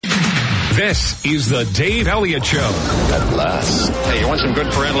This is the Dave Elliott Show. At last. Hey, you want some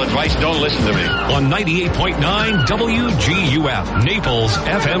good parental advice? Don't listen to me. On 98.9 WGUF, Naples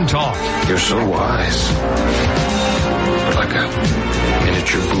FM Talk. You're so wise. You're like a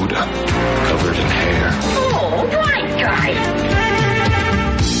miniature Buddha covered in hair. Oh, right, guy.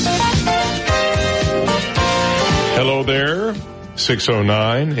 Hello there.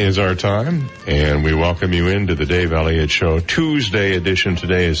 6:09 is our time, and we welcome you into the Dave Elliott Show Tuesday edition.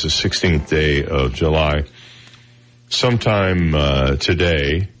 Today is the 16th day of July. Sometime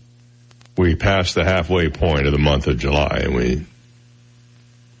today, we pass the halfway point of the month of July, and we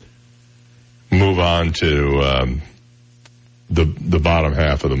move on to the bottom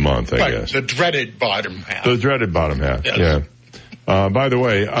half of the month, I guess. The dreaded bottom half. The dreaded bottom half, yes. Yeah. By the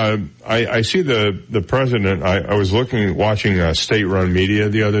way, I see the president. I was watching state-run media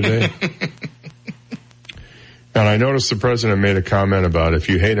the other day, and I noticed the president made a comment about if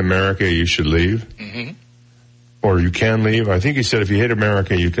you hate America, you should leave, or you can leave. I think he said if you hate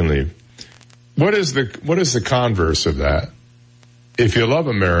America, you can leave. What is the converse of that? If you love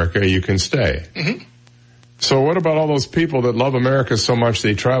America, you can stay. So what about all those people that love America so much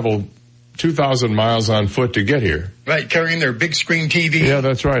they travel 2,000 miles on foot to get here? Right, carrying their big screen TV. Yeah,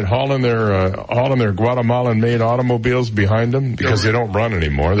 that's right. Hauling their Guatemalan-made automobiles behind them because they don't run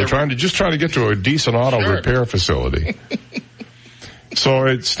anymore. They're trying to get to a decent auto repair facility. So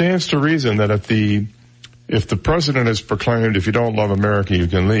it stands to reason that if the president has proclaimed, if you don't love America, you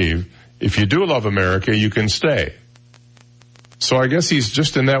can leave. If you do love America, you can stay. So I guess he's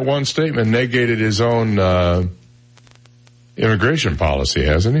just in that one statement negated his own immigration policy,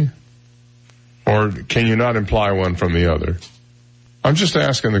 hasn't he? Or can you not imply one from the other? I'm just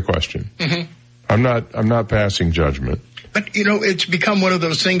asking the question. I'm not passing judgment. But, it's become one of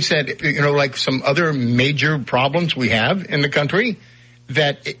those things that, like some other major problems we have in the country,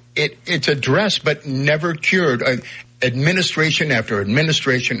 that it's addressed but never cured. Administration after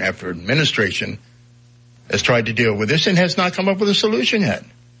administration after administration has tried to deal with this and has not come up with a solution yet.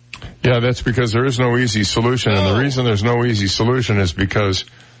 Yeah, that's because there is no easy solution. And the reason there's no easy solution is because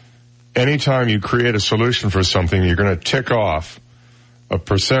anytime you create a solution for something, you're going to tick off a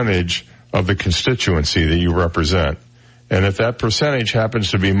percentage of the constituency that you represent. And if that percentage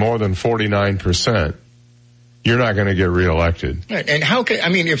happens to be more than 49%, you're not going to get reelected. Right. And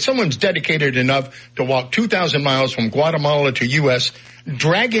if someone's dedicated enough to walk 2,000 miles from Guatemala to U.S.,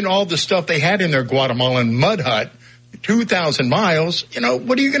 dragging all the stuff they had in their Guatemalan mud hut, 2,000 miles,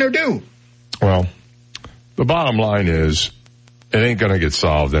 what are you going to do? Well, the bottom line is, it ain't going to get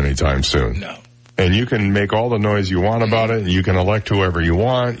solved anytime soon. No. And you can make all the noise you want about it. You can elect whoever you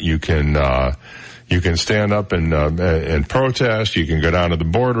want. You can stand up and protest. You can go down to the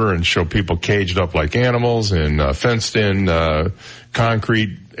border and show people caged up like animals in fenced-in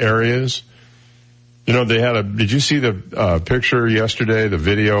concrete areas. Did you see the picture yesterday, the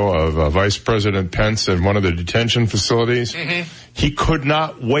video of Vice President Pence in one of the detention facilities? He could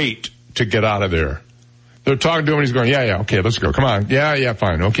not wait to get out of there. They're talking to him and he's going, yeah, okay, let's go. Come on. Yeah,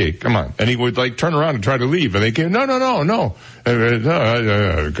 fine. Okay, come on. And he would turn around and try to leave. And they came, no.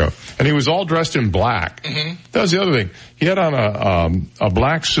 Go. And he was all dressed in black. That was the other thing. He had on a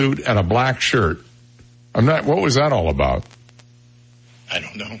black suit and a black shirt. What was that all about? I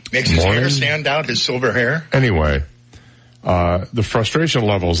don't know. Makes his hair stand out, his silver hair. Anyway, the frustration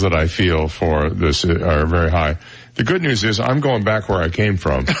levels that I feel for this are very high. The good news is I'm going back where I came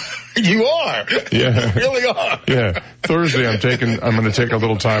from. You are? Yeah. You really are? Yeah. Thursday I'm going to take a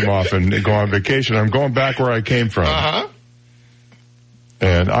little time off and go on vacation. I'm going back where I came from.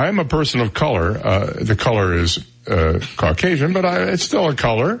 And I am a person of color. The color is Caucasian, but it's still a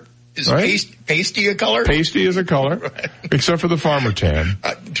color. Is pasty a color? Pasty is a color, right. Except for the farmer tan.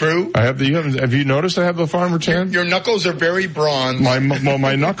 True. Have you noticed I have the farmer tan? Your knuckles are very bronze.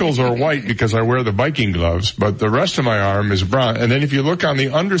 My knuckles are white because I wear the biking gloves, but the rest of my arm is brown. And then if you look on the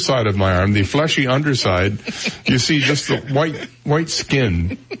underside of my arm, the fleshy underside, you see just the white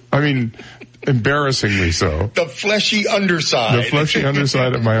skin. I mean, embarrassingly so. The fleshy underside. The fleshy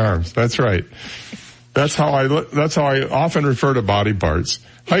underside of my arms. That's right. That's how I often refer to body parts.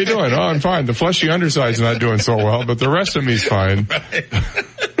 How you doing? Oh, I'm fine. The fleshy underside's not doing so well, but the rest of me's fine. Right.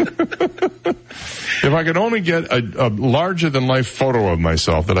 If I could only get a larger-than-life photo of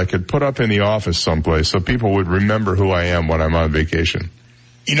myself that I could put up in the office someplace so people would remember who I am when I'm on vacation.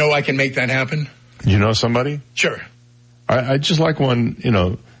 I can make that happen? You know somebody? Sure. I just like one,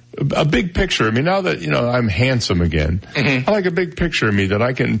 a big picture of me. Now that, I'm handsome again, I like a big picture of me that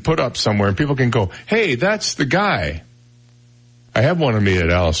I can put up somewhere and people can go, hey, that's the guy. I have one of me at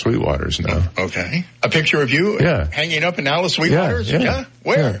Alice Sweetwater's now. Okay. A picture of you hanging up in Alice Sweetwater's? Yeah.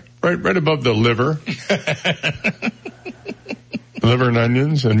 Where? Yeah. Right above the liver. Liver and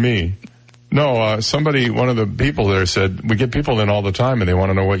onions and me. No, one of the people there said, we get people in all the time and they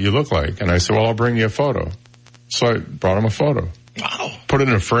want to know what you look like. And I said, well, I'll bring you a photo. So I brought him a photo. Wow. Put it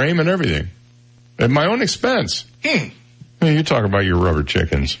in a frame and everything. At my own expense. Hey, you talk about your rubber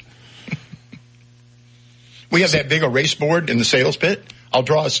chickens. We have that big erase board in the sales pit. I'll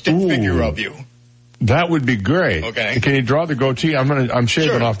draw a stick figure of you. That would be great. Okay. Can you draw the goatee? I'm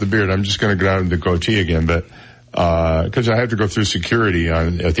shaving off the beard. I'm just going to go down to the goatee again, but because I have to go through security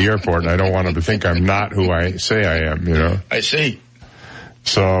at the airport, and I don't want them to think I'm not who I say I am. You know. I see.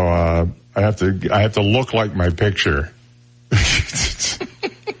 So I have to look like my picture.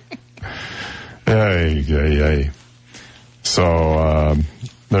 Yay. So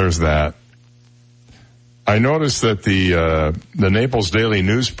there's that. I noticed that the Naples Daily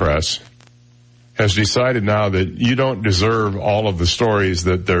News Press has decided now that you don't deserve all of the stories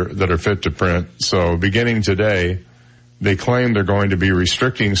that are fit to print. So beginning today, they claim they're going to be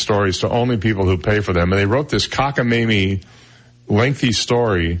restricting stories to only people who pay for them. And they wrote this cockamamie, lengthy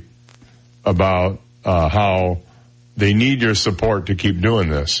story about how they need your support to keep doing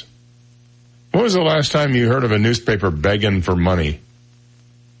this. When was the last time you heard of a newspaper begging for money?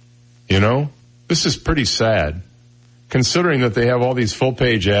 You know? This is pretty sad, considering that they have all these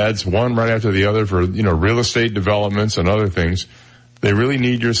full-page ads, one right after the other for, real estate developments and other things. They really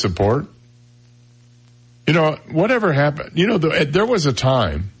need your support. Whatever happened, there was a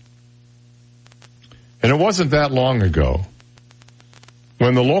time, and it wasn't that long ago,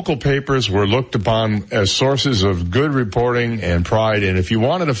 when the local papers were looked upon as sources of good reporting and pride, and if you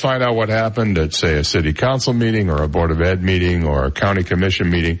wanted to find out what happened at, say, a city council meeting or a board of ed meeting or a county commission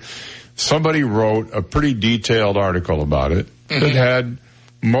meeting, somebody wrote a pretty detailed article about it that had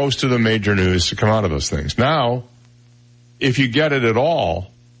most of the major news to come out of those things. Now, if you get it at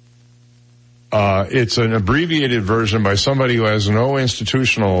all, it's an abbreviated version by somebody who has no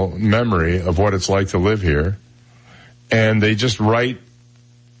institutional memory of what it's like to live here. And they just write,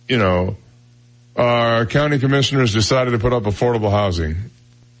 our county commissioners decided to put up affordable housing.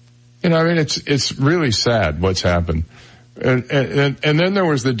 It's really sad what's happened. And then there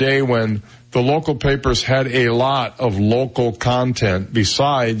was the day when the local papers had a lot of local content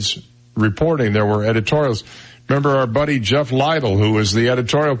besides reporting. There were editorials. Remember our buddy Jeff Lytle, who was the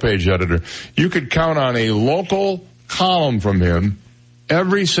editorial page editor? You could count on a local column from him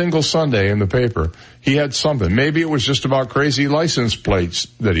every single Sunday in the paper. He had something. Maybe it was just about crazy license plates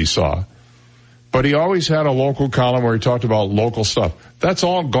that he saw. But he always had a local column where he talked about local stuff. That's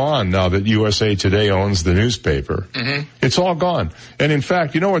all gone now that USA Today owns the newspaper. Mm-hmm. It's all gone. And in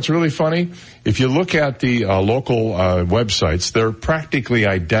fact, what's really funny? If you look at the local websites, they're practically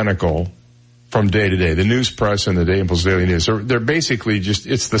identical from day to day. The News Press and the Naples Daily News, they're basically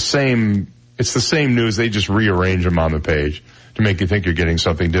it's the same news. They just rearrange them on the page to make you think you're getting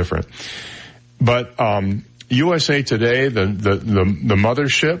something different. But USA Today, the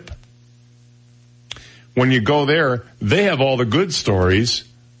mothership, when you go there, they have all the good stories.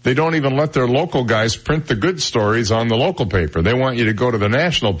 They don't even let their local guys print the good stories on the local paper. They want you to go to the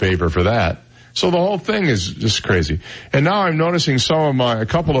national paper for that. So the whole thing is just crazy. And now I'm noticing a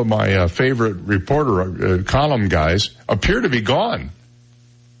couple of my favorite reporter column guys appear to be gone.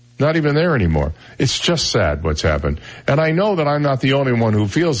 Not even there anymore. It's just sad what's happened. And I know that I'm not the only one who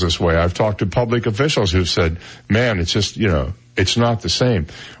feels this way. I've talked to public officials who've said, man, it's just, it's not the same.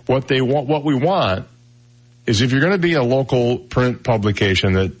 What we want is if you're going to be a local print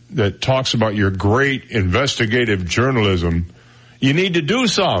publication that talks about your great investigative journalism, you need to do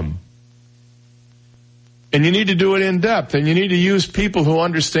some. And you need to do it in depth, and you need to use people who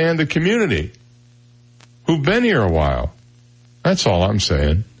understand the community, who've been here a while. That's all I'm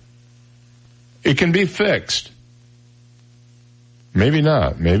saying. It can be fixed. Maybe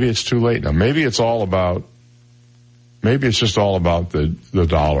not. Maybe it's too late now. Maybe it's just all about the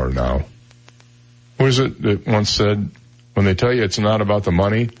dollar now. Who is it that once said, when they tell you it's not about the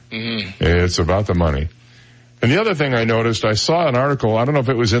money, it's about the money. And the other thing I noticed, I saw an article, I don't know if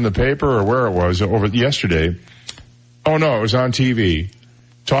it was in the paper or where it was, over yesterday. Oh no, it was on TV,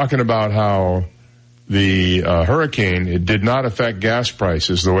 talking about how the hurricane, it did not affect gas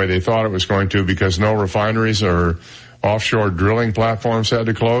prices the way they thought it was going to because no refineries or offshore drilling platforms had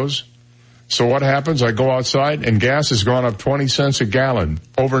to close. So what happens? I go outside and gas has gone up 20 cents a gallon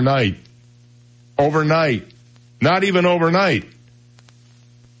overnight. Not even overnight.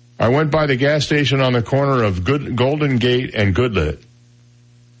 I went by the gas station on the corner of Golden Gate and Goodlet,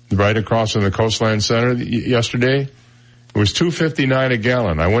 right across from the Coastland Center yesterday, It was $2.59 a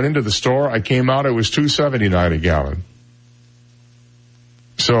gallon. I went into the store. I came out. It was $2.79 a gallon.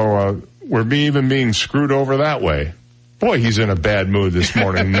 So we're even being screwed over that way. Boy, he's in a bad mood this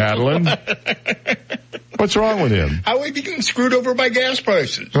morning, Madeline. What's wrong with him? How are we being screwed over by gas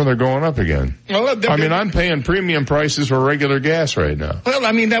prices? Well, they're going up again. Well, I'm paying premium prices for regular gas right now. Well,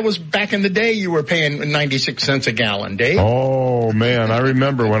 that was back in the day you were paying 96 cents a gallon, Dave. Oh, man, I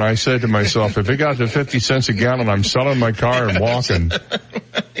remember when I said to myself, if it got to 50 cents a gallon, I'm selling my car and walking.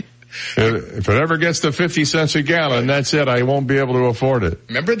 If it ever gets to 50 cents a gallon, that's it. I won't be able to afford it.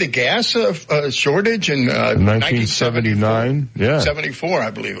 Remember the gas shortage in 1979? Yeah. 74,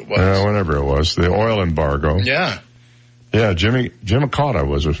 I believe it was. Whenever it was. The oil embargo. Yeah. Yeah, Jim Acosta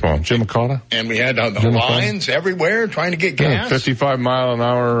was responsible. Jim Acosta? And we had the lines everywhere trying to get gas. 55 mile an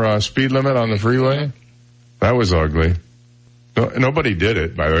hour speed limit on the freeway. That was ugly. Nobody did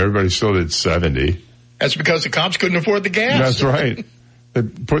it, by the way. Everybody still did 70. That's because the cops couldn't afford the gas. That's right. They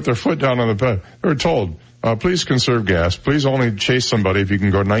put their foot down on the pedal. They were told, please conserve gas. Please only chase somebody if you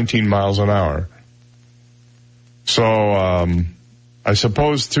can go 19 miles an hour. So, I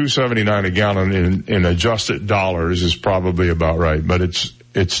suppose $2.79 a gallon in adjusted dollars is probably about right. But it's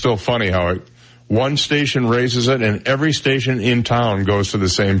still funny how one station raises it and every station in town goes to the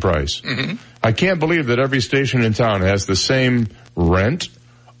same price. Mm-hmm. I can't believe that every station in town has the same rent,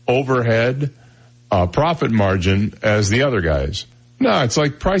 overhead, profit margin as the other guys. No, it's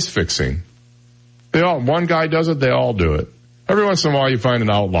like price fixing. One guy does it, they all do it. Every once in a while you find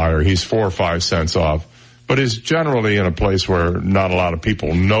an outlier. He's 4 or 5 cents off, but is generally in a place where not a lot of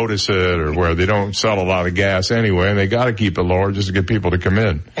people notice it or where they don't sell a lot of gas anyway, and they got to keep it lower just to get people to come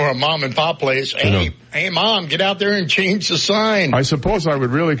in. Or a mom and pop place. Hey, mom, get out there and change the sign. I suppose I would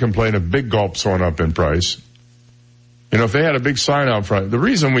really complain if Big Gulp's went up in price. If they had a big sign out front. The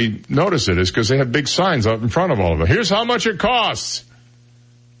reason we notice it is because they have big signs out in front of all of them. Here's how much it costs.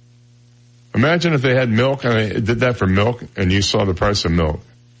 Imagine if they had milk and they did that for milk and you saw the price of milk.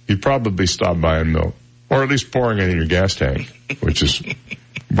 You'd probably stop buying milk. Or at least pouring it in your gas tank, which is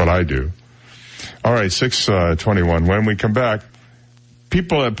what I do. All right, 6:21. When we come back,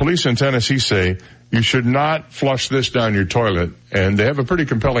 police in Tennessee say you should not flush this down your toilet, and they have a pretty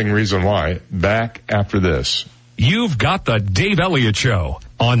compelling reason why. Back after this. You've got the Dave Elliott Show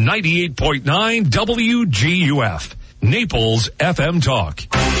on 98.9 WGUF, Naples FM Talk.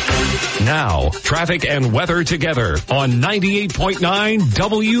 Now, traffic and weather together on 98.9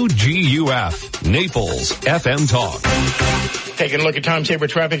 WGUF, Naples FM Talk. Taking a look at time-saver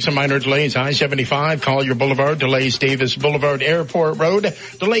traffic, some minor delays. I-75, Collier Boulevard, delays Davis Boulevard, Airport Road,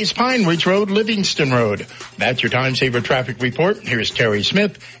 delays Pine Ridge Road, Livingston Road. That's your time-saver traffic report. Here's Terry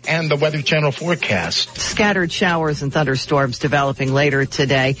Smith and the Weather Channel forecast. Scattered showers and thunderstorms developing later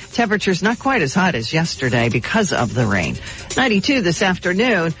today. Temperatures not quite as hot as yesterday because of the rain. 92 this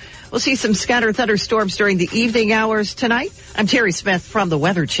afternoon. We'll see some scattered thunderstorms during the evening hours tonight. I'm Terry Smith from the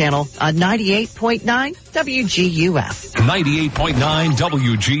Weather Channel on 98.9 WGUF. 98.9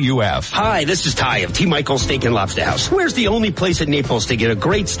 WGUF. Hi, this is Ty of T. Michael's Steak and Lobster House. Where's the only place in Naples to get a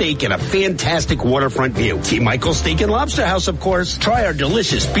great steak and a fantastic waterfront view? T. Michael's Steak and Lobster House, of course. Try our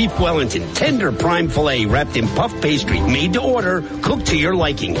delicious beef Wellington, tender prime filet wrapped in puff pastry, made to order, cooked to your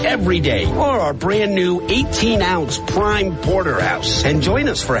liking every day. Or our brand new 18-ounce prime porterhouse. And join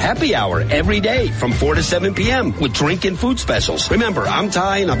us for happy hour every day from 4 to 7 p.m. with drink and food specials. Remember, I'm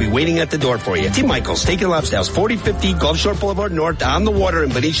Ty and I'll be waiting at the door for you. T. Michael's Steak and Lobster House, 4050 Gulf Shore Boulevard North, on the water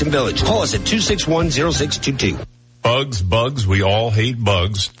in Venetian Village. Call us at 261-0622. Bugs, we all hate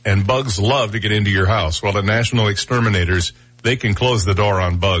bugs, and bugs love to get into your house. Well, at National Exterminators, they can close the door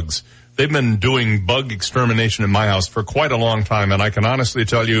on bugs. They've been doing bug extermination in my house for quite a long time, and I can honestly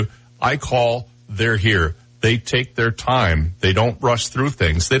tell you, I call, they're here. They take their time. They don't rush through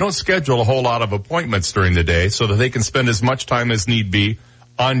things. They don't schedule a whole lot of appointments during the day so that they can spend as much time as need be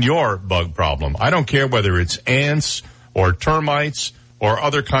on your bug problem. I don't care whether it's ants or termites or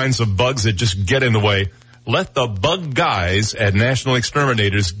other kinds of bugs that just get in the way. Let the bug guys at National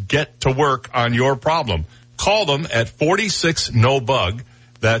Exterminators get to work on your problem. Call them at 46-NO-BUG.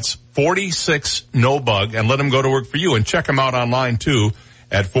 That's 46-NO-BUG, and let them go to work for you. And check them out online, too,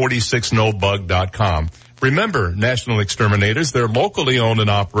 at 46nobug.com. Remember, National Exterminators, they're locally owned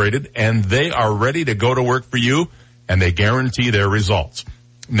and operated, and they are ready to go to work for you, and they guarantee their results.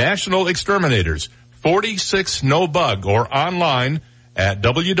 National Exterminators, 46NO-BUG, or online at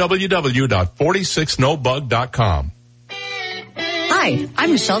www.46nobug.com. Hi,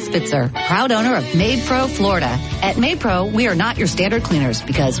 I'm Michelle Spitzer, proud owner of Made Pro Florida. At Made Pro, we are not your standard cleaners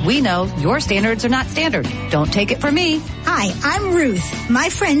because we know your standards are not standard. Don't take it from me. Hi, I'm Ruth. My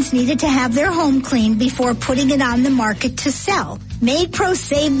friends needed to have their home cleaned before putting it on the market to sell. Made Pro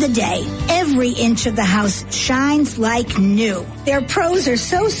saved the day. Every inch of the house shines like new. Their pros are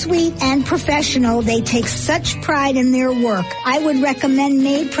so sweet and professional. They take such pride in their work. I would recommend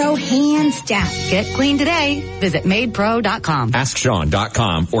Made Pro hands down. Get clean today. Visit MadePro.com.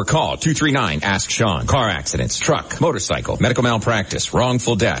 AskSean.com or call 239-ASK-SEAN. Car accidents, truck, motorcycle, medical malpractice,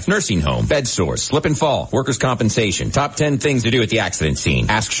 wrongful death, nursing home, bed sores, slip and fall, workers' compensation. Top 10 things to do at the accident scene.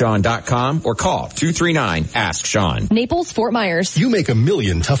 AskSean.com or call 239-ASK-SEAN. Naples, Fort Myers. You make a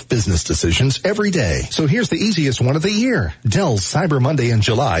million tough business decisions every day. So here's the easiest one of the year. Dell's Cyber Monday in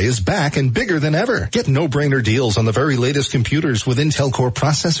July is back and bigger than ever. Get no-brainer deals on the very latest computers with Intel Core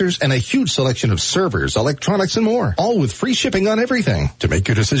processors and a huge selection of servers, electronics, and more. All with free shipping on everything. To make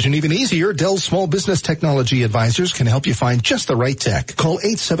your decision even easier, Dell's small business technology advisors can help you find just the right tech. Call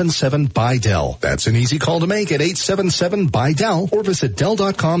 877-BUY-DELL. That's an easy call to make at 877-BUY-DELL or visit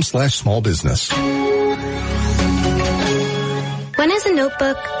Dell.com/smallbusiness. When is a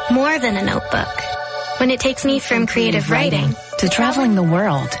notebook more than a notebook? When it takes me from creative writing to traveling the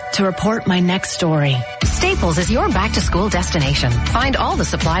world to report my next story. Staples is your back-to-school destination. Find all the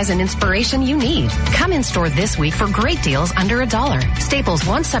supplies and inspiration you need. Come in store this week for great deals under $1. Staples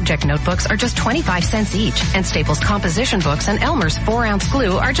one-subject notebooks are just 25 cents each, and Staples composition books and Elmer's 4-ounce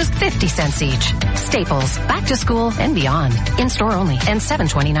glue are just 50 cents each. Staples, back to school and beyond. In store only. End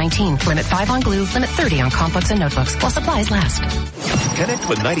 7/2019. Limit 5 on glue, limit 30 on comp books and notebooks while supplies last. Connect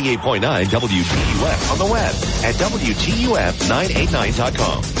with 98.9 WGUF on the web at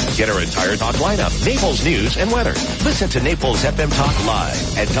WGUF989.com. Get our entire talk lineup, Naples news and weather. Listen to Naples FM Talk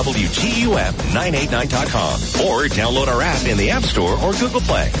live at WGUF989.com or download our app in the App Store or Google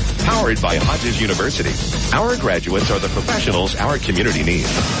Play. Powered by Hodges University. Our graduates are the professionals our community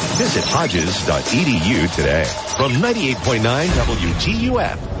needs. Visit Hodges.edu today. From 98.9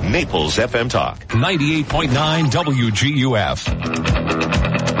 WGUF, Naples FM Talk. 98.9 WGUF.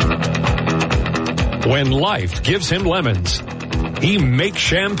 When life gives him lemons, he makes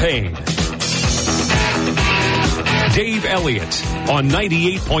champagne. Dave Elliott on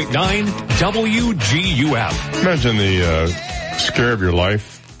 98.9 WGUF. Imagine the scare of your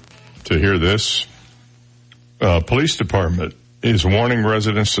life to hear this. Police department is warning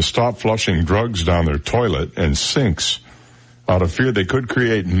residents to stop flushing drugs down their toilet and sinks out of fear they could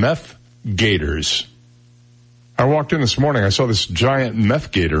create meth gators. I walked in this morning, I saw this giant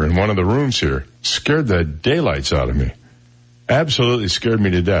meth gator in one of the rooms here. Scared the daylights out of me. Absolutely scared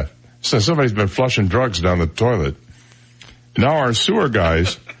me to death. So somebody's been flushing drugs down the toilet. Now our sewer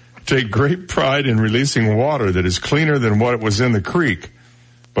guys take great pride in releasing water that is cleaner than what was in the creek,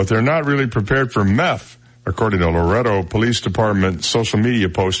 but they're not really prepared for meth, according to Loretto Police Department social media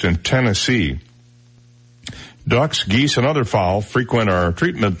post in Tennessee. Ducks, geese, and other fowl frequent our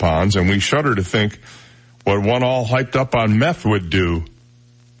treatment ponds, and we shudder to think what one all hyped up on meth would do.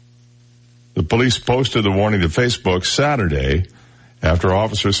 The police posted the warning to Facebook Saturday after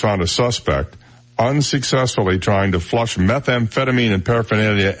officers found a suspect unsuccessfully trying to flush methamphetamine and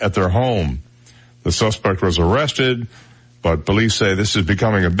paraphernalia at their home. The suspect was arrested, but police say this is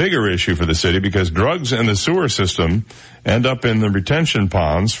becoming a bigger issue for the city because drugs in the sewer system end up in the retention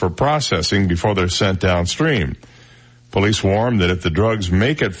ponds for processing before they're sent downstream. Police warn that if the drugs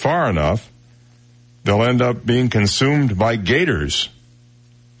make it far enough, they'll end up being consumed by gators.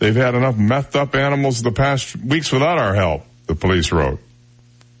 They've had enough methed up animals the past weeks without our help, the police wrote.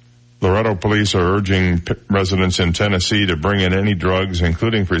 Loretto police are urging residents in Tennessee to bring in any drugs,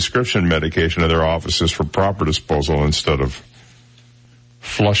 including prescription medication, to their offices for proper disposal instead of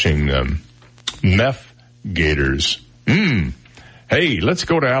flushing them. Meth gators. Hey, let's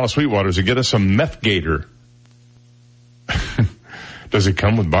go to Alice Sweetwater's and get us some meth gator. Does it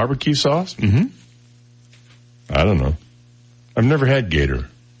come with barbecue sauce? I don't know. I've never had gator.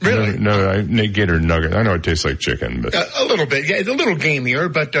 Really? No, gator nugget. I know it tastes like chicken, but a little bit. Yeah, it's a little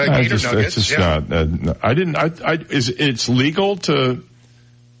gamier, but gator nuggets. It's just not. It's legal to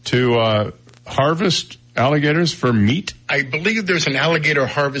harvest alligators for meat? I believe there's an alligator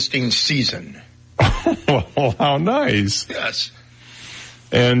harvesting season. Well, how nice. Yes.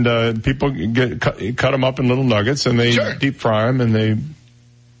 And people cut them up in little nuggets, and they deep fry them, and they...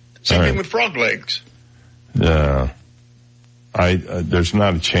 Same thing with frog legs. Yeah. There's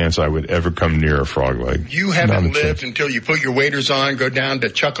not a chance I would ever come near a frog leg. You haven't lived until you put your waders on, go down to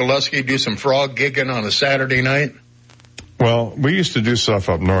Chuckaluski, do some frog gigging on a Saturday night? Well, we used to do stuff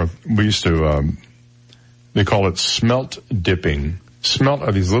up north. We used to, they call it smelt dipping. Smelt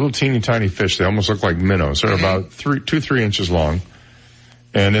are these little teeny tiny fish. They almost look like minnows. They're about 3 inches long.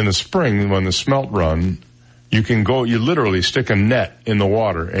 And in the spring, when the smelt run, you literally stick a net in the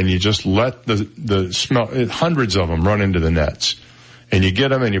water and you just let the smelt, hundreds of them run into the nets. And you get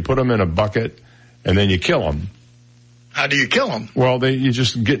them and you put them in a bucket and then you kill them. How do you kill them? Well,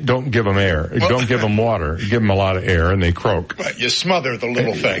 don't give them air. Don't give them water. Give them a lot of air and they croak. Right, you smother the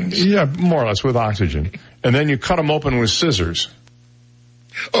little things. Yeah, more or less with oxygen. And then you cut them open with scissors.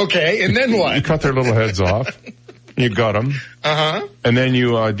 Okay, and then what? You cut their little heads off. You gut them. Uh-huh. And then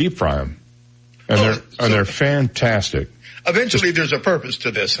you deep fry them. And they're fantastic. Eventually there's a purpose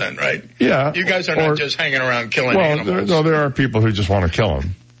to this then, right? Yeah. You guys are not just hanging around killing animals. There are people who just want to kill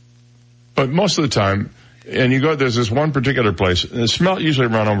them. But most of the time, and there's this one particular place, the smelt usually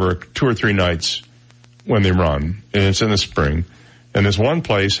run over 2 or 3 nights when they run, and it's in the spring. And this one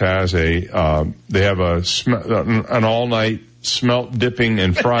place has they have an all-night smelt dipping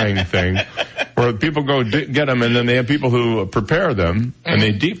and frying thing where people go get them, and then they have people who prepare them and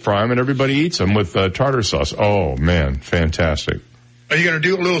they deep fry them and everybody eats them with tartar sauce. Oh man, fantastic. Are you going to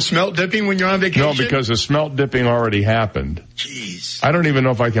do a little smelt dipping when you're on vacation? No, because the smelt dipping already happened. Jeez. I don't even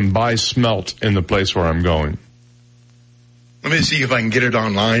know if I can buy smelt in the place where I'm going. Let me see if I can get it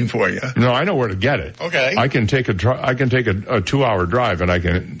online for you. No, I know where to get it. Okay. I can take a 2-hour drive, and I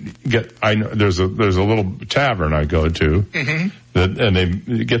can get. There's a little tavern I go to, and they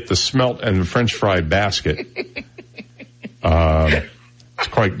get the smelt and French fry basket. It's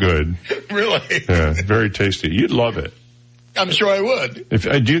quite good. Really? Yeah, very tasty. You'd love it. I'm sure I would.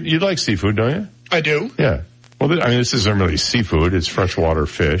 You like seafood, don't you? I do. Yeah. Well, this isn't really seafood. It's freshwater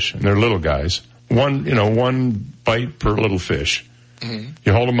fish, and they're little guys. One bite per little fish. Mm-hmm.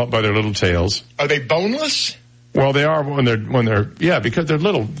 You hold them up by their little tails. Are they boneless? Well, they are when they're because they're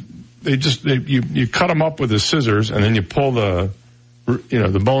little. You cut them up with the scissors and then you pull the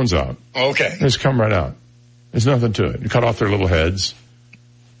bones out. Okay. They just come right out. There's nothing to it. You cut off their little heads,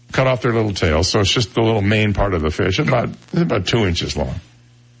 cut off their little tails, so it's just the little main part of the fish. It's about 2 inches long.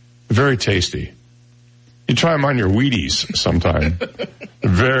 Very tasty. You try them on your Wheaties sometime.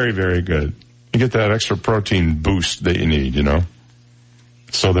 Very, very good. You get that extra protein boost that you need,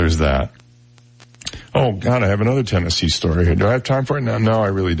 So there's that. Oh, God, I have another Tennessee story here. Do I have time for it? No, I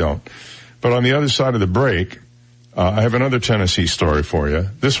really don't. But on the other side of the break, I have another Tennessee story for you.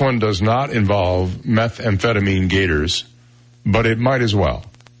 This one does not involve methamphetamine gators, but it might as well.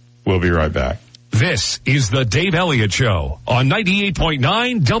 We'll be right back. This is the Dave Elliott Show on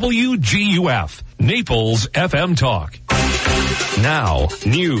 98.9 WGUF, Naples FM Talk. Now,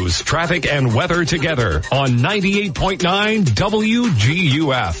 news, traffic, and weather together on 98.9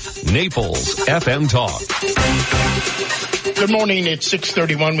 WGUF, Naples FM Talk. Good morning. It's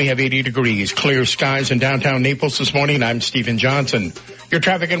 6:31. We have 80 degrees. Clear skies in downtown Naples this morning. I'm Stephen Johnson. Your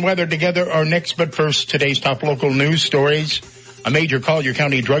traffic and weather together are next, but first, today's top local news stories. A major Collier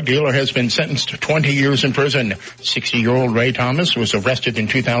County drug dealer has been sentenced to 20 years in prison. 60-year-old Ray Thomas was arrested in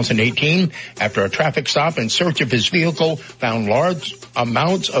 2018 after a traffic stop in search of his vehicle found large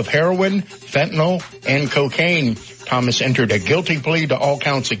amounts of heroin, fentanyl, and cocaine. Thomas entered a guilty plea to all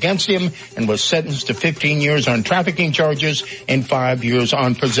counts against him and was sentenced to 15 years on trafficking charges and 5 years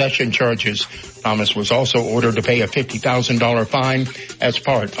on possession charges. Thomas was also ordered to pay a $50,000 fine as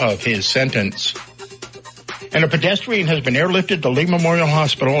part of his sentence. And a pedestrian has been airlifted to Lee Memorial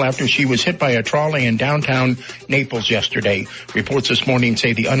Hospital after she was hit by a trolley in downtown Naples yesterday. Reports this morning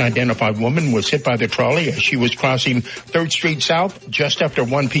say the unidentified woman was hit by the trolley as she was crossing 3rd Street South just after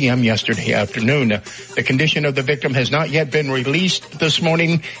 1 p.m. yesterday afternoon. The condition of the victim has not yet been released this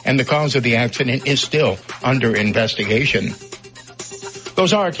morning, and the cause of the accident is still under investigation.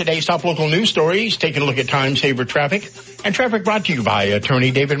 Those are today's top local news stories. Taking a look at time-saver traffic. And traffic brought to you by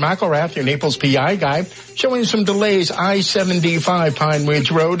attorney David McElrath, your Naples PI guy, showing some delays. I-75 Pine Ridge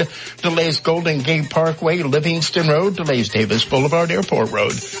Road, delays Golden Gate Parkway, Livingston Road, delays Davis Boulevard, Airport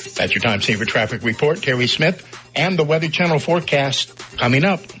Road. That's your time-saver traffic report. Terry Smith and the Weather Channel forecast coming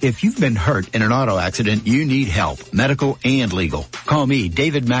up. If you've been hurt in an auto accident, you need help, medical and legal. Call me,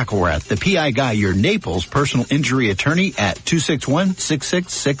 David McElrath, the PI guy, your Naples personal injury attorney at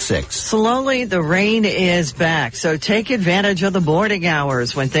 261-6666. Slowly, the rain is back, so take advantage of the morning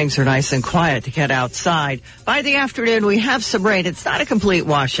hours when things are nice and quiet to get outside. By the afternoon, we have some rain. It's not a complete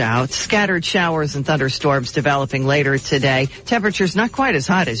washout. Scattered showers and thunderstorms developing later today. Temperatures not quite as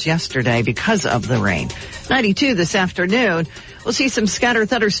hot as yesterday because of the rain. 92 this afternoon. We'll see some scattered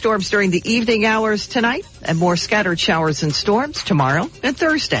thunderstorms during the evening hours tonight and more scattered showers and storms tomorrow and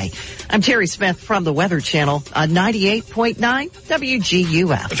Thursday. I'm Terry Smith from the Weather Channel on 98.9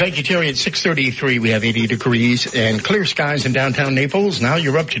 WGUF. Thank you, Terry. At 6:33, we have 80 degrees and clear skies in downtown Naples. Now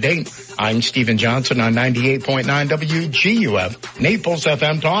you're up to date. I'm Stephen Johnson on 98.9 WGUF. Naples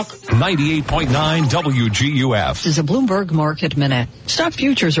FM Talk. 98.9 WGUF. This is a Bloomberg Market Minute. Stock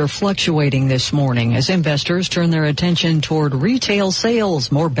futures are fluctuating this morning as investors turn their attention toward retail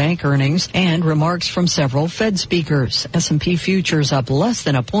sales, more bank earnings, and remarks from several Fed speakers. S&P futures up less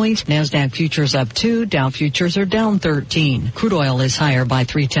than a point. NASDAQ futures up 2. Dow futures are down 13. Crude oil is higher by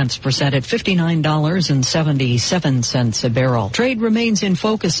 0.3% at $59.77 a barrel. Trade remains in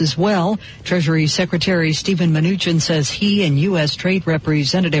focus as well. Treasury Secretary Steven Mnuchin says he and U.S. Trade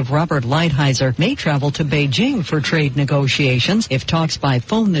Representative Robert Lighthizer may travel to Beijing for trade negotiations if talks by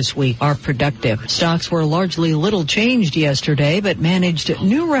phone this week are productive. Stocks were largely little changed yesterday, but managed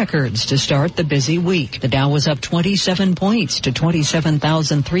new records to start the busy week. The Dow was up 27 points to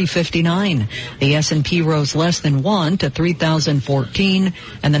 27,359. The S&P rose less than 1 to 3,014,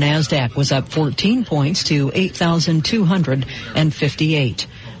 and the NASDAQ was up 14 points to 8,258.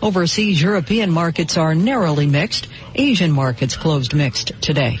 Overseas European markets are narrowly mixed. Asian markets closed mixed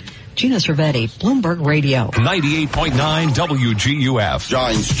today. Gina Cervetti, Bloomberg Radio. 98.9 WGUF.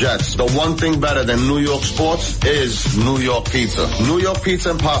 Giants, Jets. The one thing better than New York sports is New York pizza. New York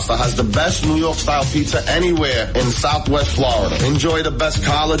Pizza and Pasta has the best New York style pizza anywhere in Southwest Florida. Enjoy the best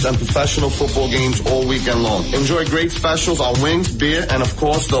college and professional football games all weekend long. Enjoy great specials on wings, beer, and of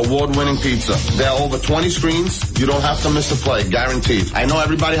course the award-winning pizza. There are over 20 screens. You don't have to miss a play, guaranteed. I know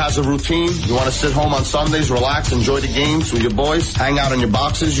everybody has a routine. You want to sit home on Sundays, relax, enjoy the games with your boys, hang out in your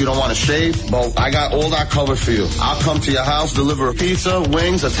boxes. You don't want to shave? Well, I got all that covered for you. I'll come to your house, deliver a pizza,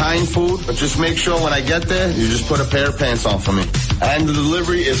 wings, Italian food, but just make sure when I get there, you just put a pair of pants on for me. And the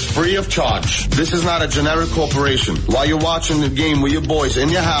delivery is free of charge. This is not a generic corporation. While you're watching the game with your boys in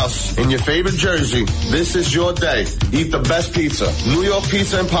your house, in your favorite jersey, this is your day. Eat the best pizza. New York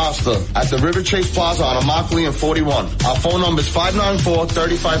Pizza and Pasta at the River Chase Plaza on Immokalee and 41. Our phone number is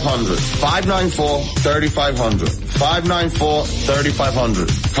 594-3500. 594-3500.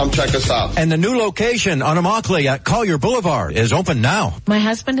 594-3500. Come check us out. And the new location on Immokalee at Collier Boulevard is open now. My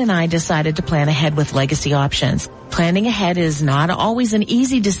husband and I decided to plan ahead with Legacy Options. Planning ahead is not always an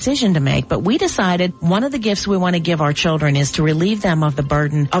easy decision to make, but we decided one of the gifts we want to give our children is to relieve them of the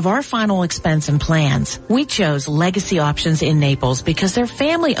burden of our final expense and plans. We chose Legacy Options in Naples because they're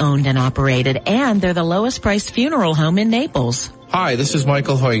family owned and operated, and they're the lowest priced funeral home in Naples. Hi, this is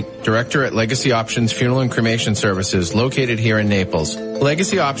Michael Hoyt, Director at Legacy Options Funeral and Cremation Services, located here in Naples.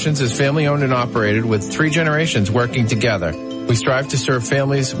 Legacy Options is family-owned and operated with 3 generations working together. We strive to serve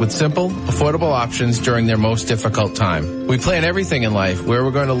families with simple, affordable options during their most difficult time. We plan everything in life, where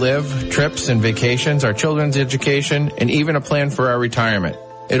we're going to live, trips and vacations, our children's education, and even a plan for our retirement.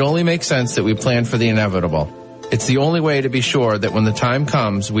 It only makes sense that we plan for the inevitable. It's the only way to be sure that when the time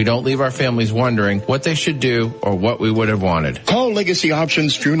comes, we don't leave our families wondering what they should do or what we would have wanted. Call Legacy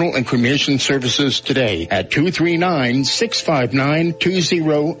Options Funeral and Cremation Services today at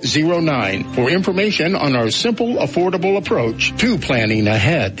 239-659-2009 for information on our simple, affordable approach to planning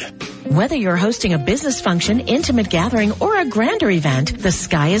ahead. Whether you're hosting a business function, intimate gathering, or a grander event, the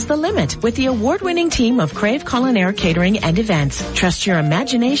sky is the limit with the award-winning team of Crave Culinaire Catering and Events. Trust your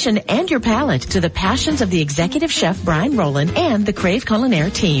imagination and your palate to the passions of the executive chef Brian Rowland and the Crave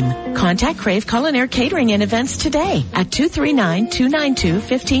Culinaire team. Contact Crave Culinaire Catering and Events today at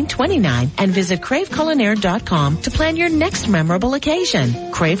 239-292-1529 and visit craveculinaire.com to plan your next memorable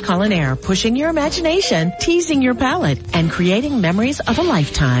occasion. Crave Culinaire, pushing your imagination, teasing your palate, and creating memories of a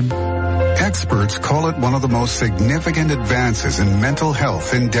lifetime. Experts call it one of the most significant advances in mental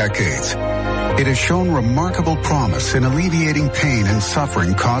health in decades. It has shown remarkable promise in alleviating pain and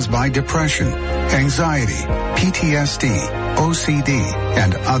suffering caused by depression, anxiety, PTSD, OCD,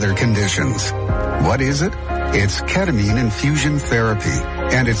 and other conditions. What is it? It's ketamine infusion therapy,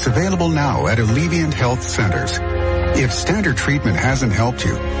 and it's available now at Alleviant Health Centers. If standard treatment hasn't helped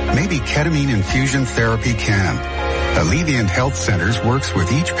you, maybe ketamine infusion therapy can. Alleviant Health Centers works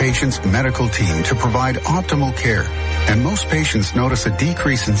with each patient's medical team to provide optimal care, and most patients notice a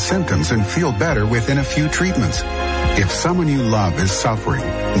decrease in symptoms and feel better within a few treatments. If someone you love is suffering,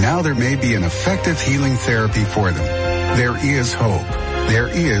 now there may be an effective healing therapy for them. There is hope. There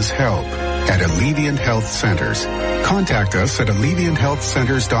is help at Alleviant Health Centers. Contact us at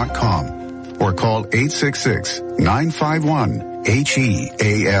AlleviantHealthCenters.com or call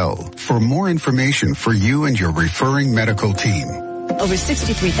 866-951-HEAL for more information for you and your referring medical team. over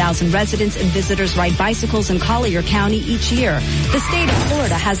 63,000 residents and visitors ride bicycles in Collier County each year. The state of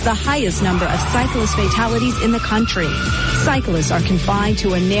Florida has the highest number of cyclist fatalities in the country. Cyclists are confined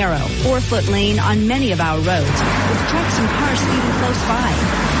to a narrow 4-foot lane on many of our roads, with trucks and cars speeding close by.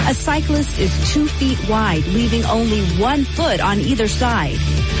 A cyclist is 2 feet wide, leaving only 1 foot on either side.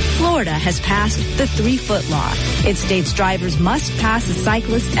 Florida has passed the 3-foot law. It states drivers must pass a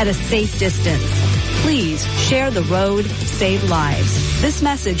cyclist at a safe distance. Please share the road, save lives. This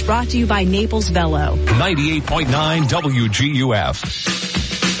message brought to you by Naples Velo. 98.9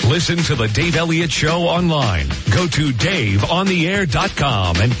 WGUF. Listen to the Dave Elliott Show online. Go to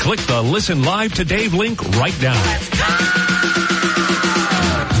DaveOnTheAir.com and click the Listen Live to Dave link right now.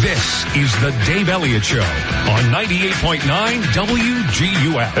 This is the Dave Elliott Show on 98.9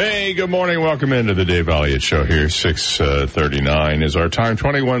 WGUF. Hey, good morning. Welcome into the Dave Elliott Show here. 6:39 is our time.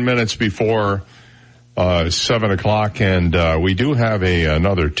 21 minutes before 7 o'clock, and we do have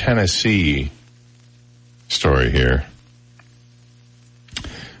another Tennessee story here.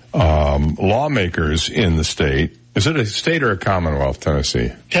 Lawmakers in the state. Is it a state or a Commonwealth,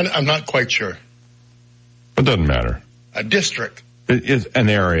 Tennessee? I'm not quite sure. It doesn't matter. A district. It is an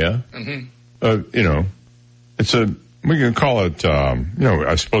area. Mm-hmm. It's we can call it,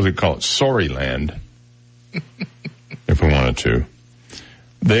 I suppose we call it Sorryland, if we wanted to.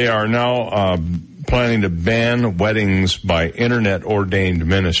 They are now planning to ban weddings by internet-ordained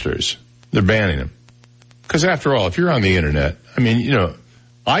ministers. They're banning them. Because after all, if you're on the internet,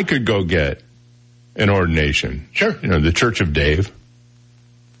 I could go get an ordination. Sure. The Church of Dave.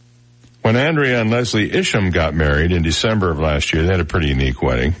 When Andrea and Leslie Isham got married in December of last year, they had a pretty unique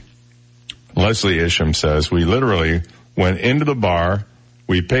wedding. Leslie Isham says, we literally went into the bar,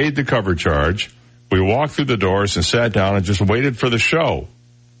 we paid the cover charge, we walked through the doors and sat down and just waited for the show.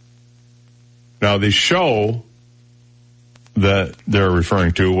 Now, the show that they're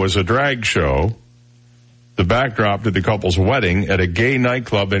referring to was a drag show, the backdrop to the couple's wedding at a gay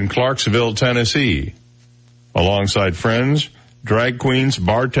nightclub in Clarksville, Tennessee, alongside friends, drag queens,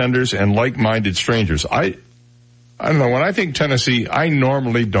 bartenders, and like-minded strangers. I don't know. When I think Tennessee, I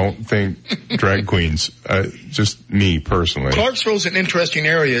normally don't think drag queens. Just me personally. Clarksville's an interesting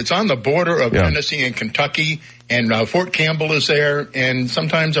area. It's on the border of Tennessee and Kentucky, and Fort Campbell is there. And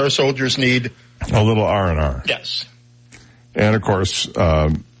sometimes our soldiers need a little R&R. Yes. And of course,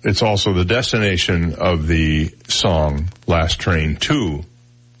 it's also the destination of the song "Last Train 2"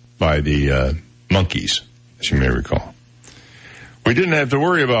 by the Monkees, as you may recall. We didn't have to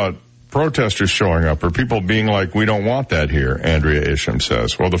worry about protesters showing up or people being like, we don't want that here, Andrea Isham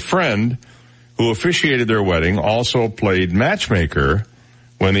says. Well, the friend who officiated their wedding also played matchmaker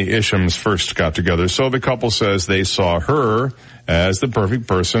when the Ishams first got together. So the couple says they saw her as the perfect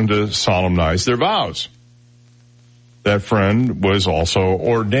person to solemnize their vows. That friend was also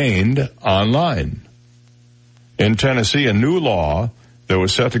ordained online. In Tennessee, a new law that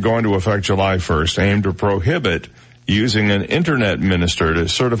was set to go into effect July 1st aimed to prohibit using an internet minister to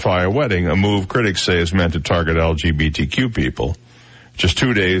certify a wedding, a move critics say is meant to target LGBTQ people. Just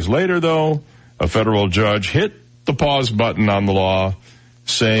 2 days later, though, a federal judge hit the pause button on the law,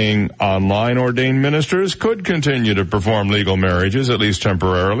 saying online ordained ministers could continue to perform legal marriages, at least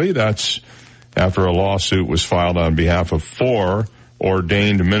temporarily. That's after a lawsuit was filed on behalf of 4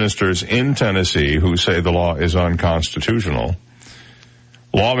 ordained ministers in Tennessee who say the law is unconstitutional.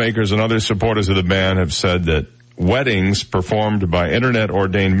 Lawmakers and other supporters of the ban have said that weddings performed by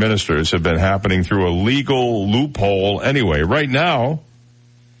internet-ordained ministers have been happening through a legal loophole anyway. Right now,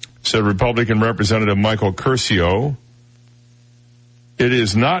 said Republican Representative Michael Curcio, it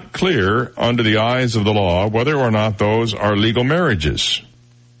is not clear under the eyes of the law whether or not those are legal marriages.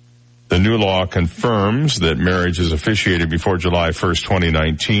 The new law confirms that marriages officiated before July 1st,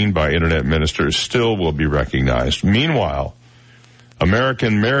 2019 by internet ministers still will be recognized. Meanwhile,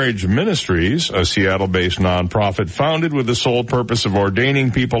 American Marriage Ministries, a Seattle-based nonprofit founded with the sole purpose of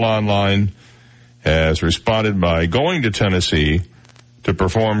ordaining people online, has responded by going to Tennessee to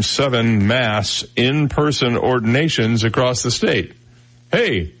perform 7 mass in-person ordinations across the state.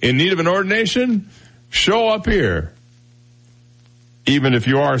 Hey, in need of an ordination? Show up here. Even if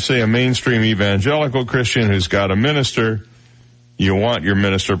you are, say, a mainstream evangelical Christian who's got a minister, you want your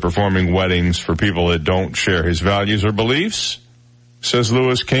minister performing weddings for people that don't share his values or beliefs? Says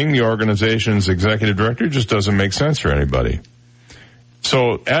Lewis King, the organization's executive director. Just doesn't make sense for anybody.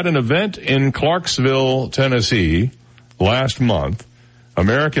 So at an event in Clarksville, Tennessee, last month,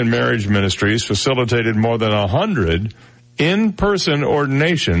 American Marriage Ministries facilitated more than 100 in-person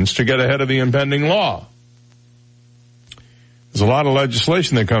ordinations to get ahead of the impending law. There's a lot of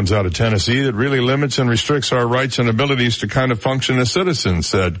legislation that comes out of Tennessee that really limits and restricts our rights and abilities to kind of function as citizens,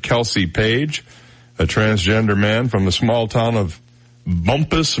 said Kelsey Page, a transgender man from the small town of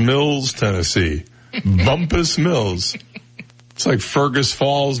Bumpus Mills, Tennessee. Bumpus Mills. It's like Fergus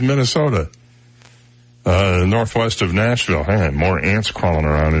Falls, Minnesota. Northwest of Nashville. Hang on, more ants crawling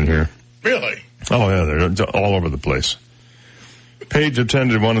around in here. Really? Oh yeah, they're all over the place. Page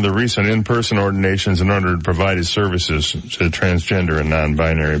attended one of the recent in-person ordinations in order to provide his services to transgender and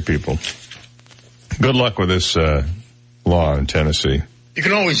non-binary people. Good luck with this law in Tennessee. You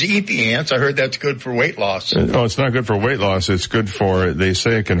can always eat the ants. I heard that's good for weight loss. Oh, it's not good for weight loss. It's good for, they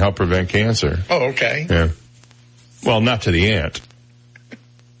say it can help prevent cancer. Oh, okay. Yeah. Well, not to the ant.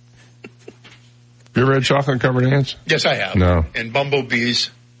 You ever had chocolate-covered ants? Yes, I have. No. And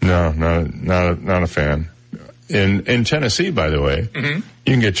bumblebees? No, not a fan. In Tennessee, by the way, you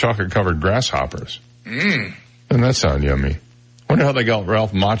can get chocolate-covered grasshoppers. Doesn't that sound yummy? Wonder how they got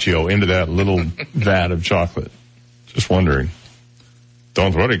Ralph Macchio into that little vat of chocolate. Just wondering.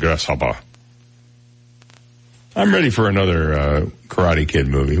 Don't worry, grasshopper. I'm ready for another Karate Kid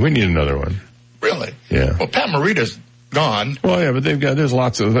movie. We need another one. Really? Yeah. Well, Pat Morita's gone. Well, yeah, but there's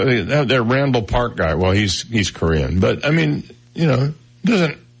lots of, that Randall Park guy, well, he's Korean. But, I mean, do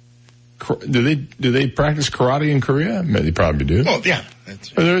they practice karate in Korea? They probably do. Oh, yeah.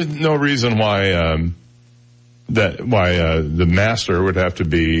 There's no reason why the master would have to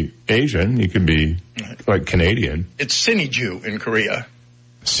be Asian. He could be like Canadian. It's Siniju in Korea.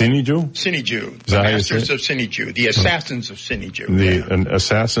 Siniju? Siniju. The Masters of Siniju. The Assassins of Siniju.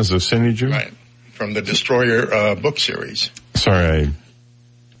 Assassins of Siniju? Right. From the Destroyer book series. Sorry,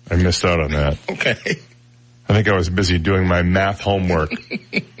 I missed out on that. Okay. I think I was busy doing my math homework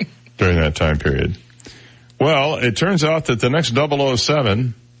during that time period. Well, it turns out that the next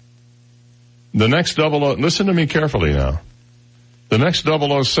 007, listen to me carefully now. The next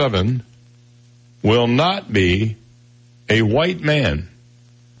 007 will not be a white man.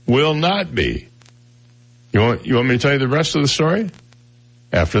 Will not be. You want me to tell you the rest of the story?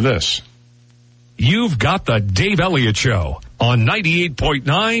 After this. You've got the Dave Elliott Show on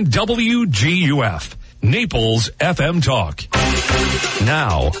 98.9 WGUF, Naples FM Talk.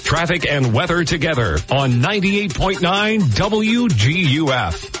 Now, traffic and weather together on 98.9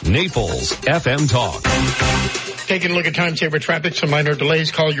 WGUF, Naples FM Talk. Taking a look at time saver traffic, some minor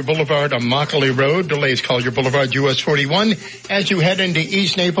delays. Collier Boulevard on Immokalee Road. Delays Collier Boulevard, US 41. As you head into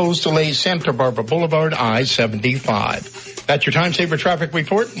East Naples, delays Santa Barbara Boulevard, I-75. That's your time saver traffic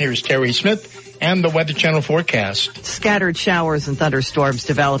report. Here's Terry Smith and the Weather Channel forecast. Scattered showers and thunderstorms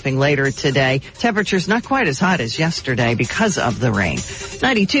developing later today. Temperatures not quite as hot as yesterday because of the rain.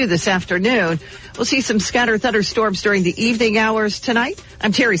 92 this afternoon. We'll see some scattered thunderstorms during the evening hours tonight.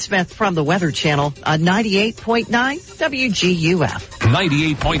 I'm Terry Smith from the Weather Channel on 98.9 WGUF.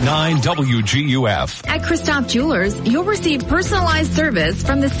 98.9 WGUF. At Christoph Jewelers, you'll receive personalized service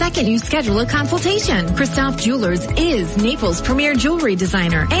from the second you schedule a consultation. Christoph Jewelers is Naples' premier jewelry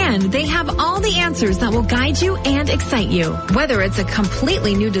designer, and they have all the answers that will guide you and excite you. Whether it's a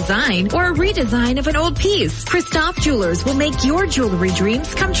completely new design or a redesign of an old piece, Christoph Jewelers will make your jewelry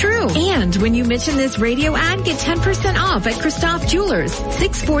dreams come true. And when you mention this radio ad, get 10% off at Christoph Jewelers,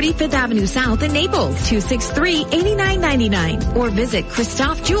 640 5th Avenue South in Naples, 263-8999, or visit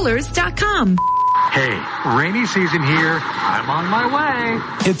ChristophJewelers.com. Hey, rainy season here. I'm on my way.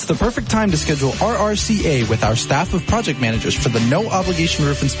 It's the perfect time to schedule RRCA with our staff of project managers for the no-obligation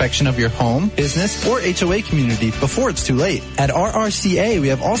roof inspection of your home, business, or HOA community before it's too late. At RRCA, we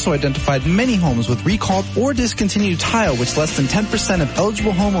have also identified many homes with recalled or discontinued tile, which less than 10% of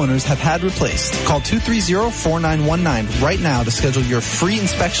eligible homeowners have had replaced. Call 230-4919 right now to schedule your free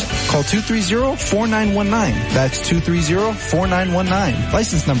inspection. Call 230-4919. That's 230-4919.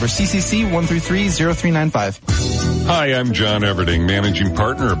 License number CCC 1330395. Hi, I'm John Everding, managing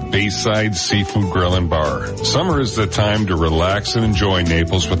partner of Bayside Seafood Grill and Bar. Summer is the time to relax and enjoy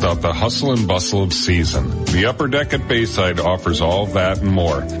Naples without the hustle and bustle of season. The Upper Deck at Bayside offers all that and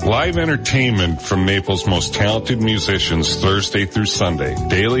more. Live entertainment from Naples' most talented musicians Thursday through Sunday.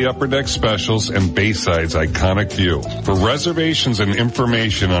 Daily Upper Deck specials and Bayside's iconic view. For reservations and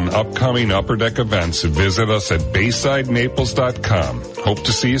information on upcoming Upper Deck events, visit us at BaysideNaples.com. Hope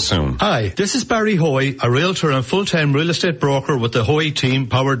to see you soon. Hi, this is Barry Hoy, a realtor and full-time real estate broker with the Hoy team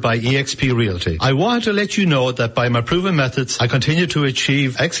powered by eXp Realty. I want to let you know that by my proven methods, I continue to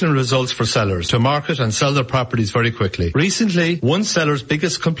achieve excellent results for sellers to market and sell their properties very quickly. Recently, one seller's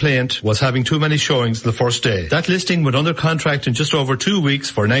biggest complaint was having too many showings the first day. That listing went under contract in just over 2 weeks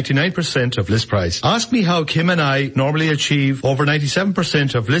for 99% of list price. Ask me how Kim and I normally achieve over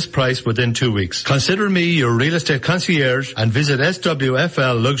 97% of list price within 2 weeks. Consider me your real estate concierge and visit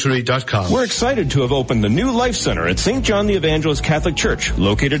swflluxury.com. We're excited to have opened the new Life Center at St. John the Evangelist Catholic Church,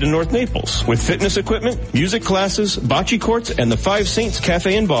 located in North Naples. With fitness equipment, music classes, bocce courts, and the Five Saints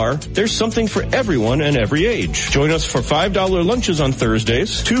Cafe and Bar, there's something for everyone and every age. Join us for $5 lunches on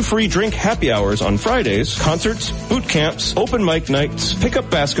Thursdays, 2 free drink happy hours on Fridays, concerts, boot camps, open mic nights,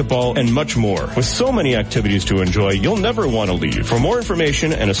 pickup basketball, and much more. With so many activities to enjoy, you'll never want to leave. For more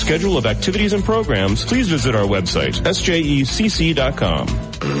information and a schedule of activities and programs, please visit our website, sjecc.com.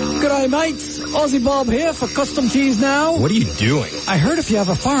 G'day, mates. Aussie Bob here for Custom Tees Now. What are you doing? I heard if you have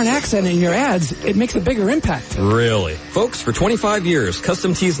a foreign accent in your ads, it makes a bigger impact. Really? Folks, for 25 years,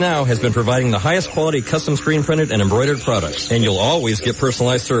 Custom Tees Now has been providing the highest quality custom screen printed and embroidered products. And you'll always get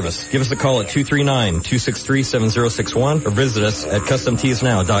personalized service. Give us a call at 239-263-7061 or visit us at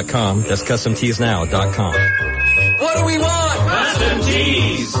CustomTeesNow.com. That's CustomTeesNow.com. What do we want? Custom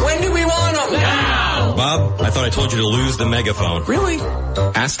Tees. When do we want them? Now. Bob, I thought I told you to lose the megaphone. Really?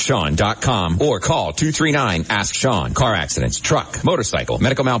 AskSean.com or call 239-ASK-SEAN. Car accidents, truck, motorcycle,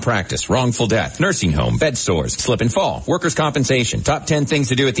 medical malpractice, wrongful death, nursing home, bed sores, slip and fall, workers' compensation. Top 10 things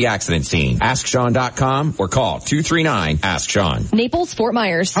to do at the accident scene. AskSean.com or call 239-ASK-SEAN. Naples, Fort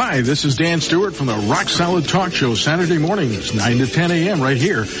Myers. Hi, this is Dan Stewart from the Rock Solid Talk Show, Saturday mornings, 9 to 10 a.m. right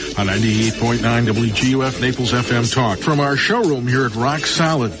here on 98.9 WGUF Naples FM Talk. From our showroom here at Rock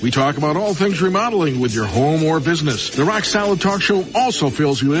Solid, we talk about all things remodeling with your home or business. The Rock Solid Talk Show also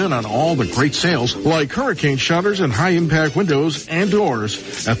fills you in on all the great sales like hurricane shutters and high-impact windows and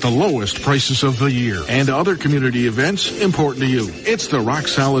doors at the lowest prices of the year and other community events important to you. It's the Rock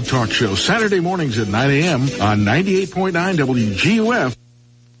Solid Talk Show, Saturday mornings at 9 a.m. on 98.9 WGUF.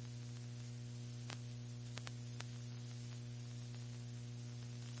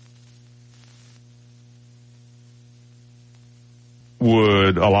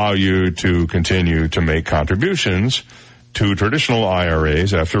 Would allow you to continue to make contributions to traditional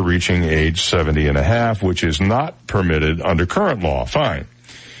IRAs after reaching age 70 and a half, which is not permitted under current law. Fine.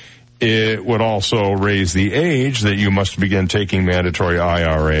 It would also raise the age that you must begin taking mandatory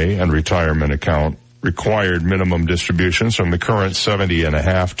IRA and retirement account required minimum distributions from the current 70 and a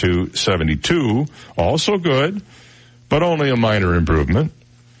half to 72. Also good, but only a minor improvement.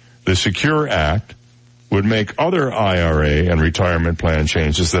 The Secure Act would make other IRA and retirement plan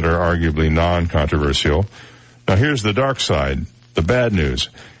changes that are arguably non-controversial. Now here's the dark side, the bad news.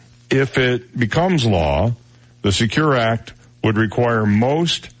 If it becomes law, the Secure Act would require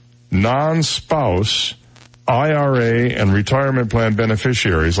most non-spouse IRA and retirement plan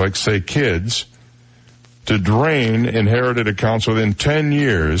beneficiaries, like say kids, to drain inherited accounts within 10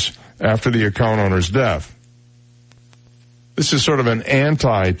 years after the account owner's death. This is sort of an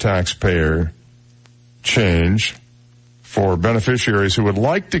anti-taxpayer change for beneficiaries who would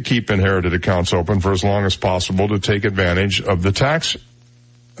like to keep inherited accounts open for as long as possible to take advantage of the tax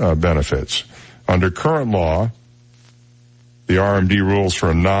benefits. Under current law, the RMD rules for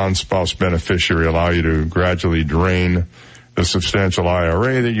a non-spouse beneficiary allow you to gradually drain the substantial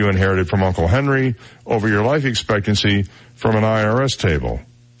IRA that you inherited from Uncle Henry over your life expectancy from an IRS table.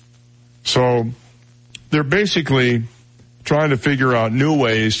 So they're basically trying to figure out new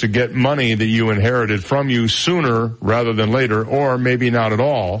ways to get money that you inherited from you sooner rather than later, or maybe not at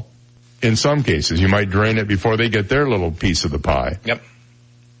all. In some cases, you might drain it before they get their little piece of the pie. Yep.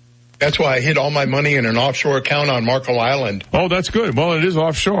 That's why I hid all my money in an offshore account on Marco Island. Oh, that's good. Well, it is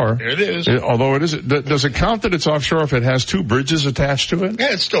offshore. It is. Although it is, does it count that it's offshore if it has 2 bridges attached to it?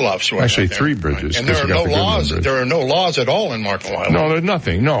 Yeah, it's still offshore. Actually, 3 bridges. And there are no laws. There are no laws at all in Marco Island. No, there's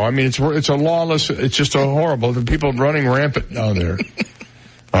nothing. No, I mean it's a lawless. It's just a horrible. The people running rampant down there.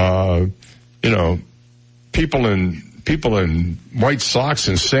 People in white socks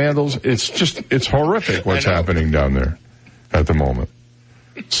and sandals. It's horrific what's happening down there at the moment.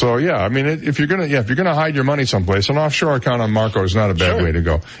 So yeah, I mean, if you're gonna hide your money someplace, an offshore account on Marco is not a bad way to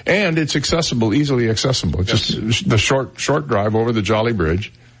go. And it's accessible, easily accessible. It's just the short drive over the Jolly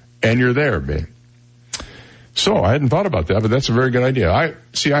Bridge, and you're there, babe. So I hadn't thought about that, but that's a very good idea. I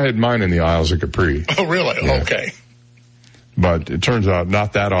had mine in the Isles of Capri. Oh, really? Yeah. Okay. But it turns out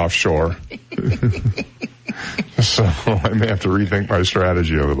not that offshore. So I may have to rethink my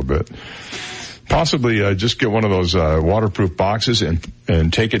strategy a little bit. Possibly just get one of those waterproof boxes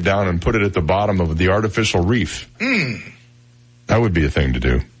and take it down and put it at the bottom of the artificial reef. That would be a thing to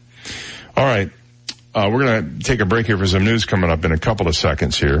do. All right. We're going to take a break here for some news coming up in a couple of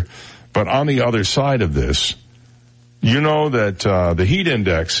seconds here. But on the other side of this, you know that the heat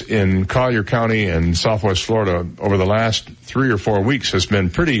index in Collier County and Southwest Florida over the last 3 or 4 weeks has been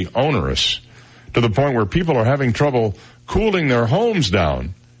pretty onerous, to the point where people are having trouble cooling their homes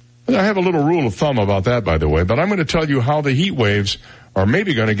down. I have a little rule of thumb about that, by the way, but I'm going to tell you how the heat waves are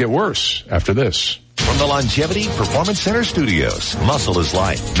maybe going to get worse after this. From the Longevity Performance Center studios, Muscle is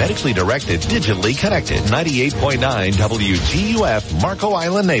Life, medically directed, digitally connected. 98.9 WGUF, Marco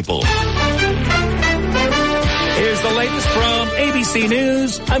Island, Naples. Here's the latest from ABC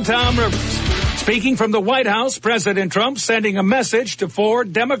News. I'm Tom Rivers. Speaking from the White House, President Trump sending a message to 4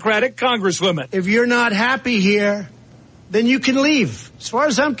 Democratic congresswomen. If you're not happy here, then you can leave. As far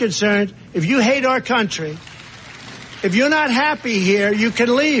as I'm concerned, if you hate our country, if you're not happy here, you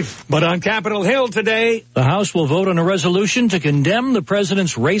can leave. But on Capitol Hill today, the House will vote on a resolution to condemn the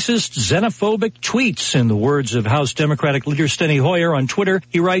president's racist, xenophobic tweets. In the words of House Democratic leader Steny Hoyer on Twitter,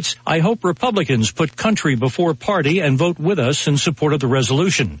 he writes, "I hope Republicans put country before party and vote with us in support of the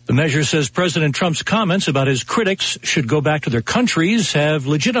resolution." The measure says President Trump's comments about his critics should go back to their countries have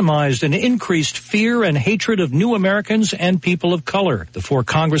legitimized an increased fear and hatred of new Americans and people of color. The 4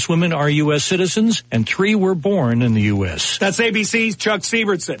 congresswomen are U.S. citizens, and 3 were born in the U.S. That's ABC's Chuck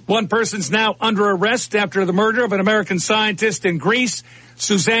Sievertson. One person's now under arrest after the murder of an American scientist in Greece.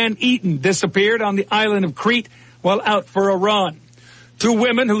 Suzanne Eaton disappeared on the island of Crete while out for a run. 2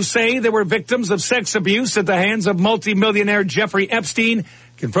 women who say they were victims of sex abuse at the hands of multimillionaire Jeffrey Epstein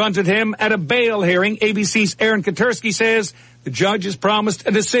confronted him at a bail hearing. ABC's Aaron Katersky says the judge has promised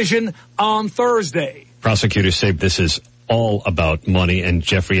a decision on Thursday. Prosecutors say this is all about money and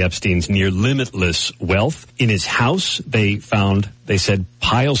Jeffrey Epstein's near limitless wealth. In his house, they said,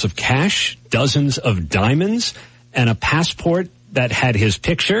 piles of cash, dozens of diamonds, and a passport that had his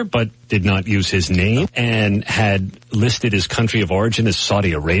picture but did not use his name and had listed his country of origin as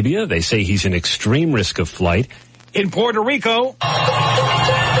Saudi Arabia. They say he's in extreme risk of flight. In Puerto Rico,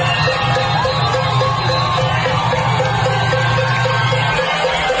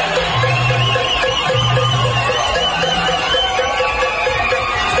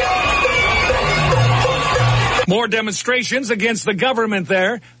 more demonstrations against the government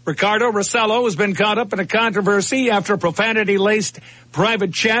there. Ricardo Rossello has been caught up in a controversy after a profanity-laced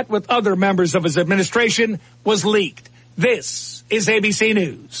private chat with other members of his administration was leaked. This is ABC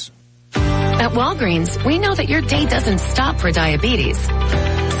News. At Walgreens, we know that your day doesn't stop for diabetes.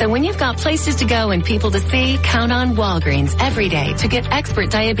 So when you've got places to go and people to see, count on Walgreens every day to get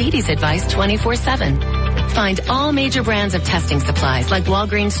expert diabetes advice 24/7. Find all major brands of testing supplies like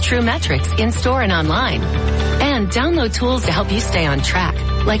Walgreens True Metrics in-store and online. And download tools to help you stay on track,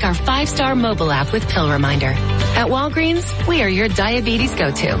 like our 5-star mobile app with Pill Reminder. At Walgreens, we are your diabetes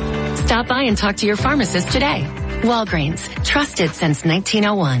go-to. Stop by and talk to your pharmacist today. Walgreens, trusted since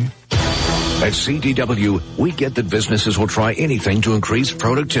 1901. At CDW, we get that businesses will try anything to increase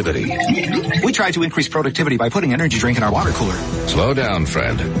productivity. We try to increase productivity by putting energy drink in our water cooler. Slow down,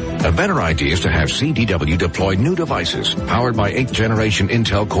 friend. A better idea is to have CDW deploy new devices powered by 8th generation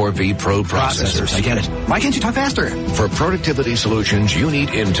Intel Core V Pro processors. I get it. Why can't you talk faster? For productivity solutions, you need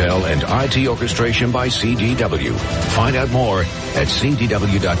Intel and IT orchestration by CDW. Find out more at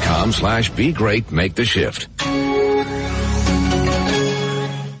cdw.com/be great, make the shift.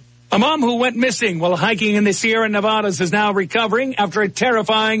 A mom who went missing while hiking in the Sierra Nevadas is now recovering after a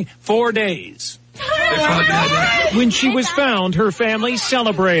terrifying 4 days. When she was found, her family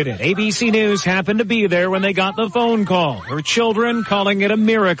celebrated. ABC News happened to be there when they got the phone call. Her children calling it a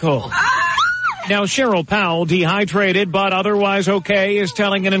miracle. Now, Cheryl Powell, dehydrated but otherwise okay, is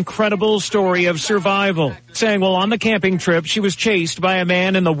telling an incredible story of survival. Saying, well, on the camping trip, she was chased by a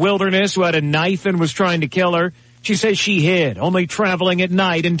man in the wilderness who had a knife and was trying to kill her. She says she hid, only traveling at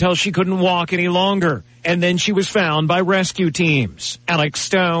night until she couldn't walk any longer. And then she was found by rescue teams. Alex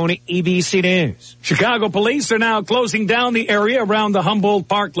Stone, ABC News. Chicago police are now closing down the area around the Humboldt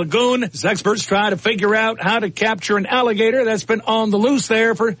Park Lagoon as experts try to figure out how to capture an alligator that's been on the loose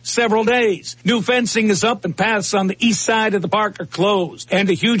there for several days. New fencing is up and paths on the east side of the park are closed. And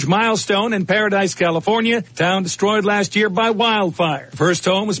a huge milestone in Paradise, California, town destroyed last year by wildfire. The first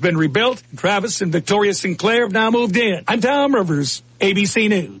home has been rebuilt. Travis and Victoria Sinclair have now moved in. I'm Tom Rivers, ABC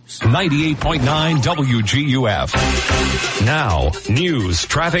News. 98.9 WGUF. Now, news,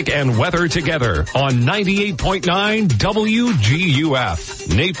 traffic, and weather together on 98.9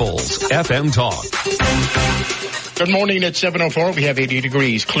 WGUF. Naples FM Talk. Good morning at 7:04. We have 80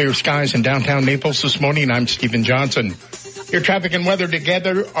 degrees, clear skies in downtown Naples this morning. I'm Stephen Johnson. Your traffic and weather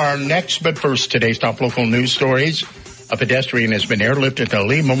together are next, but first, today's top local news stories. A pedestrian has been airlifted to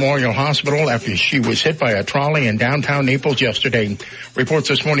Lee Memorial Hospital after she was hit by a trolley in downtown Naples yesterday. Reports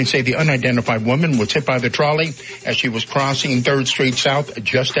this morning say the unidentified woman was hit by the trolley as she was crossing 3rd Street South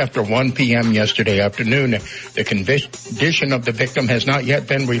just after 1 p.m. yesterday afternoon. The condition of the victim has not yet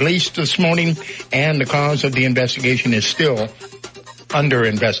been released this morning, and the cause of the investigation is still under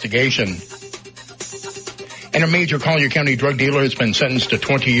investigation. And a major Collier County drug dealer has been sentenced to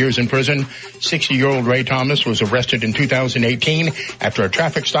 20 years in prison. 60-year-old Ray Thomas was arrested in 2018 after a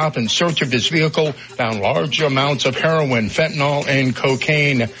traffic stop in search of his vehicle found large amounts of heroin, fentanyl, and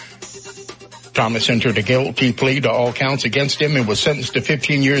cocaine. Thomas entered a guilty plea to all counts against him and was sentenced to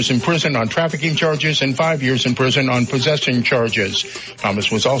 15 years in prison on trafficking charges and 5 years in prison on possession charges.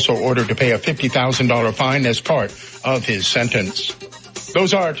 Thomas was also ordered to pay a $50,000 fine as part of his sentence.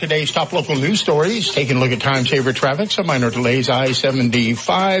 Those are today's top local news stories. Taking a look at time-saver traffic, some minor delays,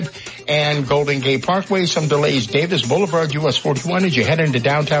 I-75 and Golden Gate Parkway. Some delays, Davis Boulevard, US 41 as you head into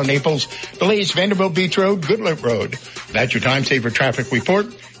downtown Naples. Delays, Vanderbilt Beach Road, Goodlet Road. That's your time-saver traffic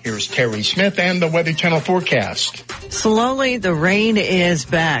report. Here's Terry Smith and the Weather Channel forecast. Slowly, the rain is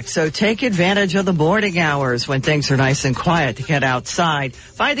back, so take advantage of the morning hours when things are nice and quiet to get outside.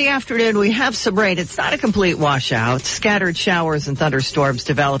 By the afternoon, we have some rain. It's not a complete washout. Scattered showers and thunderstorms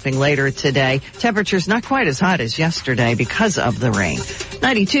developing later today. Temperatures not quite as hot as yesterday because of the rain.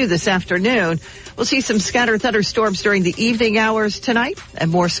 92 this afternoon. We'll see some scattered thunderstorms during the evening hours tonight and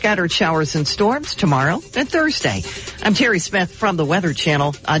more scattered showers and storms tomorrow and Thursday. I'm Terry Smith from the Weather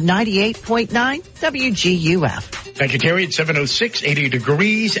Channel on 98.9 WGUF. Thank you, Terry. It's 7:06, 80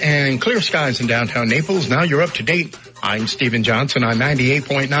 degrees and clear skies in downtown Naples. Now you're up to date. I'm Stephen Johnson on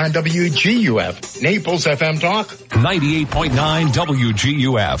 98.9 WGUF. Naples FM Talk. 98.9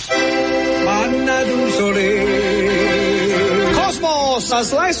 WGUF. Cosmos, a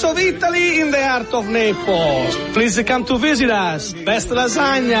slice of Italy in the heart of Naples. Please come to visit us. Best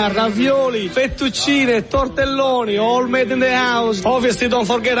lasagna, ravioli, fettuccine, tortelloni, all made in the house. Obviously, don't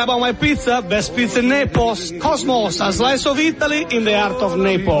forget about my pizza. Best pizza in Naples. Cosmos, a slice of Italy in the heart of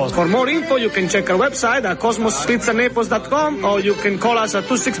Naples. For more info, you can check our website at cosmospizzanaples.com or you can call us at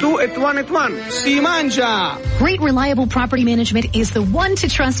 262-8181. Si mangia! Great Reliable Property Management is the one to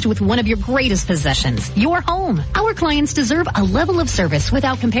trust with one of your greatest possessions, your home. Our clients deserve a level of service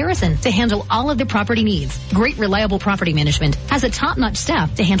without comparison to handle all of their property needs. Great Reliable Property Management has a top-notch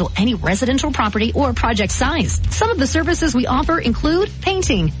staff to handle any residential property or project size. Some of the services we offer include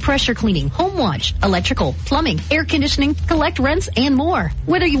painting, pressure cleaning, home watch, electrical, plumbing, air conditioning, collect rents, and more.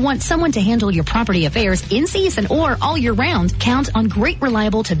 Whether you want someone to handle your property affairs in season or all year round, count on Great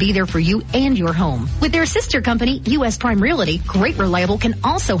Reliable to be there for you and your home. With their sister company, U.S. Prime Realty, Great Reliable can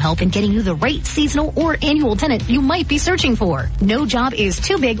also help in getting you the right seasonal or annual tenant you might be searching for. No job is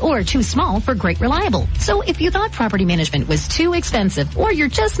too big or too small for Great Reliable. So if you thought property management was too expensive or you're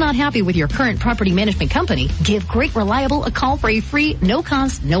just not happy with your current property management company, give Great Reliable a call for a free,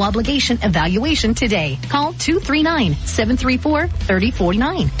 no-cost, no-obligation evaluation today. Call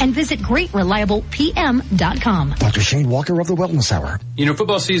 239-734-3049 and visit GreatReliablePM.com. Dr. Shane Walker of the Wellness Hour. You know,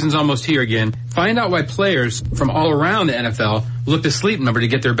 football season's almost here again. Find out why players from all around the NFL look to Sleep Number to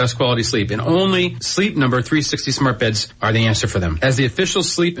get their best quality sleep. And only Sleep Number 360 smart beds are the answer for them. As the official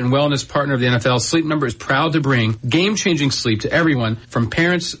sleep and wellness partner of the NFL, Sleep Number is proud to bring game-changing sleep to everyone from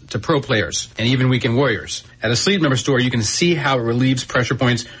parents to pro players and even weekend warriors. At a Sleep Number store, you can see how it relieves pressure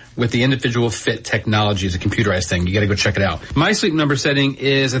points with the individual fit technology. It's a computerized thing. You got to go check it out. My Sleep Number setting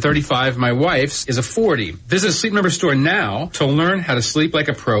is a 35. My wife's is a 40. Visit a Sleep Number store now to learn how to sleep like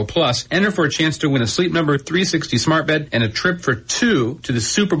a pro. Plus, enter for a chance to win a Sleep Number 360 smart bed and a trip for two to the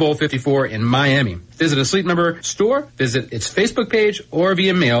Super Bowl 54 in Miami. Visit a Sleep Number store, visit its Facebook page, or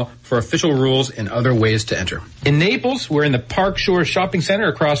via mail for official rules and other ways to enter. In Naples, we're in the Park Shore Shopping Center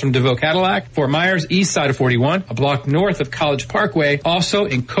across from DeVoe Cadillac. Fort Myers, east side of 41, a block north of College Parkway. Also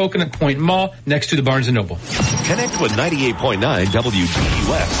in Coconut Point Mall, next to the Barnes & Noble. Connect with 98.9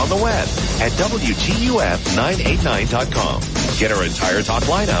 WGUF on the web at WGUF989.com. Get our entire talk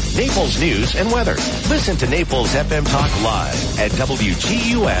lineup, Naples news and weather. Listen to Naples FM Talk live at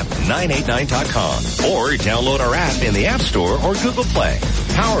WGUF989.com or download our app in the App Store or Google Play.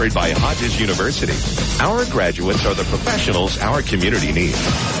 Powered by Hodges University. Our graduates are the professionals our community needs.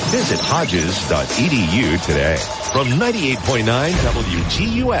 Visit Hodges.edu today. From 98.9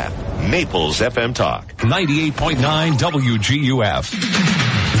 WGUF, Naples FM Talk. 98.9 WGUF.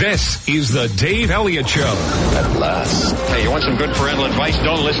 This is the Dave Elliott Show. At last. Hey, you want some good parental advice?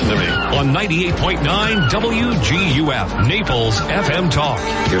 Don't listen to me. On 98.9 WGUF, Naples FM Talk.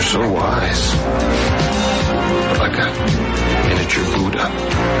 You're so wise. But like a miniature Buddha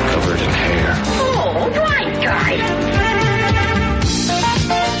covered in hair. Oh, right, guy.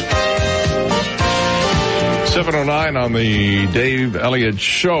 7:09 on the Dave Elliott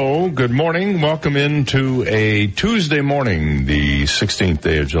Show. Good morning. Welcome into a Tuesday morning, the 16th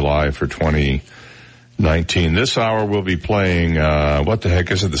day of July for 2019. This hour we'll be playing, what the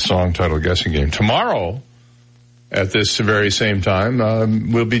heck is it, the song title guessing game. Tomorrow, at this very same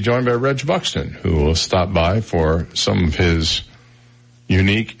time, we'll be joined by Reg Buxton, who will stop by for some of his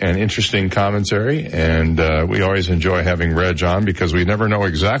unique and interesting commentary, and we always enjoy having Reg on because we never know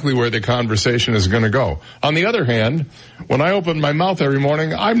exactly where the conversation is going to go. On the other hand, when I open my mouth every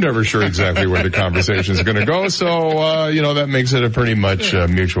morning, I'm never sure exactly where the conversation is going to go, so, that makes it a pretty much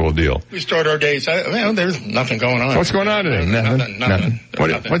mutual deal. We start our days, there's nothing going on. What's going on today? Nothing.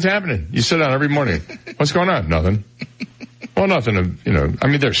 What's happening? You sit down every morning. What's going on? Nothing. Well, nothing,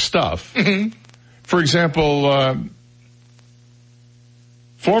 there's stuff. For example,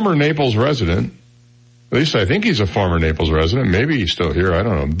 former Naples resident, at least I think he's a former Naples resident, maybe he's still here, I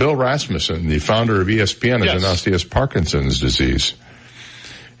don't know, Bill Rasmussen, the founder of ESPN, has announced he has Parkinson's disease.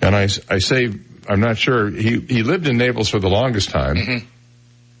 And I say, I'm not sure, he lived in Naples for the longest time,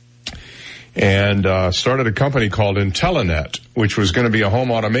 and started a company called Intelenet, which was going to be a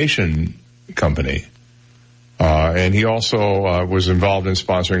home automation company. And he also was involved in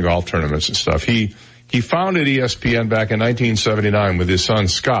sponsoring golf tournaments and stuff. He founded ESPN back in 1979 with his son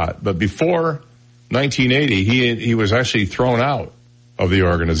Scott, but before 1980, he was actually thrown out of the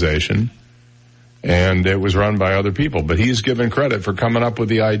organization, and it was run by other people. But he's given credit for coming up with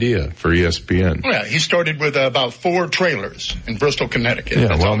the idea for ESPN. Yeah, he started with about 4 trailers in Bristol, Connecticut. Yeah,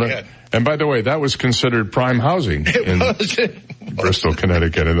 That's all he had. And by the way, that was considered prime housing in Bristol,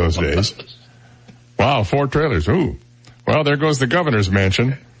 Connecticut in those days. Wow, 4 trailers. Ooh. Well, there goes the governor's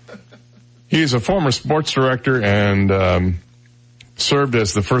mansion. He's a former sports director and served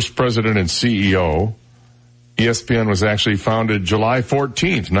as the first president and CEO. ESPN was actually founded July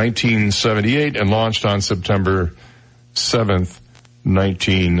 14th, 1978, and launched on September 7th,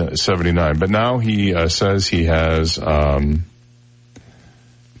 1979. But now he says he has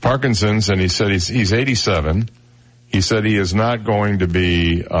Parkinson's, and he said he's 87. He said he is not going to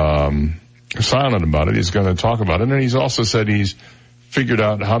be silent about it. He's going to talk about it. And he's also said he's figured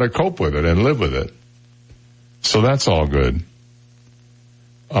out how to cope with it and live with it. So that's all good.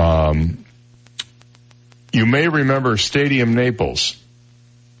 You may remember Stadium Naples.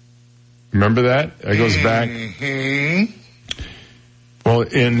 Remember that? It goes back. Well,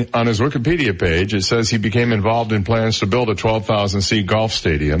 on his Wikipedia page, it says he became involved in plans to build a 12,000-seat golf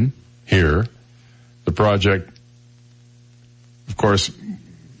stadium here. The project, of course,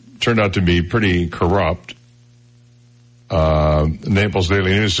 turned out to be pretty corrupt. Naples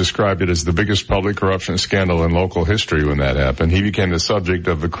Daily News described it as the biggest public corruption scandal in local history when that happened. He became the subject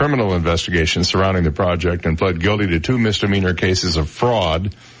of a criminal investigation surrounding the project and pled guilty to 2 misdemeanor cases of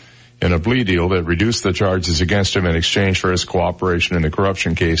fraud in a plea deal that reduced the charges against him in exchange for his cooperation in the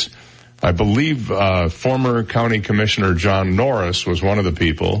corruption case. I believe former County Commissioner John Norris was one of the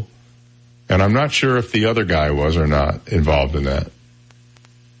people, and I'm not sure if the other guy was or not involved in that.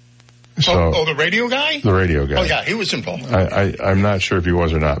 So, the radio guy? The radio guy. Oh, yeah, he was involved. I'm not sure if he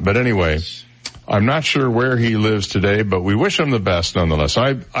was or not. But anyway, I'm not sure where he lives today, but we wish him the best nonetheless.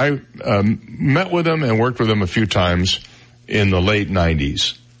 I met with him and worked with him a few times in the late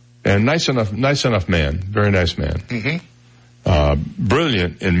 90s. And nice enough man. Very nice man.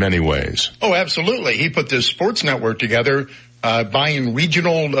 Brilliant in many ways. Oh, absolutely. He put this sports network together, buying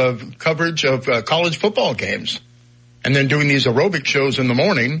regional coverage of college football games, and then doing these aerobic shows in the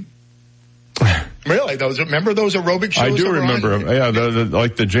morning. Really? Remember those aerobic shows? I do remember them. Yeah,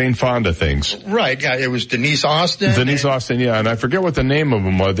 like the Jane Fonda things. Right, yeah. It was Denise Austin. Austin, yeah. And I forget what the name of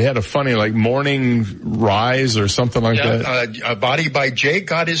them was. They had a funny, Morning Rise or something like that. Body by Jake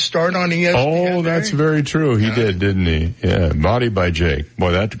got his start on ESPN. Oh, that's very true. He did, didn't he? Yeah, Body by Jake.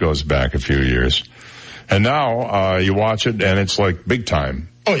 Boy, that goes back a few years. And now, you watch it and it's like big time.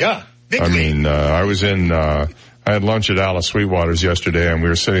 Oh, yeah. Big time. I was I had lunch at Alice Sweetwater's yesterday, and we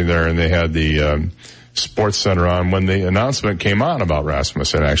were sitting there, and they had the Sports Center on when the announcement came on about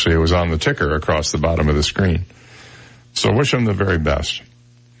Rasmussen. Actually, it was on the ticker across the bottom of the screen. So wish him the very best.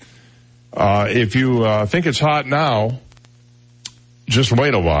 If you think it's hot now, just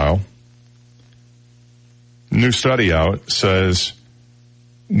wait a while. New study out says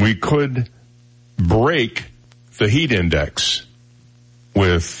we could break the heat index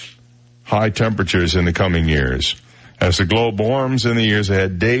with with high temperatures in the coming years. As the globe warms in the years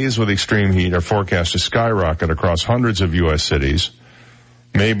ahead, days with extreme heat are forecast to skyrocket across hundreds of U.S. cities,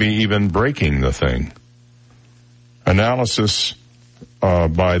 maybe even breaking the thing. Analysis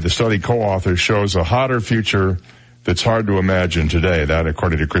by the study co-authors shows a hotter future that's hard to imagine today. That,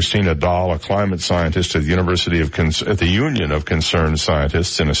 according to Christina Dahl, a climate scientist at the Union of Concerned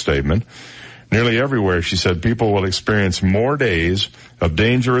Scientists, in a statement. Nearly everywhere, she said, people will experience more days of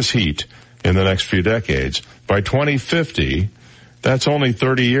dangerous heat in the next few decades. By 2050, that's only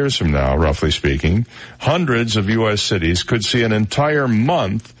 30 years from now, roughly speaking, hundreds of U.S. cities could see an entire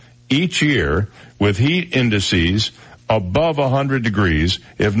month each year with heat indices above 100 degrees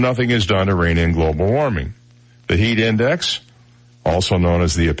if nothing is done to rein in global warming. The heat index, also known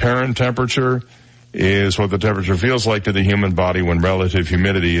as the apparent temperature, is what the temperature feels like to the human body when relative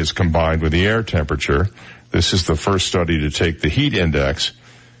humidity is combined with the air temperature. This is the first study to take the heat index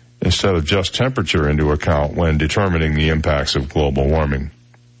instead of just temperature into account when determining the impacts of global warming.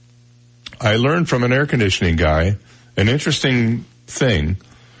 I learned from an air conditioning guy an interesting thing,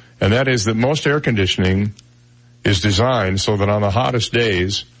 and that is that most air conditioning is designed so that on the hottest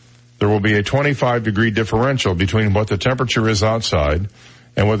days, there will be a 25-degree differential between what the temperature is outside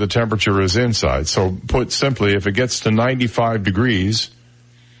and what the temperature is inside. So put simply, if it gets to 95 degrees,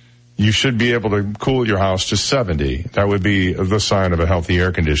 you should be able to cool your house to 70. That would be the sign of a healthy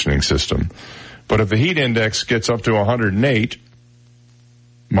air conditioning system. But if the heat index gets up to 108,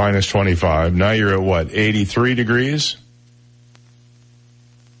 minus 25, now you're at what, 83 degrees?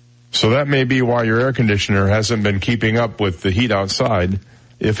 So that may be why your air conditioner hasn't been keeping up with the heat outside,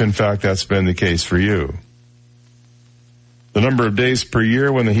 if in fact that's been the case for you. The number of days per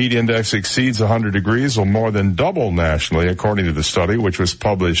year when the heat index exceeds 100 degrees will more than double nationally, according to the study, which was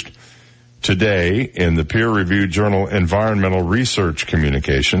published today in the peer-reviewed journal Environmental Research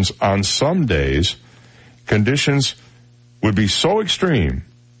Communications. On some days, conditions would be so extreme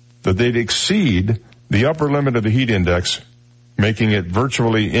that they'd exceed the upper limit of the heat index, making it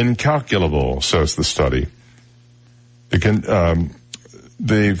virtually incalculable, says the study.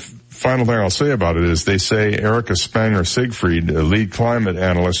 The final thing I'll say about it is they say Erica Spanger-Siegfried, a lead climate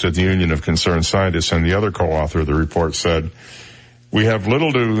analyst at the Union of Concerned Scientists and the other co-author of the report, said, we have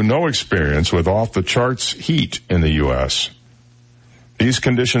little to no experience with off-the-charts heat in the U.S. These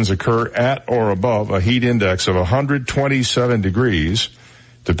conditions occur at or above a heat index of 127 degrees,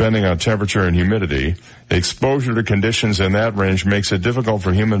 depending on temperature and humidity. Exposure to conditions in that range makes it difficult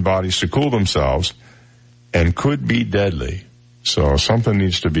for human bodies to cool themselves and could be deadly. So something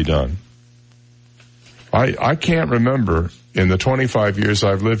needs to be done. I can't remember in the 25 years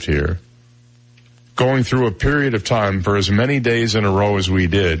I've lived here going through a period of time for as many days in a row as we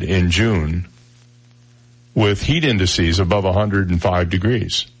did in June with heat indices above 105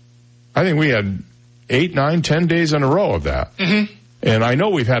 degrees. I think we had 8, 9, 10 days in a row of that. Mm-hmm. And I know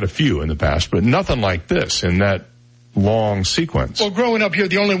we've had a few in the past, but nothing like this in that long sequence. Well, growing up here,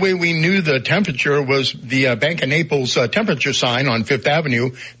 the only way we knew the temperature was the Bank of Naples temperature sign on Fifth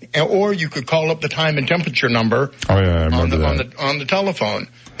Avenue, or you could call up the time and temperature number on the telephone.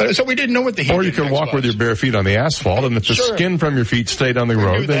 So we didn't know what the heat Or you could walk with your bare feet on the asphalt, and if the skin from your feet stayed on the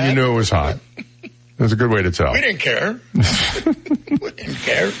road, then you knew it was hot. It was a good way to tell. We didn't care. We didn't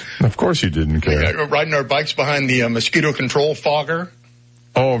care. Of course you didn't care. Riding our bikes behind the mosquito control fogger.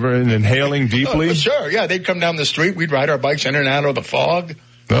 Oh, and inhaling deeply? Oh, sure, yeah. They'd come down the street. We'd ride our bikes in and out of the fog.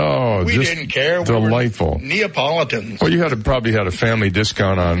 Oh, we didn't care. Delightful. We were Neapolitans. Well, you probably had a family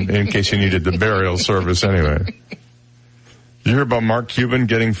discount on in case you needed the burial service anyway. Did you hear about Mark Cuban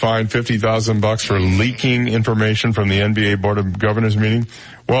getting fined $50,000 for leaking information from the NBA Board of Governors meeting?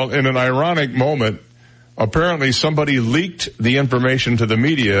 Well, in an ironic moment, apparently somebody leaked the information to the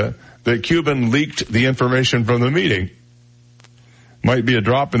media that Cuban leaked the information from the meeting. Might be a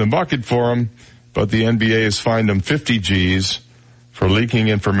drop in the bucket for him, but the NBA has fined him 50 G's for leaking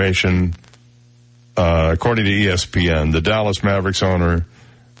information, according to ESPN. The Dallas Mavericks owner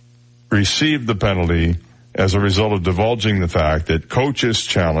received the penalty as a result of divulging the fact that coaches'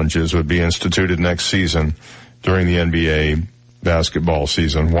 challenges would be instituted next season during the NBA basketball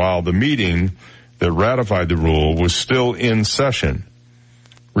season, while the meeting that ratified the rule was still in session.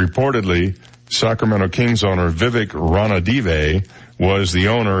 Reportedly, Sacramento Kings owner Vivek Ranadive was the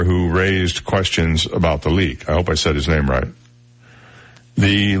owner who raised questions about the leak. I hope I said his name right.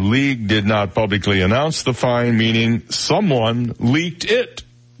 The league did not publicly announce the fine, meaning someone leaked it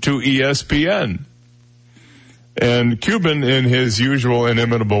to ESPN. And Cuban, in his usual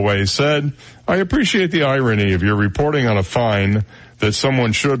inimitable way, said, I appreciate the irony of your reporting on a fine that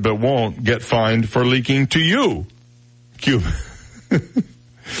someone should but won't get fined for leaking to you. Cuban.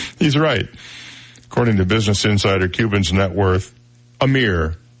 He's right. According to Business Insider, Cuban's net worth, a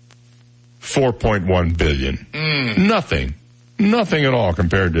mere $4.1 billion. Nothing at all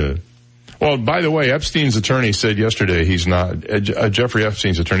compared to. Well, by the way, Epstein's attorney said yesterday he's not. Jeffrey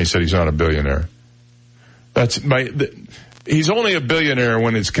Epstein's attorney said he's not a billionaire. He's only a billionaire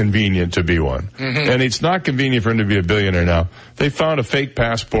when it's convenient to be one. And it's not convenient for him to be a billionaire now. They found a fake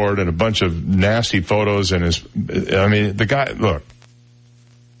passport and a bunch of nasty photos and the guy, look,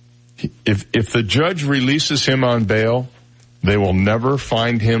 if the judge releases him on bail, they will never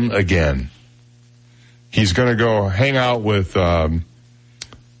find him again. He's going to go hang out with,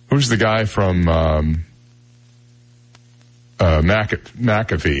 who's the guy from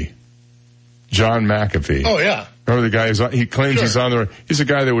McAfee? John McAfee. Oh, yeah. Remember the guy, he claims he's on he's a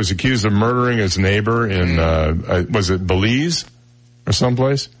guy that was accused of murdering his neighbor in, was it Belize or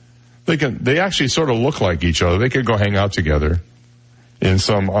someplace? They actually sort of look like each other. They could go hang out together in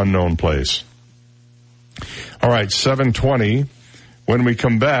some unknown place. All right, 7:20. When we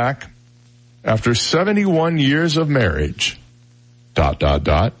come back, after 71 years of marriage, ...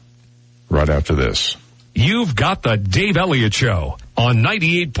 right after this. You've got the Dave Elliott Show on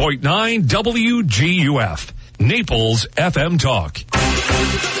 98.9 WGUF, Naples FM Talk.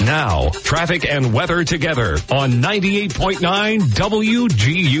 Now, traffic and weather together on 98.9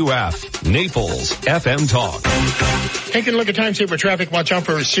 WGUF, Naples FM Talk. Taking a look at time-saver traffic, watch out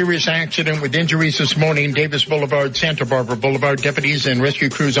for a serious accident with injuries this morning. Davis Boulevard, Santa Barbara Boulevard. Deputies and rescue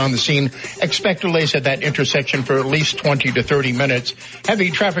crews on the scene. Expect delays at that intersection for at least 20 to 30 minutes.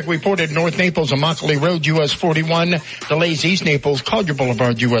 Heavy traffic reported North Naples, Immokalee Road, US 41. Delays East Naples, Collier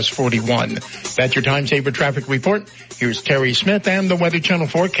Boulevard, US 41. That's your time-saver traffic report. Here's Terry Smith and the Weather Channel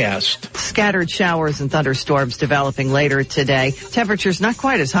forecast. Scattered showers and thunderstorms developing later today. Temperatures not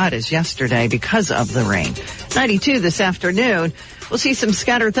quite as hot as yesterday because of the rain. 92 this afternoon. We'll see some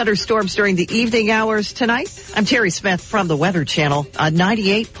scattered thunderstorms during the evening hours tonight. I'm Terry Smith from the Weather Channel on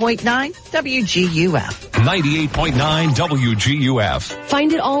 98.9 WGUF. 98.9 WGUF.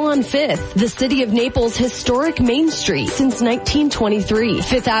 Find it all on 5th, the city of Naples' historic Main Street since 1923.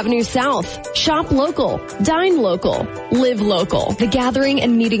 5th Avenue South. Shop local. Dine local. Live local. The gathering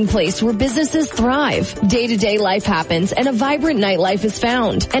and meeting place where businesses thrive. Day-to-day life happens and a vibrant nightlife is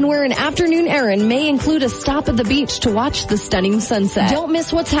found. And where an afternoon errand may include a stop at the beach to watch the stunning sunset. Don't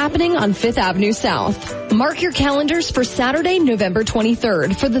miss what's happening on 5th Avenue South. Mark your calendars for Saturday, November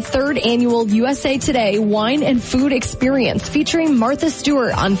 23rd for the 3rd annual USA Today Wine and Food Experience featuring Martha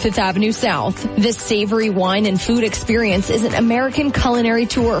Stewart on 5th Avenue South. This savory wine and food experience is an American culinary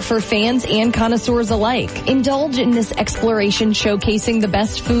tour for fans and connoisseurs alike. Indulge in this exploration showcasing the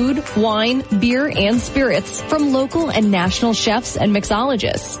best food, wine, beer, and spirits from local and national chefs and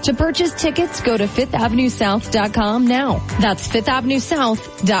mixologists. To purchase tickets, go to FifthAvenueSouth.com now. That's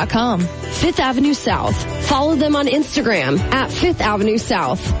FifthAvenueSouth.com. 5th Avenue South. Follow them on Instagram at 5th Avenue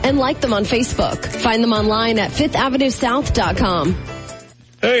South and like them on Facebook. Find them online at FifthAvenueSouth.com.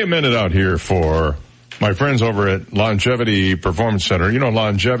 Hey, a minute out here for my friends over at Longevity Performance Center. You know,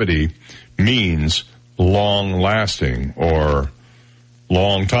 longevity means long lasting or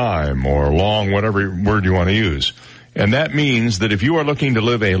long time or long whatever word you want to use. And that means that if you are looking to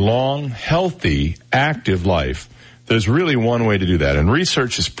live a long, healthy, active life, there's really one way to do that, and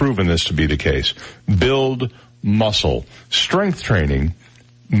research has proven this to be the case. Build muscle. Strength training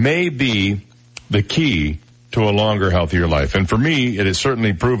may be the key to a longer, healthier life. And for me, it has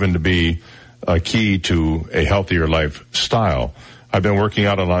certainly proven to be a key to a healthier lifestyle. I've been working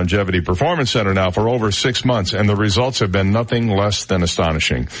out at Longevity Performance Center now for over 6 months, and the results have been nothing less than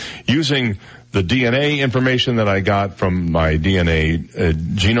astonishing. Using the DNA information that I got from my DNA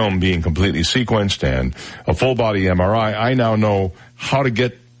genome being completely sequenced and a full body MRI, I now know how to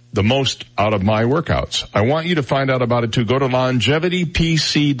get the most out of my workouts. I want you to find out about it too. Go to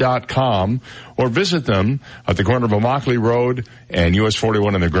longevitypc.com or visit them at the corner of Immokalee Road and US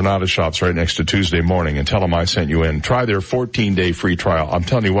 41 in the Granada shops right next to Tuesday Morning, and tell them I sent you in. Try their 14-day free trial. I'm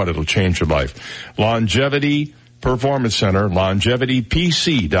telling you what, it'll change your life. Longevity Performance Center,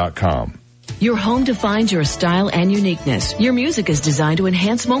 longevitypc.com. Your home defines your style and uniqueness. Your music is designed to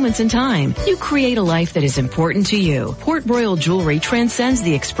enhance moments in time. You create a life that is important to you. Port Royal Jewelry transcends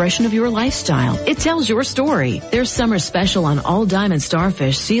the expression of your lifestyle. It tells your story. Their summer special on all diamond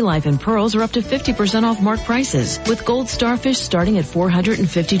starfish, sea life, and pearls are up to 50% off marked prices, with gold starfish starting at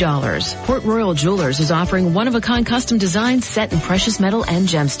 $450. Port Royal Jewelers is offering one-of-a-kind custom designs set in precious metal and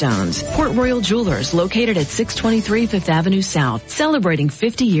gemstones. Port Royal Jewelers, located at 623 5th Avenue South, celebrating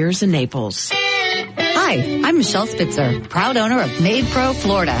 50 years in Naples. Hi, Hi, I'm Michelle Spitzer, proud owner of MaidPro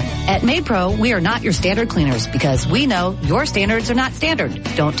Florida. At MaidPro, we are not your standard cleaners because we know your standards are not standard.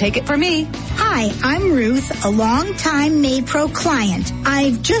 Don't take it from me. Hi, I'm Ruth, a longtime MaidPro client.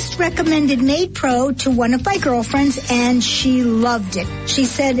 I've just recommended MaidPro to one of my girlfriends and she loved it. She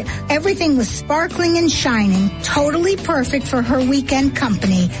said everything was sparkling and shining, totally perfect for her weekend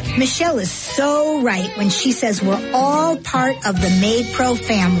company. Michelle is so right when she says we're all part of the MaidPro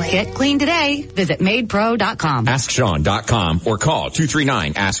family. Get clean today. Visit MaidPro.com. AskSean.com or call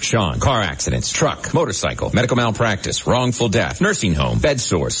 239-ASK-SEAN. Car accidents, truck, motorcycle, medical malpractice, wrongful death, nursing home, bed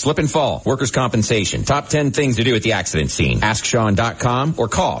sores, slip and fall, workers' compensation. Top 10 things to do at the accident scene. AskSean.com or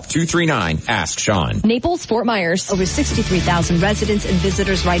call 239-ASK-SEAN. Naples, Fort Myers. Over 63,000 residents and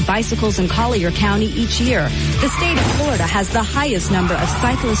visitors ride bicycles in Collier County each year. The state of Florida has the highest number of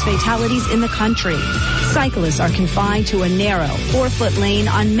cyclist fatalities in the country. Cyclists are confined to a narrow 4-foot lane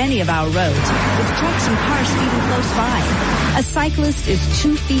on many of our roads, with trucks and cars speeding close by. A cyclist is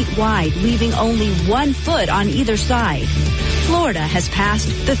 2 feet wide, leaving only 1 foot on either side. Florida has passed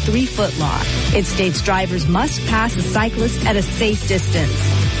the 3-foot law. It states drivers must pass a cyclist at a safe distance.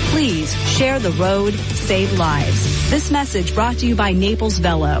 Please share the road, save lives. This message brought to you by Naples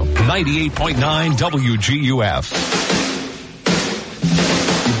Velo. 98.9 WGUF.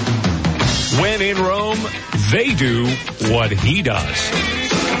 When in Rome, they do what he does.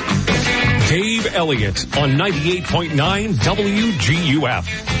 Dave Elliott on 98.9 WGUF.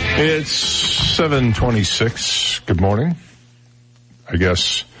 It's 7:26. Good morning. I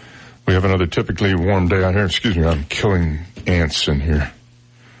guess we have another typically warm day out here. Excuse me, I'm killing ants in here.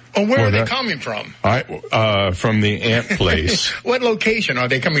 Oh, where are they coming from? From the ant place. What location? Are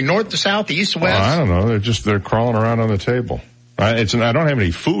they coming north to south, east to west? I don't know. They're crawling around on the table. I don't have any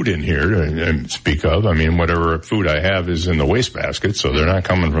food in here to speak of. I mean, whatever food I have is in the wastebasket, so they're not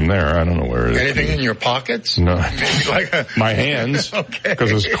coming from there. I don't know where it is. Anything in your pockets? No. Maybe like my hands, okay.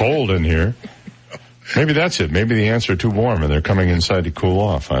 Because it's cold in here. Maybe that's it. Maybe the ants are too warm and they're coming inside to cool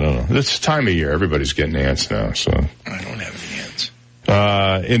off. I don't know. This time of year, everybody's getting ants now, so. I don't have any ants.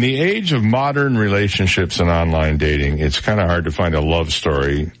 In the age of modern relationships and online dating, it's kind of hard to find a love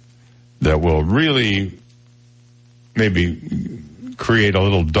story that will really maybe create a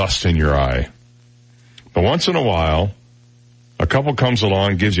little dust in your eye. But once in a while, a couple comes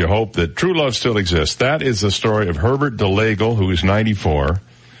along, gives you hope that true love still exists. That is the story of Herbert DeLagle, who is 94,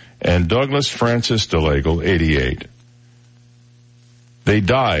 and Douglas Francis DeLagle, 88. They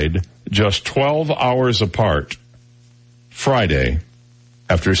died just 12 hours apart Friday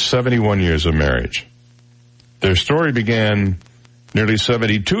after 71 years of marriage. Their story began nearly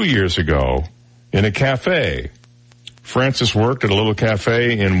 72 years ago in a cafe. Francis worked at a little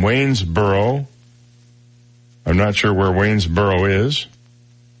cafe in Waynesboro. I'm not sure where Waynesboro is,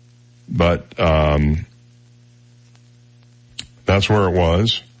 but that's where it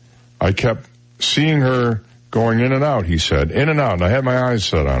was. I kept seeing her going in and out, he said. In and out, and I had my eyes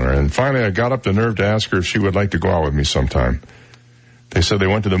set on her. And finally I got up the nerve to ask her if she would like to go out with me sometime. They said they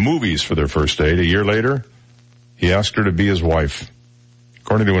went to the movies for their first date. A year later, he asked her to be his wife.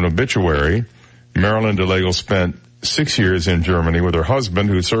 According to an obituary, Marilyn DeLagle spent 6 years in Germany with her husband,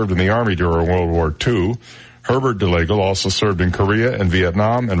 who served in the Army during World War II. Herbert DeLagle also served in Korea and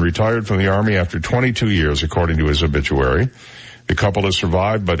Vietnam and retired from the Army after 22 years, according to his obituary. The couple is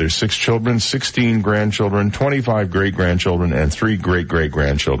survived by their 6 children, 16 grandchildren, 25 great-grandchildren, and 3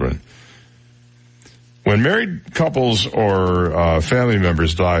 great-great-grandchildren. When married couples or family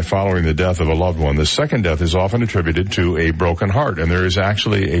members die following the death of a loved one, the second death is often attributed to a broken heart. And there is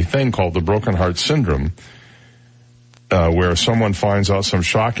actually a thing called the broken heart syndrome, where someone finds out some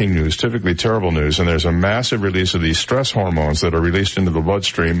shocking news, typically terrible news, and there's a massive release of these stress hormones that are released into the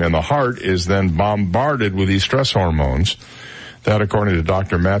bloodstream, and the heart is then bombarded with these stress hormones. That, according to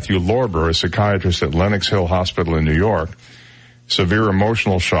Dr. Matthew Lorber, a psychiatrist at Lenox Hill Hospital in New York, severe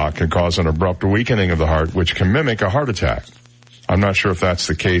emotional shock can cause an abrupt weakening of the heart, which can mimic a heart attack. I'm not sure if that's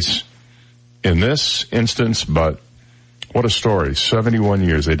the case in this instance, but what a story. 71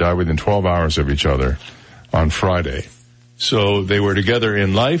 years. They died within 12 hours of each other on Friday. So they were together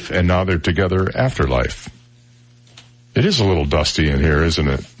in life, and now they're together after life. It is a little dusty in here, isn't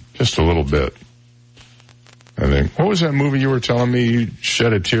it? Just a little bit, I think. What was that movie you were telling me you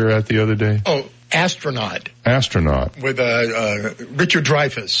shed a tear at the other day? Oh, Astronaut. Astronaut. With Richard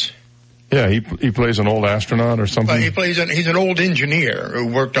Dreyfuss. Yeah, he plays an old astronaut or something? He's an old engineer who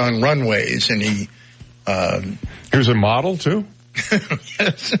worked on runways, and he was a model, too?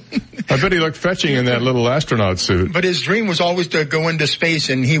 Yes. I bet he looked fetching in that little astronaut suit. But his dream was always to go into space,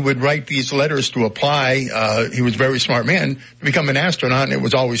 and he would write these letters to apply. He was a very smart man to become an astronaut, and it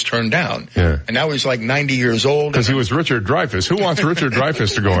was always turned down. Yeah. And now he's like 90 years old. Because he was Richard Dreyfuss. Who wants Richard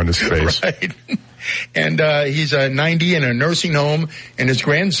Dreyfuss to go into space? Right. And he's 90 in a nursing home, and his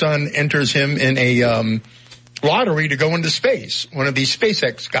grandson enters him in a lottery to go into space. One of these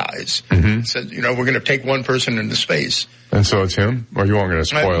SpaceX guys says, we're going to take one person into space. And so it's him? Or you won't going to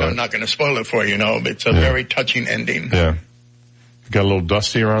spoil it? I'm not going to spoil it for you, but it's a very touching ending. Yeah. Got a little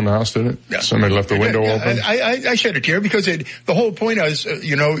dusty around the house, didn't it? Yeah. Somebody left the window open? I shed a tear because the whole point is,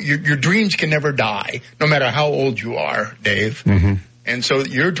 your dreams can never die, no matter how old you are, Dave. Mm-hmm. And so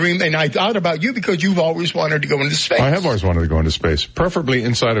your dream, and I thought about you because you've always wanted to go into space. I have always wanted to go into space, preferably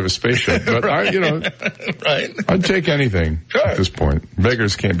inside of a spaceship. But right. Right. I'd take anything at this point.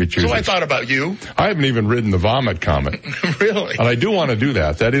 Beggars can't be choosers. So I thought about you. I haven't even ridden the Vomit Comet. Really? And I do want to do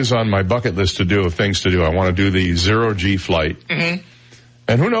that. That is on my bucket list of things to do. I want to do the 0G flight. Mm-hmm.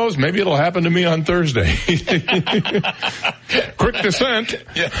 And who knows, maybe it'll happen to me on Thursday. Quick descent.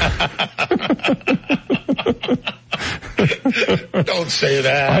 Don't say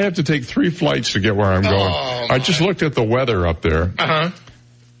that. I have to take 3 flights to get where I'm going. I just looked at the weather up there.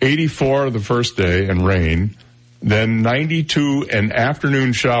 84 the first day and rain. Then 92 and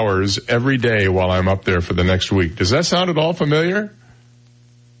afternoon showers every day while I'm up there for the next week. Does that sound at all familiar?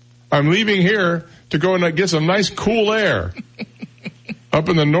 I'm leaving here to go and get some nice cool air up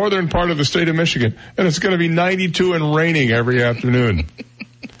in the northern part of the state of Michigan. And it's going to be 92 and raining every afternoon.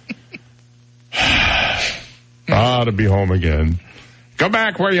 To be home again. Go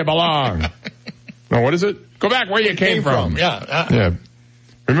back where you belong. No, what is it? Go back where you came from. Yeah.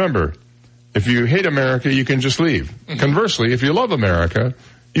 Remember, if you hate America, you can just leave. Mm-hmm. Conversely, if you love America,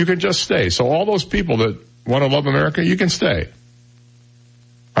 you can just stay. So all those people that want to love America, you can stay.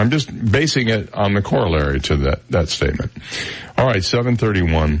 I'm just basing it on the corollary to that statement. All right,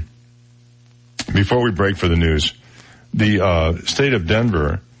 7:31. Before we break for the news, the state of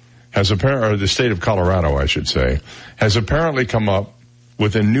Denver or the state of Colorado, I should say, has apparently come up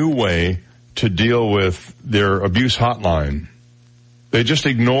with a new way to deal with their abuse hotline. They just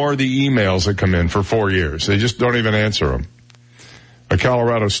ignore the emails that come in for 4 years. They just don't even answer them. A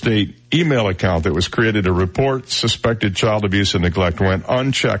Colorado state email account that was created to report suspected child abuse and neglect went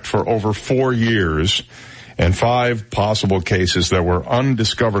unchecked for over 4 years, and 5 possible cases that were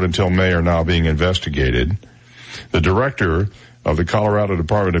undiscovered until May are now being investigated. The director of the Colorado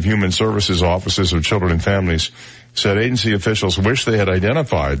Department of Human Services Offices of Children and Families said agency officials wish they had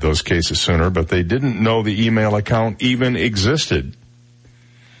identified those cases sooner, but they didn't know the email account even existed.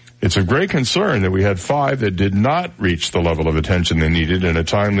 It's of great concern that we had 5 that did not reach the level of attention they needed in a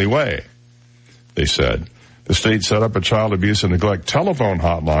timely way, they said. The state set up a child abuse and neglect telephone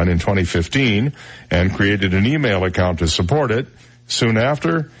hotline in 2015 and created an email account to support it. Soon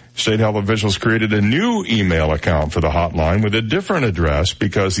after, state health officials created a new email account for the hotline with a different address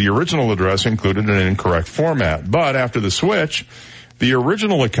because the original address included an incorrect format. But after the switch, the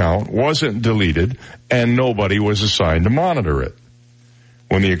original account wasn't deleted and nobody was assigned to monitor it.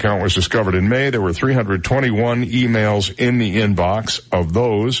 When the account was discovered in May, there were 321 emails in the inbox. Of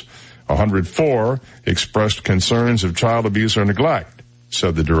those, 104 expressed concerns of child abuse or neglect,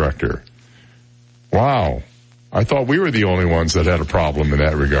 said the director. Wow. I thought we were the only ones that had a problem in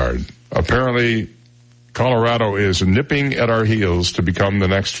that regard. Apparently, Colorado is nipping at our heels to become the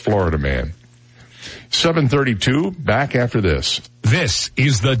next Florida man. 7:32, back after this. This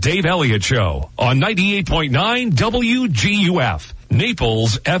is the Dave Elliott Show on 98.9 WGUF,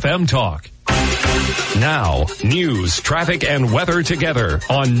 Naples FM Talk. Now, news, traffic, and weather together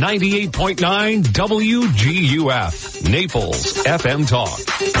on 98.9 WGUF, Naples FM Talk.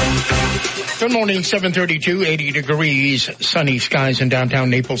 Good morning, 7:32, 80 degrees, sunny skies in downtown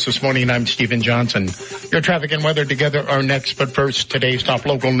Naples this morning. I'm Stephen Johnson. Your traffic and weather together are next, but first, today's top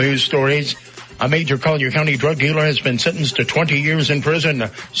local news stories. A major Collier County drug dealer has been sentenced to 20 years in prison.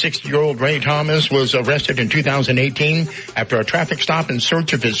 60-year-old Ray Thomas was arrested in 2018 after a traffic stop in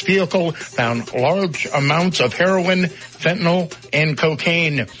search of his vehicle found large amounts of heroin, fentanyl, and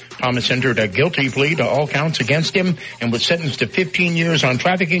cocaine. Thomas entered a guilty plea to all counts against him and was sentenced to 15 years on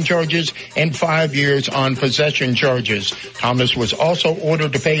trafficking charges and 5 years on possession charges. Thomas was also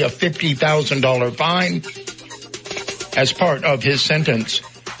ordered to pay a $50,000 fine as part of his sentence.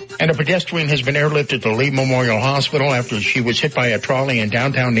 And a pedestrian has been airlifted to Lee Memorial Hospital after she was hit by a trolley in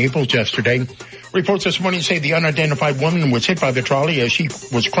downtown Naples yesterday. Reports this morning say the unidentified woman was hit by the trolley as she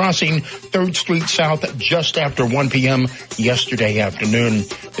was crossing 3rd Street South just after 1 p.m. yesterday afternoon.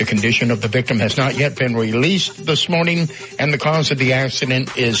 The condition of the victim has not yet been released this morning, and the cause of the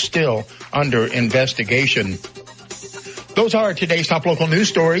accident is still under investigation. Those are today's top local news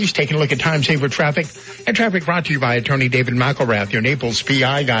stories. Taking a look at time-saver traffic. And traffic brought to you by attorney David McElrath, your Naples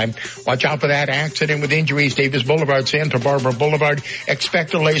PI guy. Watch out for that accident with injuries. Davis Boulevard, Santa Barbara Boulevard.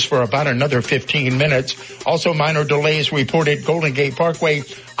 Expect delays for about another 15 minutes. Also minor delays reported Golden Gate Parkway,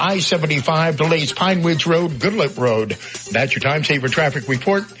 I-75 delays Pine Ridge Road, Goodlett Road. That's your time-saver traffic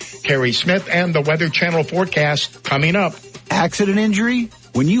report. Terry Smith and the Weather Channel forecast coming up. Accident injury?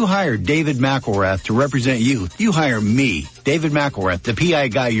 When you hire David McElrath to represent you, you hire me, David McElrath, the PI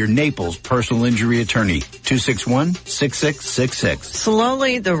guy, your Naples personal injury attorney. 261-6666.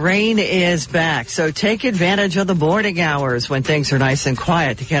 Slowly, the rain is back, so take advantage of the boarding hours when things are nice and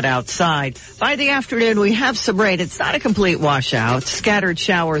quiet to get outside. By the afternoon, we have some rain. It's not a complete washout. Scattered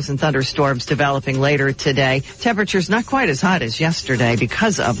showers and thunderstorms developing later today. Temperatures not quite as hot as yesterday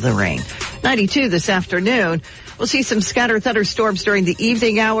because of the rain. 92 this afternoon. We'll see some scattered thunderstorms during the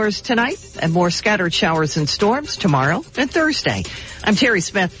evening hours tonight and more scattered showers and storms tomorrow and Thursday. I'm Terry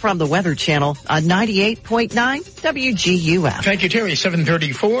Smith from the Weather Channel on 98.9 WGUF. Thank you, Terry.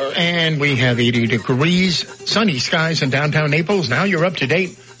 7:34, and we have 80 degrees, sunny skies in downtown Naples. Now you're up to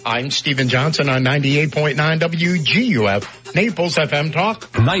date. I'm Stephen Johnson on 98.9 WGUF, Naples FM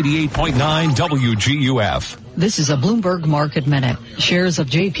Talk. 98.9 WGUF. This is a Bloomberg Market Minute. Shares of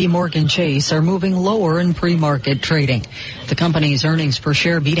J.P. Morgan Chase are moving lower in pre-market trading. The company's earnings per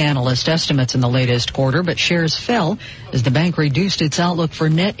share beat analyst estimates in the latest quarter, but shares fell as the bank reduced its outlook for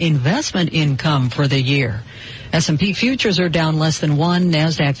net investment income for the year. S&P futures are down less than 1.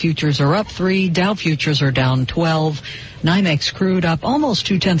 NASDAQ futures are up 3. Dow futures are down 12. NYMEX crude up almost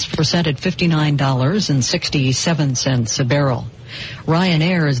 0.2% at $59.67 a barrel.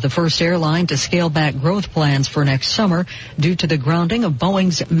 Ryanair is the first airline to scale back growth plans for next summer due to the grounding of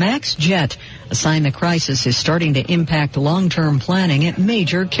Boeing's MAX jet, a sign the crisis is starting to impact long-term planning at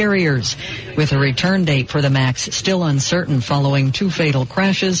major carriers. With a return date for the MAX still uncertain following 2 fatal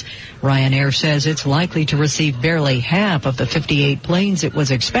crashes, Ryanair says it's likely to receive barely half of the 58 planes it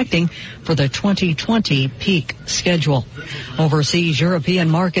was expecting for the 2020 peak schedule. Overseas European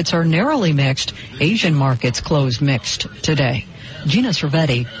markets are narrowly mixed. Asian markets closed mixed today. Gina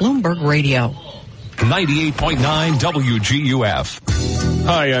Cervetti, Bloomberg Radio. 98.9 WGUF.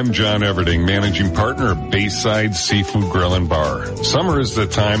 Hi, I'm John Everding, managing partner of Bayside Seafood Grill and Bar. Summer is the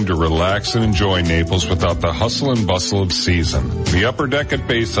time to relax and enjoy Naples without the hustle and bustle of season. The Upper Deck at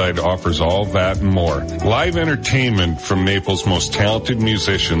Bayside offers all that and more. Live entertainment from Naples' most talented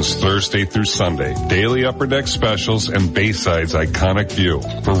musicians Thursday through Sunday. Daily Upper Deck specials and Bayside's iconic view.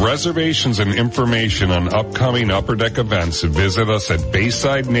 For reservations and information on upcoming Upper Deck events, visit us at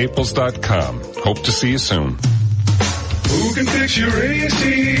BaysideNaples.com. Hope to see you soon. Who can fix your AC?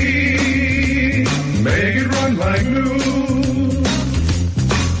 Make it run like new.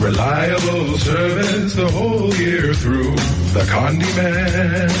 Reliable service the whole year through. The Condi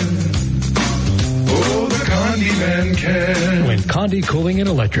Man. Oh, the Condi Man can. When Condi Cooling and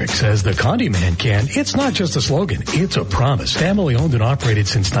Electric says the Condi Man can, it's not just a slogan, it's a promise. Family owned and operated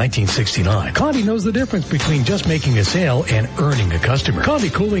since 1969. Condi knows the difference between just making a sale and earning a customer.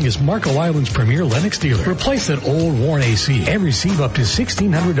 Condi Cooling is Marco Island's premier Lennox dealer. Replace that old worn AC and receive up to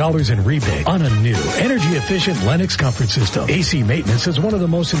 $1,600 in rebate on a new energy efficient Lennox comfort system. AC maintenance is one of the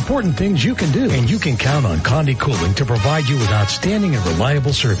most important things you can do, and you can count on Condi Cooling to provide you with outstanding and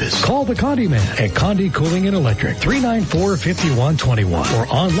reliable service. Call the Condi Man at Condi Cooling and Electric, 394-5121, or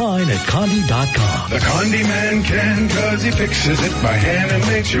online at Condi.com. The Condi Man can, 'cause he fixes it by hand and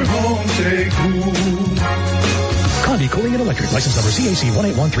makes your home stay cool. Condi Cooling and Electric, license number CAC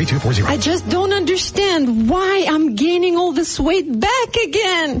 1813240. I just don't understand why I'm gaining all this weight back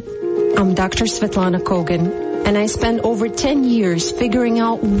again. I'm Dr. Svetlana Kogan, and I spent over 10 years figuring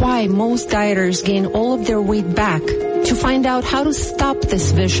out why most dieters gain all of their weight back. To find out how to stop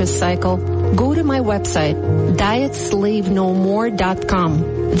this vicious cycle, go to my website,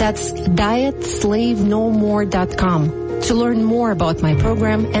 dietslavenomore.com. That's dietslavenomore.com to learn more about my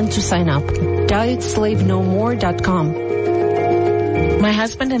program and to sign up. dietslavenomore.com. My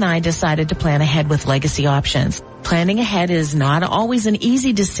husband and I decided to plan ahead with Legacy Options. Planning ahead is not always an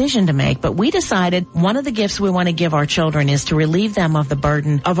easy decision to make, but we decided one of the gifts we want to give our children is to relieve them of the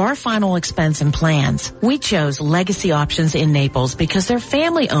burden of our final expense and plans. We chose Legacy Options in Naples because they're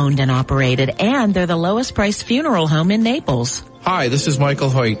family owned and operated, and they're the lowest priced funeral home in Naples. Hi, this is Michael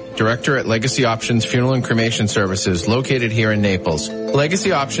Hoyt, Director at Legacy Options Funeral and Cremation Services, located here in Naples.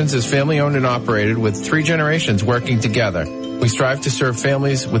 Legacy Options is family-owned and operated with 3 generations working together. We strive to serve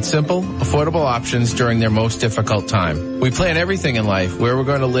families with simple, affordable options during their most difficult time. We plan everything in life, where we're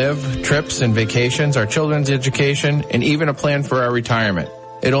going to live, trips and vacations, our children's education, and even a plan for our retirement.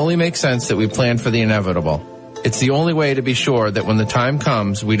 It only makes sense that we plan for the inevitable. It's the only way to be sure that when the time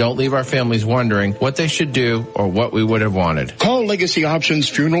comes, we don't leave our families wondering what they should do or what we would have wanted. Call Legacy Options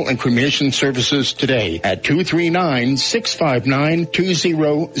Funeral and Cremation Services today at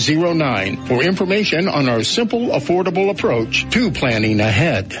 239-659-2009 for information on our simple, affordable approach to planning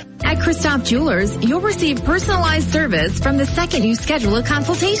ahead. At Christoph Jewelers, you'll receive personalized service from the second you schedule a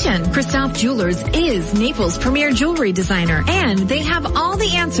consultation. Christoph Jewelers is Naples' premier jewelry designer, and they have all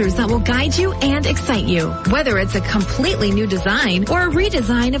the answers that will guide you and excite you. Whether it's a completely new design or a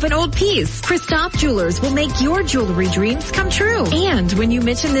redesign of an old piece, Christoph Jewelers will make your jewelry dreams come true. And when you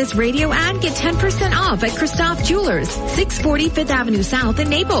mention this radio ad, get 10% off at Christoph Jewelers, 640 5th Avenue South in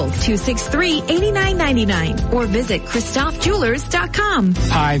Naples, 263-8999, or visit ChristophJewelers.com.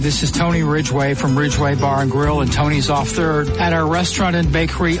 Hi, this is Tony Ridgway from Ridgway Bar and Grill and Tony's Off 3rd. At our restaurant and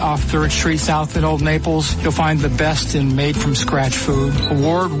bakery off 3rd Street South in Old Naples, you'll find the best in made-from-scratch food,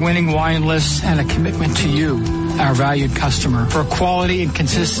 award-winning wine lists, and a commitment to you, our valued customer. For quality and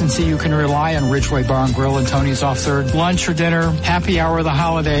consistency, you can rely on Ridgway Bar and Grill and Tony's Off 3rd. Lunch or dinner, happy hour of the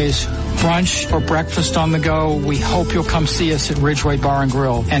holidays, brunch or breakfast on the go, we hope you'll come see us at Ridgway Bar and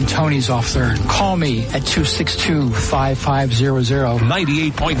Grill and Tony's Off 3rd. Call me at 262-5500.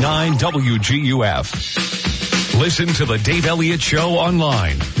 98.9 WGUF. Listen to the Dave Elliott Show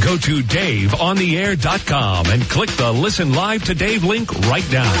online. Go to DaveOnTheAir.com and click the Listen Live to Dave link right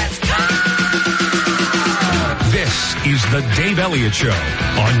now. This is the Dave Elliott Show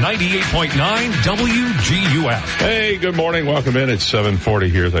on 98.9 WGUF. Hey, good morning. Welcome in. It's 7:40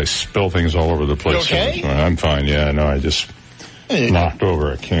 here. As I spill things all over the place. You okay? I'm fine. Yeah, no, I just knocked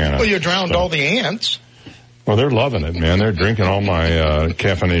over a can. Well, you drowned all the ants. Well, they're loving it, man. They're drinking all my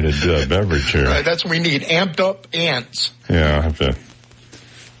caffeinated beverage here. That's what we need, amped up ants. Yeah, I have to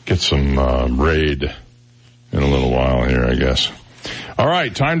get some Raid in a little while here, I guess. All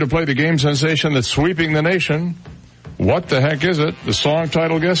right, time to play the game sensation that's sweeping the nation. What the heck is it? The song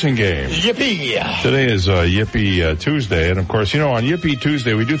title guessing game. Yippee! Today is Yippee Tuesday, and of course, you know, on Yippee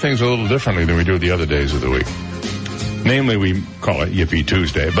Tuesday, we do things a little differently than we do the other days of the week. Namely, we call it Yippee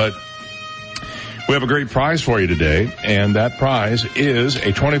Tuesday, but we have a great prize for you today, and that prize is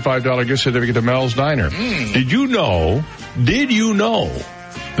a $25 gift certificate to Mel's Diner. Did you know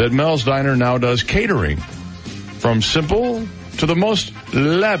that Mel's Diner now does catering? From simple to the most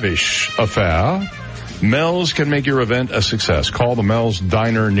lavish affair, Mel's can make your event a success. Call the Mel's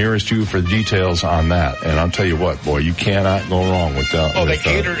Diner nearest you for details on that. And I'll tell you what, boy, you cannot go wrong with that. Oh, they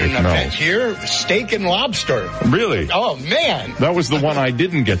catered an event here? Steak and lobster. Really? Oh, man. That was the one I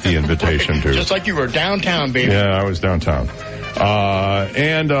didn't get the invitation to. Just like you were downtown, baby. Yeah, I was downtown.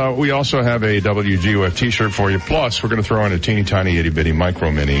 And we also have a WGUF t-shirt for you. Plus, we're going to throw in a teeny tiny itty bitty micro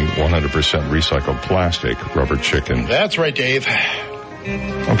mini 100% recycled plastic rubber chicken. That's right, Dave.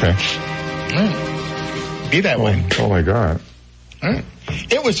 Okay. Be that way. Oh my God.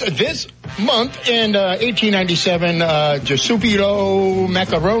 It was this month in 1897, Giuseppino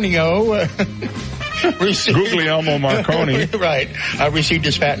Macaronio Guglielmo Marconi. Right. Received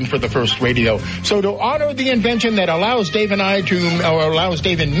his patent for the first radio. So to honor the invention that allows Dave and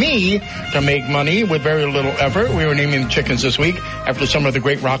me to make money with very little effort, we were naming the chickens this week after some of the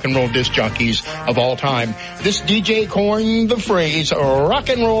great rock and roll disc jockeys of all time. This DJ coined the phrase rock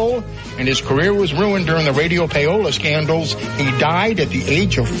and roll, and his career was ruined during the radio payola scandals. He died at the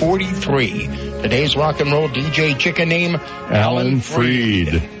age of 43. Today's rock and roll DJ chicken name, Alan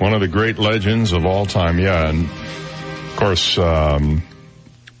Freed. One of the great legends of all time. Yeah, and of course,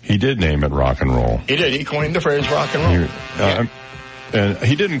 he did name it rock and roll. He did. He coined the phrase rock and roll. And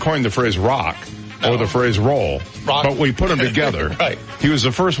he didn't coin the phrase rock or the phrase roll, but we put them together. Right. He was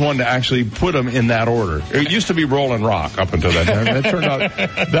the first one to actually put them in that order. It used to be roll and rock up until that time. It turned out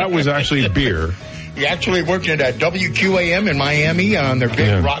that was actually beer. He actually worked at WQAM in Miami on their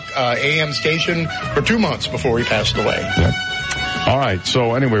big rock AM station for 2 months before he passed away. Yeah. All right.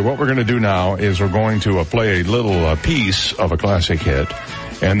 So anyway, what we're going to do now is we're going to play a little piece of a classic hit.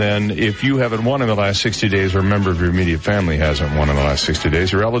 And then if you haven't won in the last 60 days or a member of your immediate family hasn't won in the last 60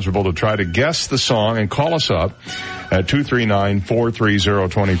 days, you're eligible to try to guess the song and call us up at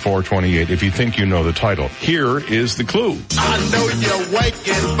 239-430-2428 if you think you know the title. Here is the clue. I know you're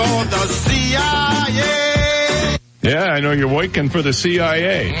waiting for the CIA. Yeah, I know you're waiting for the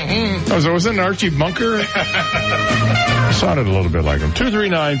CIA. Mm-hmm. Oh, so was it an Archie Bunker? Sounded a little bit like him.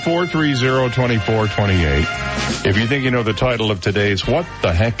 239-430-2428. If you think you know the title of today's What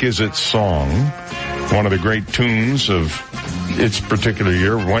the Heck Is It song, one of the great tunes of its particular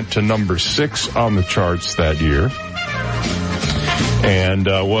year, went to number 6 on the charts that year and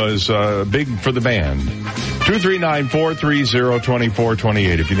was big for the band.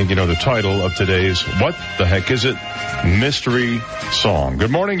 239-430-2428 if you think you know the title of today's What the Heck Is It mystery song.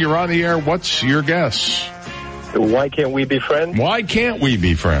 Good morning, you're on the air. What's your guess? Why can't we be friends? Why can't we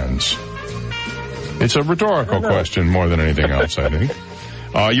be friends? It's a rhetorical question more than anything else, I think.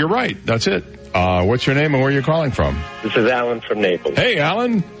 You're right. That's it. What's your name and where you're calling from? This is Alan from Naples. Hey,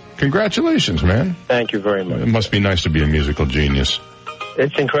 Alan. Congratulations, man. Thank you very much. It must be nice to be a musical genius.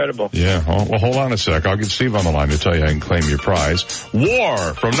 It's incredible. Yeah. Well, hold on a sec. I'll get Steve on the line to tell you I can claim your prize. War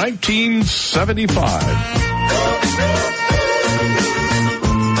from 1975.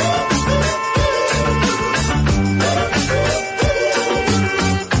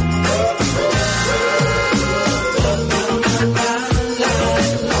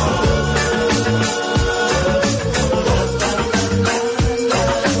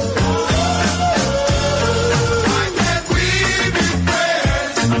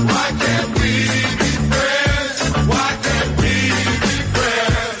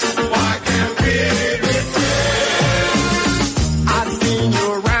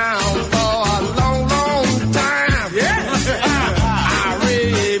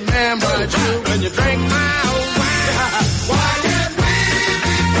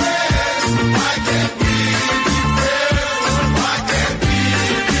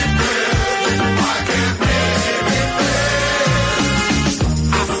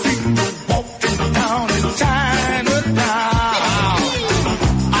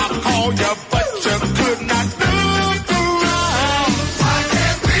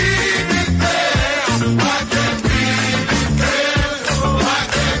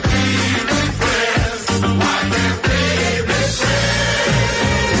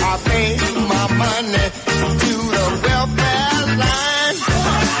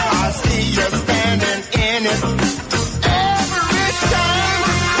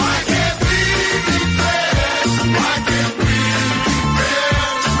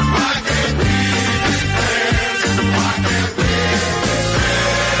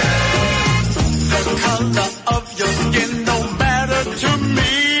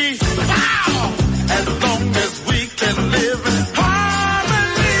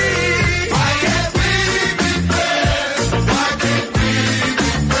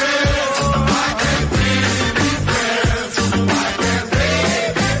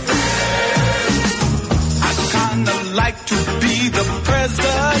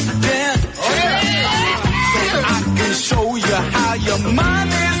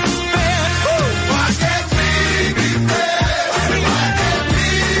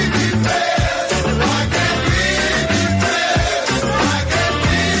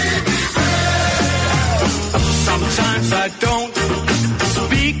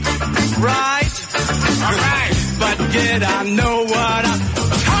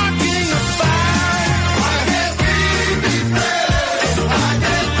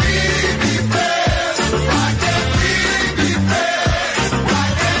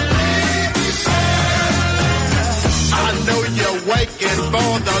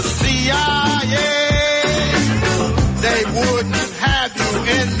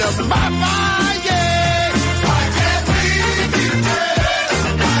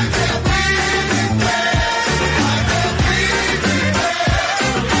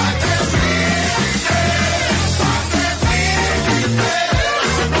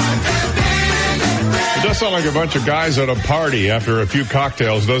 Sound like a bunch of guys at a party after a few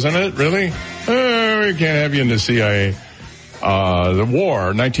cocktails, doesn't it? Really? We can't have you in the CIA. The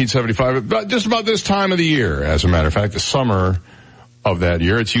war, 1975, but just about this time of the year, as a matter of fact, the summer of that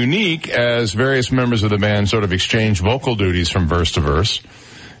year. It's unique as various members of the band sort of exchange vocal duties from verse to verse.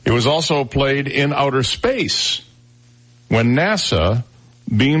 It was also played in outer space when NASA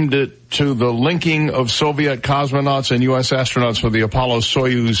beamed it to the linking of Soviet cosmonauts and U.S. astronauts for the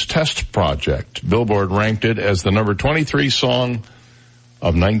Apollo-Soyuz test project. Billboard ranked it as the number 23 song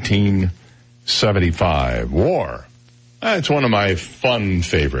of 1975. War. It's one of my fun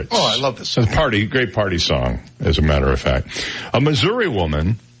favorites. Oh, I love this. It's a great party song, as a matter of fact. A Missouri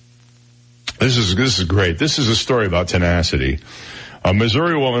woman, this is great. This is a story about tenacity. A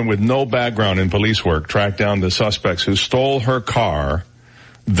Missouri woman with no background in police work tracked down the suspects who stole her car.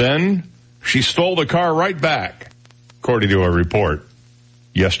 Then she stole the car right back, according to a report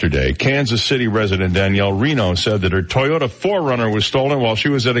yesterday. Kansas City resident Danielle Reno said that her Toyota 4Runner was stolen while she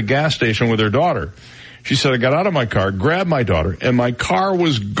was at a gas station with her daughter. She said, I got out of my car, grabbed my daughter, and my car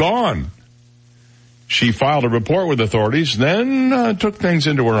was gone. She filed a report with authorities, then took things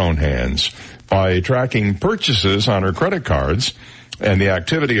into her own hands by tracking purchases on her credit cards and the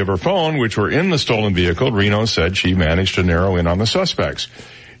activity of her phone, which were in the stolen vehicle. Reno said she managed to narrow in on the suspects.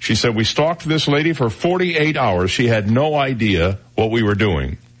 She said, we stalked this lady for 48 hours. She had no idea what we were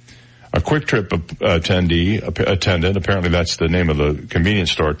doing. A Quick Trip attendant, apparently that's the name of the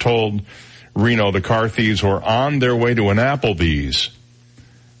convenience store, told Reno the car thieves were on their way to an Applebee's.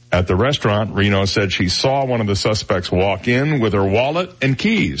 At the restaurant, Reno said she saw one of the suspects walk in with her wallet and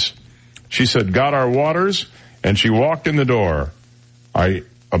keys. She said, got our waters, and she walked in the door. I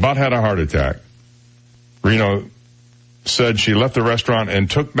about had a heart attack. Reno said she left the restaurant and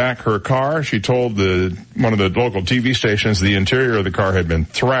took back her car. She told one of the local TV stations the interior of the car had been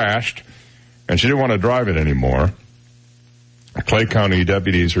thrashed, and she didn't want to drive it anymore. Clay County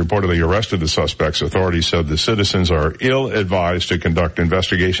deputies reportedly arrested the suspects. Authorities said the citizens are ill-advised to conduct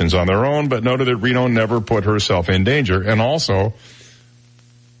investigations on their own, but noted that Reno never put herself in danger. And also,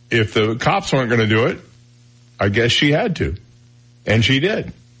 if the cops weren't going to do it, I guess she had to. And she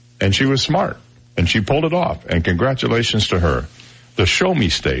did. And she was smart. And she pulled it off. And congratulations to her. The show me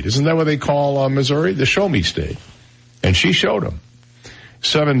state. Isn't that what they call Missouri? The show me state. And she showed them.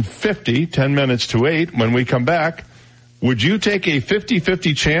 7:50, 10 minutes to 8. When we come back, would you take a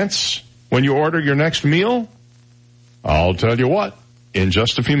 50-50 chance when you order your next meal? I'll tell you what, in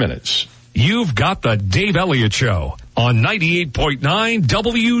just a few minutes. You've got the Dave Elliott Show on 98.9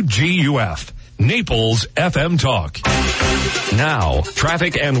 WGUF, Naples FM Talk. Now,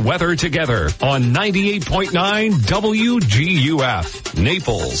 traffic and weather together on 98.9 WGUF,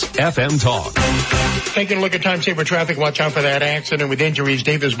 Naples FM Talk. Taking a look at time-saver traffic. Watch out for that accident with injuries.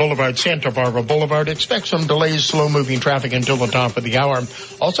 Davis Boulevard, Santa Barbara Boulevard. Expect some delays, slow-moving traffic until the top of the hour.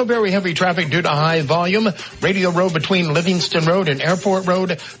 Also very heavy traffic due to high volume. Radio Road between Livingston Road and Airport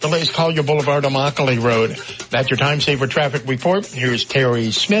Road. Delays Collier Boulevard, Immokalee Road. That's your time-saver traffic report. Here's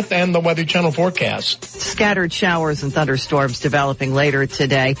Terry Smith and the Weather Channel forecast. Scattered showers and thunderstorms developing later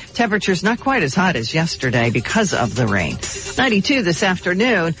today. Temperatures not quite as hot as yesterday because of the rain. 92 this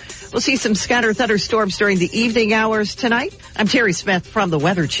afternoon. We'll see some scattered thunderstorms during the evening hours tonight. I'm Terry Smith from the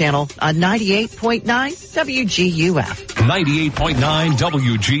Weather Channel on 98.9 WGUF. 98.9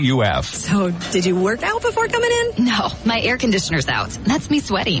 WGUF. So, did you work out before coming in? No, my air conditioner's out. That's me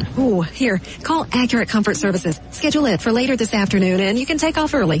sweating. Ooh, here, call Accurate Comfort Services. Schedule it for later this afternoon and you can take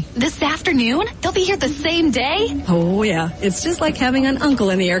off early. This afternoon? They'll be here the same day? Oh yeah, it's just like having an uncle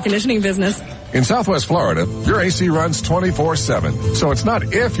in the air conditioning business. In Southwest Florida, your AC runs 24/7. So it's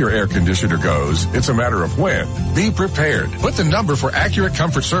not if your air conditioner goes, it's a matter of when. Be prepared. Put the number for Accurate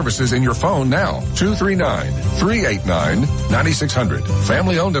Comfort Services in your phone now. 239-389-9600.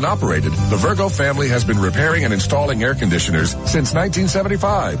 Family owned and operated, the Virgo family has been repairing and installing air conditioners since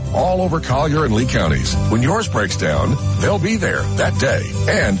 1975, all over Collier and Lee counties. When yours breaks down, they'll be there that day.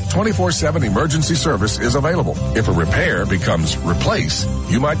 And 24/7 emergency service is available. If a repair becomes replace,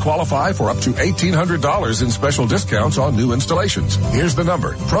 you might qualify for up to $1,800 in special discounts on new installations. Here's the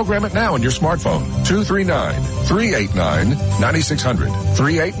number. Program it now on your smartphone. 239-389-9600.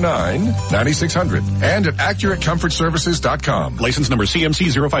 389-9600. And at AccurateComfortServices.com. License number CMC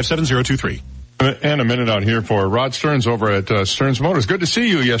 057023. And a minute out here for Rod Stearns over at Stearns Motors. Good to see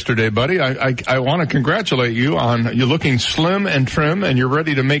you yesterday, buddy. I want to congratulate you on you looking slim and trim, and you're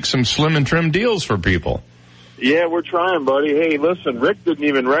ready to make some slim and trim deals for people. Yeah, we're trying, buddy. Hey, listen, Rick didn't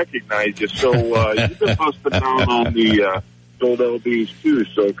even recognize you, so you've been busting down on the old LBs too,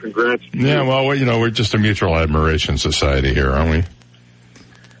 so congrats. Yeah, well, we're just a mutual admiration society here, aren't we?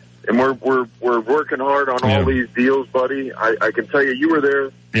 And we're working hard on all these deals, buddy. I can tell you were there.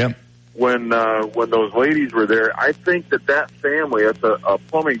 Yep. When those ladies were there. I think that family, that's a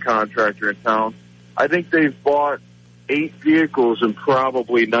plumbing contractor in town, I think they've bought 8 vehicles in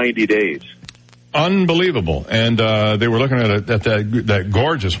probably 90 days. Unbelievable. And they were looking at that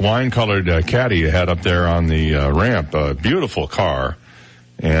gorgeous wine-colored Caddy you had up there on the ramp. Beautiful car.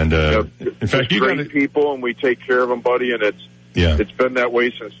 And in fact, you got people, and we take care of them, buddy, and it's been that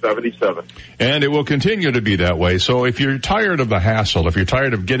way since 77. And it will continue to be that way. So if you're tired of the hassle, if you're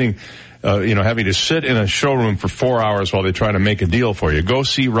tired of getting, having to sit in a showroom for 4 hours while they try to make a deal for you, go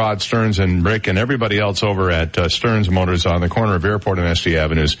see Rod Stearns and Rick and everybody else over at Stearns Motors on the corner of Airport and SD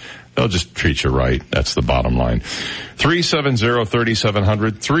Avenues. They'll just treat you right. That's the bottom line.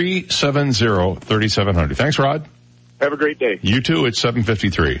 370-3700, 370-3700. Thanks, Rod. Have a great day. You too. It's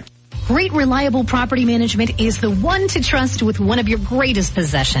 7:53. Great Reliable Property Management is the one to trust with one of your greatest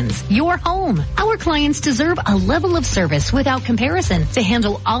possessions, your home. Our clients deserve a level of service without comparison to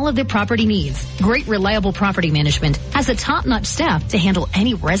handle all of their property needs. Great Reliable Property Management has a top-notch staff to handle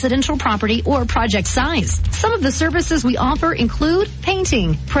any residential property or project size. Some of the services we offer include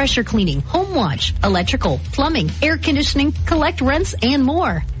painting, pressure cleaning, home watch, electrical, plumbing, air conditioning, collect rents, and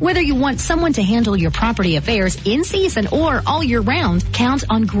more. Whether you want someone to handle your property affairs in season or all year round, count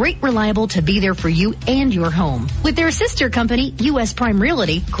on Great Reliable to be there for you and your home. With their sister company, U.S. Prime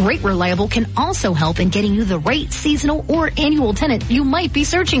Realty, Great Reliable can also help in getting you the right seasonal or annual tenant you might be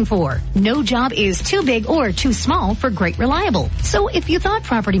searching for. No job is too big or too small for Great Reliable. So if you thought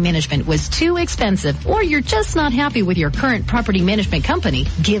property management was too expensive or you're just not happy with your current property management company,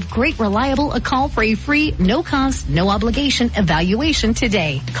 give Great Reliable a call for a free, no-cost, no-obligation evaluation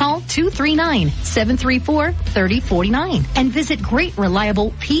today. Call 239-734-3049 and visit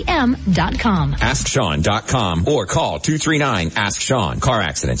GreatReliablePM.com. AskSean.com or call 239-ASK-SEAN. Car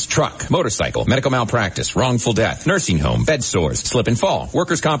accidents, truck, motorcycle, medical malpractice, wrongful death, nursing home, bed sores, slip and fall,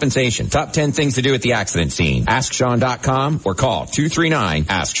 workers' compensation. Top 10 things to do at the accident scene. AskSean.com or call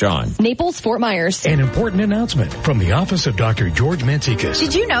 239-ASK-SEAN. Naples, Fort Myers. An important announcement from the office of Dr. George Mantzoukas.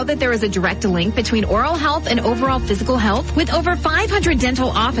 Did you know that there is a direct link between oral health and overall physical health? With over 500 dental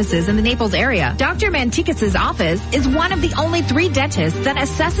offices in the Naples area, Dr. Mantzoukas' office is one of the only 3 dentists that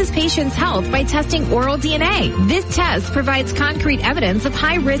assesses patients' health by testing oral DNA. This test provides concrete evidence of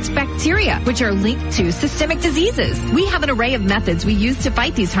high-risk bacteria, which are linked to systemic diseases. We have an array of methods we use to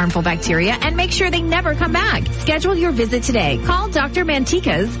fight these harmful bacteria and make sure they never come back. Schedule your visit today. Call Dr.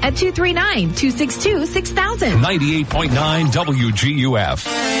 Mantzoukas at 239-262-6000. 98.9 WGUF.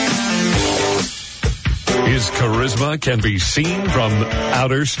 His charisma can be seen from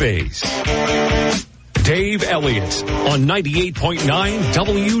outer space. Dave Elliott on 98.9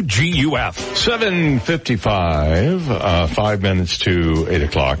 WGUF. 7:55, 5 minutes to 8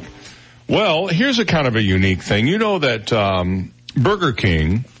 o'clock. Well, here's a kind of a unique thing. You know that Burger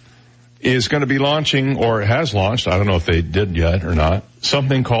King is going to be launching, or has launched, I don't know if they did yet or not,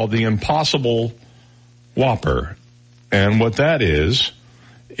 something called the Impossible Whopper. And what that is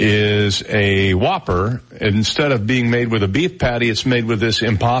a Whopper. Instead of being made with a beef patty, it's made with this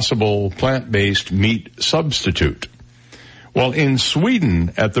impossible plant-based meat substitute. Well, in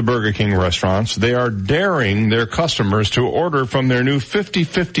Sweden at the Burger King restaurants, they are daring their customers to order from their new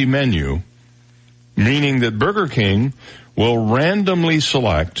 50-50 menu, meaning that Burger King will randomly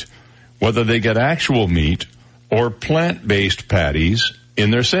select whether they get actual meat or plant-based patties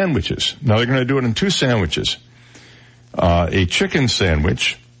in their sandwiches. Now, they're going to do it in 2 sandwiches. A chicken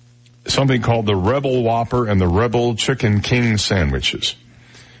sandwich, something called the Rebel Whopper and the Rebel Chicken King sandwiches.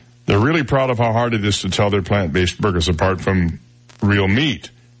 They're really proud of how hard it is to tell their plant-based burgers apart from real meat,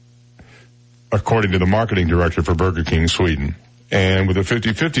 according to the marketing director for Burger King Sweden. And with a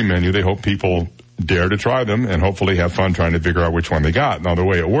 50-50 menu, they hope people dare to try them and hopefully have fun trying to figure out which one they got. Now, the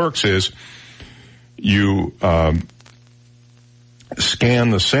way it works is you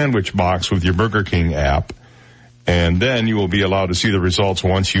scan the sandwich box with your Burger King app, and then you will be allowed to see the results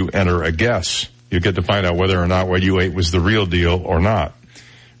once you enter a guess. You get to find out whether or not what you ate was the real deal or not.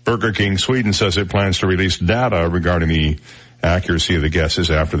 Burger King Sweden says it plans to release data regarding the accuracy of the guesses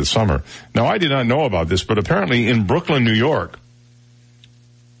after the summer. Now, I did not know about this, but apparently in Brooklyn, New York,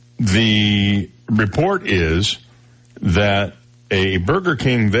 the report is that a Burger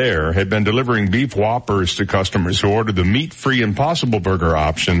King there had been delivering beef Whoppers to customers who ordered the meat-free Impossible Burger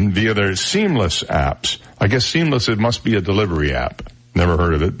option via their Seamless apps. I guess Seamless, it must be a delivery app. Never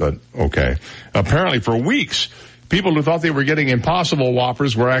heard of it, but okay. Apparently for weeks, people who thought they were getting Impossible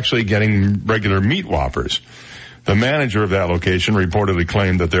Whoppers were actually getting regular meat Whoppers. The manager of that location reportedly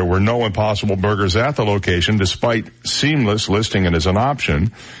claimed that there were no Impossible Burgers at the location despite Seamless listing it as an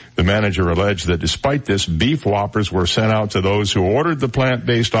option. The manager alleged that despite this, beef Whoppers were sent out to those who ordered the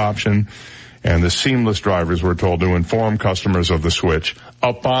plant-based option, and the Seamless drivers were told to inform customers of the switch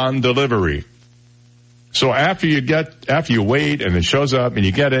upon delivery. So after you wait and it shows up and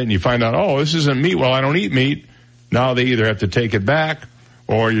you get it and you find out, oh, this isn't meat, well, I don't eat meat, now they either have to take it back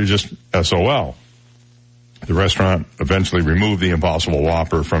or you're just SOL. The restaurant eventually removed the Impossible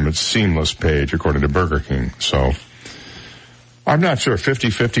Whopper from its Seamless page, according to Burger King. So I'm not sure.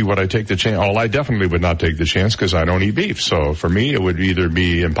 50-50, would I take the chance? Oh, I definitely would not take the chance because I don't eat beef. So for me, it would either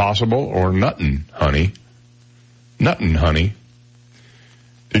be Impossible or Nuttin' Honey. Nuttin' Honey.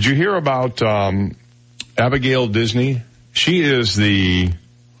 Did you hear about Abigail Disney? She is the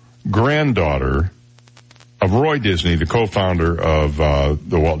granddaughter of Roy Disney, the co-founder of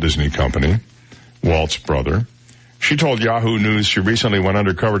the Walt Disney Company, Walt's brother. She told Yahoo News she recently went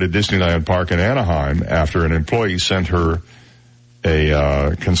undercover to Disneyland Park in Anaheim after an employee sent her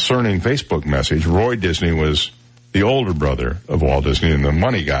a concerning Facebook message. Roy Disney was the older brother of Walt Disney and the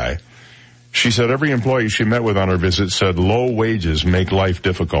money guy. She said every employee she met with on her visit said low wages make life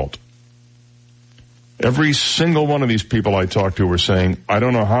difficult. Every single one of these people I talked to were saying, I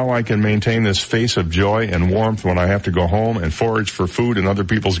don't know how I can maintain this face of joy and warmth when I have to go home and forage for food in other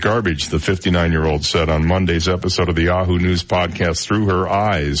people's garbage, the 59-year-old said on Monday's episode of the Yahoo News podcast Through Her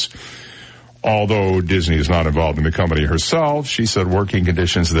Eyes. Although Disney is not involved in the company herself, she said working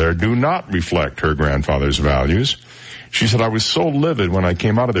conditions there do not reflect her grandfather's values. She said, I was so livid when I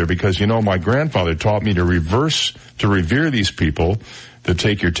came out of there because, you know, my grandfather taught me to revere these people that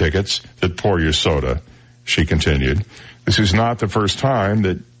take your tickets, that pour your soda. She continued, this is not the first time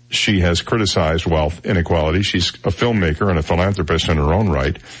that she has criticized wealth inequality. She's a filmmaker and a philanthropist in her own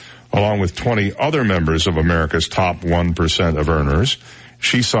right, along with 20 other members of America's top 1% of earners.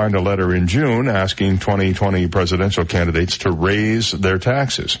 She signed a letter in June asking 2020 presidential candidates to raise their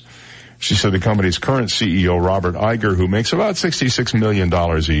taxes. She said the company's current CEO, Robert Iger, who makes about $66 million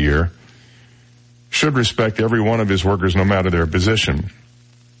a year, should respect every one of his workers no matter their position.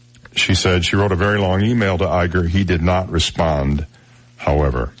 She said she wrote a very long email to Iger. He did not respond,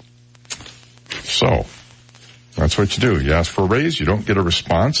 however. So, that's what you do. You ask for a raise, you don't get a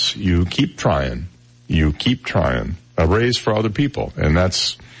response, you keep trying. You keep trying. A raise for other people. And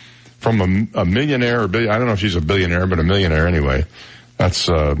that's from a millionaire, or I don't know if she's a billionaire, but a millionaire anyway. That's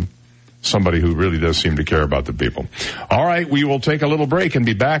somebody who really does seem to care about the people. All right, we will take a little break and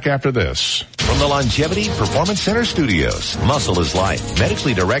be back after this. From the Longevity Performance Center studios, Muscle is Life,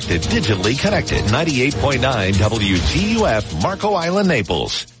 medically directed, digitally connected. 98.9 WGUF, Marco Island,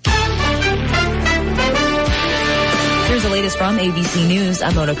 Naples. Here's the latest from ABC News.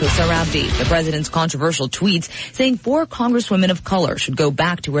 I'm Monica Sarabdi. The president's controversial tweets saying 4 congresswomen of color should go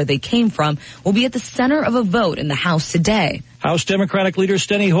back to where they came from will be at the center of a vote in the House today. House Democratic leader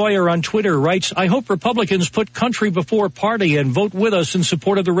Steny Hoyer on Twitter writes, I hope Republicans put country before party and vote with us in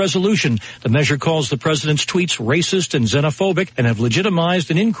support of the resolution. The measure calls the president's tweets racist and xenophobic and have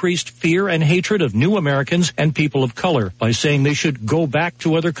legitimized an increased fear and hatred of new Americans and people of color by saying they should go back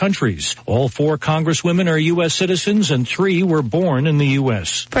to other countries. All 4 congresswomen are U.S. citizens and 3 were born in the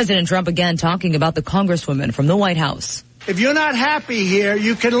U.S. President Trump again talking about the congresswomen from the White House. If you're not happy here,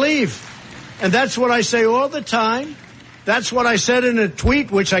 you can leave. And that's what I say all the time. That's what I said in a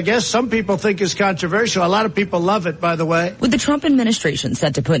tweet, which I guess some people think is controversial. A lot of people love it, by the way. With the Trump administration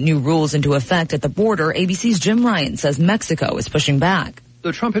set to put new rules into effect at the border, ABC's Jim Ryan says Mexico is pushing back.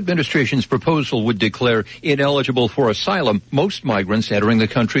 The Trump administration's proposal would declare ineligible for asylum most migrants entering the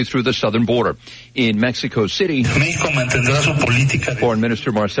country through the southern border. In Mexico City, Foreign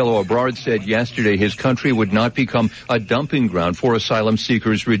Minister Marcelo Ebrard said yesterday his country would not become a dumping ground for asylum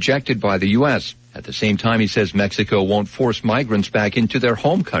seekers rejected by the U.S. At the same time, he says Mexico won't force migrants back into their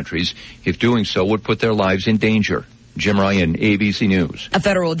home countries if doing so would put their lives in danger. Jim Ryan, ABC News. A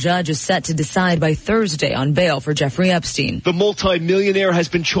federal judge is set to decide by Thursday on bail for Jeffrey Epstein. The multimillionaire has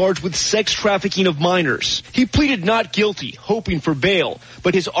been charged with sex trafficking of minors. He pleaded not guilty, hoping for bail,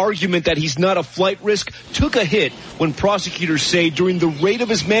 but his argument that he's not a flight risk took a hit when prosecutors say during the raid of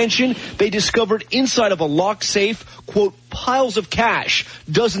his mansion, they discovered inside of a locked safe, quote, piles of cash,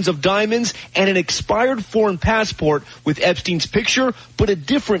 dozens of diamonds, and an expired foreign passport with Epstein's picture, but a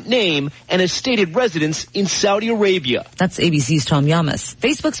different name and a stated residence in Saudi Arabia. That's ABC's Tom Yamas.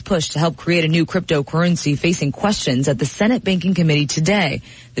 Facebook's push to help create a new cryptocurrency facing questions at the Senate Banking Committee today.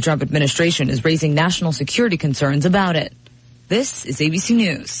 The Trump administration is raising national security concerns about it. This is ABC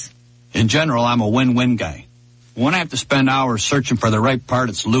News. In general, I'm a win-win guy. When I have to spend hours searching for the right part,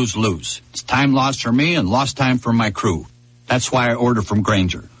 it's lose-lose. It's time lost for me and lost time for my crew. That's why I order from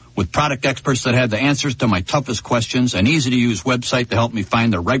Grainger. With product experts that have the answers to my toughest questions, an easy-to-use website to help me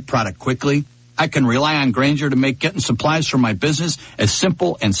find the right product quickly, I can rely on Grainger to make getting supplies for my business as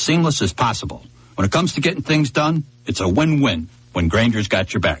simple and seamless as possible. When it comes to getting things done, it's a win-win when Grainger's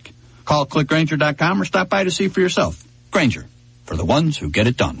got your back. Call clickgrainger.com or stop by to see for yourself. Grainger, for the ones who get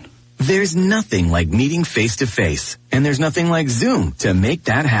it done. There's nothing like meeting face-to-face, and there's nothing like Zoom to make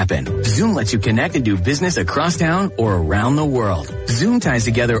that happen. Zoom lets you connect and do business across town or around the world. Zoom ties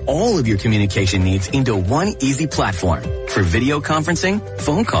together all of your communication needs into one easy platform for video conferencing,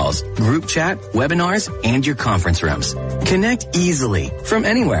 phone calls, group chat, webinars, and your conference rooms. Connect easily from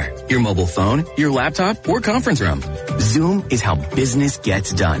anywhere, your mobile phone, your laptop, or conference room. Zoom is how business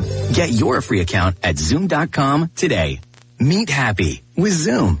gets done. Get your free account at Zoom.com today. Meet happy with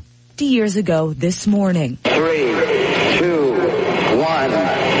Zoom. Years ago this morning. 3, 2, 1,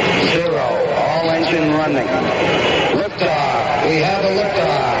 0. All engine running. Liftoff. We have a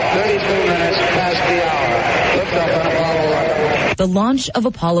liftoff. 32 minutes past the hour. Liftoff on Apollo 11. The launch of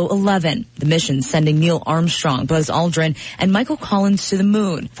Apollo 11, the mission sending Neil Armstrong, Buzz Aldrin, and Michael Collins to the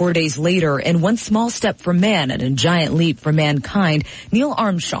moon. 4 days later, in one small step for man and a giant leap for mankind, Neil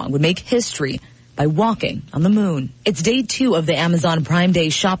Armstrong would make history by walking on the moon. It's day 2 of the Amazon Prime Day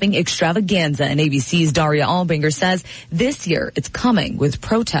shopping extravaganza, and ABC's Daria Albinger says this year it's coming with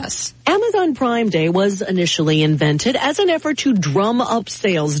protests. Amazon Prime Day was initially invented as an effort to drum up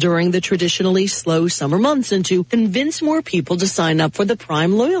sales during the traditionally slow summer months and to convince more people to sign up for the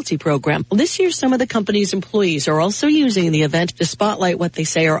Prime loyalty program. Well, this year, some of the company's employees are also using the event to spotlight what they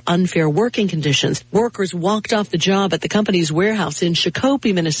say are unfair working conditions. Workers walked off the job at the company's warehouse in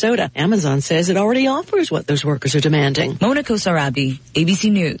Shakopee, Minnesota. Amazon says it already offers what those workers are demanding. Mona Kosarabi, ABC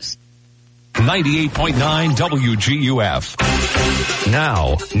News. 98.9 WGUF.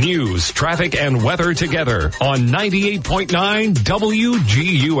 Now, news, traffic, and weather together on 98.9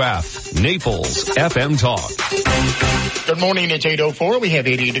 WGUF. Naples FM Talk. Good morning, it's 8:04. We have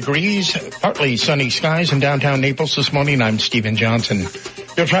 80 degrees, partly sunny skies in downtown Naples this morning. I'm Stephen Johnson.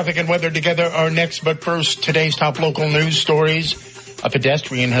 Your traffic and weather together are next, but first, today's top local news stories. A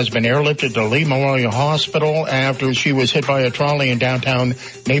pedestrian has been airlifted to Lee Memorial Hospital after she was hit by a trolley in downtown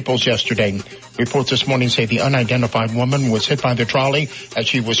Naples yesterday. Reports this morning say the unidentified woman was hit by the trolley as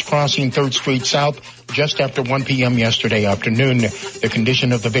she was crossing 3rd Street South just after 1 p.m. yesterday afternoon. The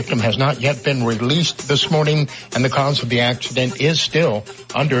condition of the victim has not yet been released this morning, and the cause of the accident is still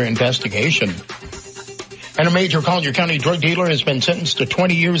under investigation. And a major Collier County drug dealer has been sentenced to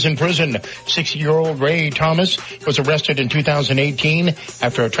 20 years in prison. 60-year-old Ray Thomas was arrested in 2018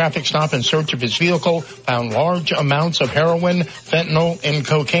 after a traffic stop in search of his vehicle found large amounts of heroin, fentanyl, and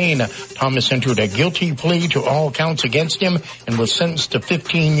cocaine. Thomas entered a guilty plea to all counts against him and was sentenced to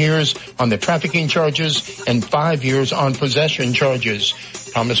 15 years on the trafficking charges and 5 years on possession charges.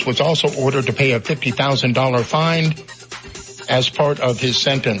 Thomas was also ordered to pay a $50,000 fine as part of his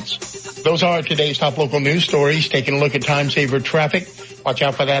sentence. Those are today's top local news stories. Taking a look at time-saver traffic. Watch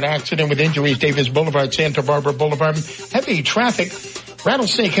out for that accident with injuries. Davis Boulevard, Santa Barbara Boulevard. Heavy traffic.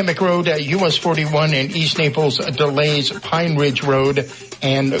 Rattlesnake Hammock Road, US 41 in East Naples delays Pine Ridge Road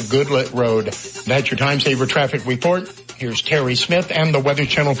and Goodlet Road. That's your time-saver traffic report. Here's Terry Smith and the Weather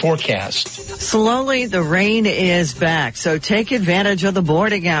Channel forecast. Slowly, the rain is back, so take advantage of the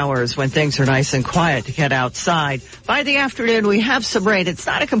boarding hours when things are nice and quiet to get outside. By the afternoon, we have some rain. It's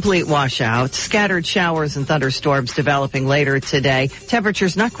not a complete washout. Scattered showers and thunderstorms developing later today.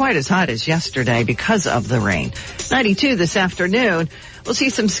 Temperatures not quite as hot as yesterday because of the rain. 92 this afternoon. We'll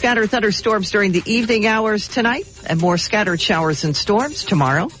see some scattered thunderstorms during the evening hours tonight and more scattered showers and storms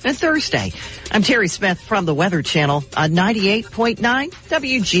tomorrow and Thursday. I'm Terry Smith from the Weather Channel on 98.9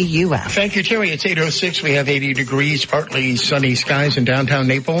 WGUF. Thank you, Terry. It's 8:06. We have 80 degrees, partly sunny skies in downtown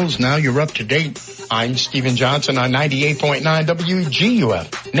Naples. Now you're up to date. I'm Stephen Johnson on 98.9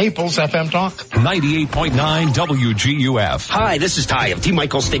 WGUF. Naples FM Talk. 98.9 WGUF. Hi, this is Ty of T.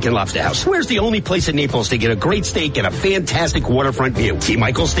 Michael's Steak and Lobster House. Where's the only place in Naples to get a great steak and a fantastic waterfront view? T.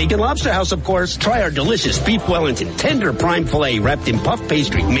 Michael's Steak and Lobster House, of course. Try our delicious beef Wellington, tender prime filet wrapped in puff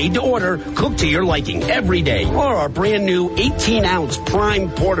pastry, made to order, cooked to your liking every day. Or our brand new 18-ounce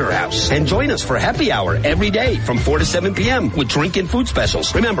prime porterhouse. And join us for happy hour every day from 4 to 7 p.m. with drink and food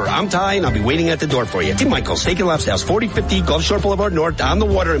specials. Remember, I'm Ty and I'll be waiting at the door for you. T. Michael's Steak and Lobster House, 4050 Gulf Shore Boulevard North, on the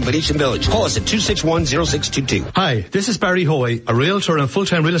water in Venetian Village. Call us at 261-0622. Hi, this is Barry Hoey, a realtor and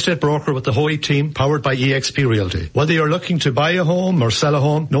full-time real estate broker with the Hoey team, powered by eXp Realty. Whether you're looking to buy a home or sell a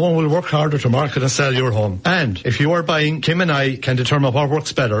home, no one will work harder to market and sell your home. And if you are buying, Kim and I can determine what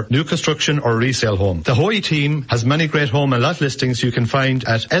works better, new construction or resale home. The Hoey team has many great home and lot listings you can find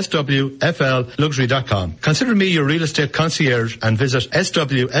at swflluxury.com. Consider me your real estate concierge and visit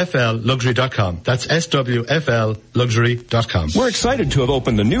swflluxury.com. That's swflluxury.com. We're excited to have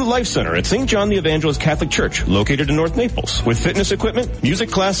opened the new Life Center at St. John the Evangelist Catholic Church, located in North Naples. With fitness equipment,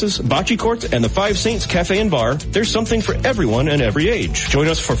 music classes, bocce courts, and the Five Saints Cafe and Bar, there's something for everyone and every age. Join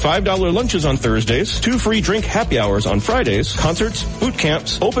us for $5 lunches on Thursdays, 2 free drink happy hours on Fridays, concerts, boot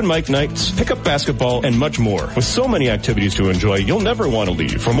camps, open mic nights, pickup basketball, and much more. With so many activities to enjoy, you'll never want to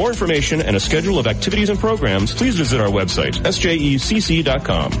leave. For more information and a schedule of activities and programs, please visit our website,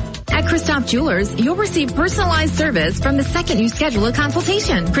 sjecc.com. At Christoph Jewelers, you'll receive personalized service from the second you schedule a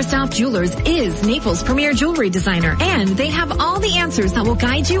consultation. Christoph Jewelers is Naples' premier jewelry designer, and they have all the answers that will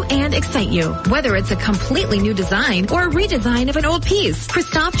guide you and excite you. Whether it's a completely new design or a redesign of an old piece,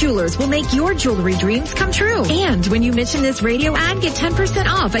 Christoph Jewelers will make your jewelry dreams come true. And when you mention this radio ad, get 10%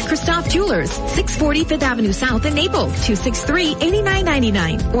 off at Christoph Jewelers, 640 5th Avenue South in Naples,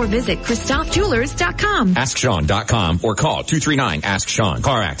 263-8999, or visit ChristophJewelers.com. AskSean.com or call 239-ASK-SEAN.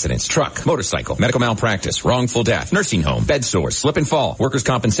 Car accidents, truck, motorcycle, medical malpractice, wrongful death, nursing home, bed sores, slip and fall, workers'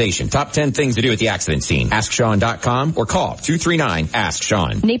 compensation. Top 10 things to do at the accident scene. AskSean.com or call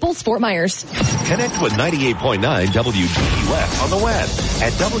 239-ASK-SEAN. Naples, Fort Myers. Connect with 98.9 WGUF on the web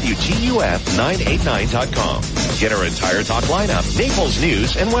at WGUF989.com. Get our entire talk lineup, Naples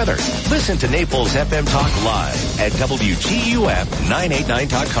news and weather. Listen to Naples FM Talk live at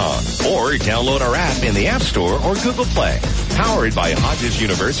WGUF989.com or download our app in the App Store or Google Play. Powered by Hodges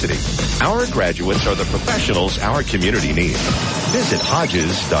University. Our graduates are the professionals our community needs. Visit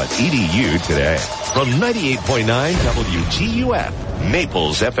Hodges.edu today. From 98.9 WGUF,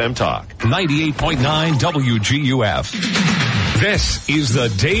 Naples FM Talk. 98.9 WGUF. This is the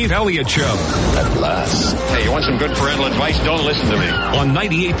Dave Elliott Show. At last. Hey, you want some good parental advice? Don't listen to me. On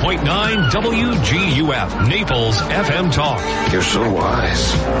 98.9 WGUF, Naples FM Talk. You're so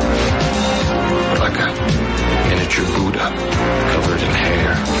wise. Like a miniature Buddha covered in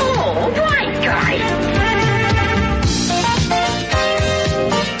hair. Oh, right, guys.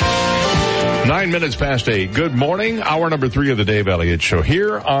 9 minutes past 8. Good morning. Hour number 3 of the Dave Elliott Show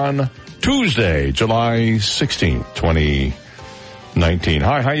here on Tuesday, July 16th, 2019.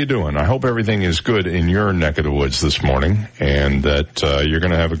 Hi, how you doing? I hope everything is good in your neck of the woods this morning and that you're going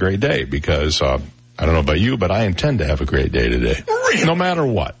to have a great day because I don't know about you, but I intend to have a great day today. Really? No matter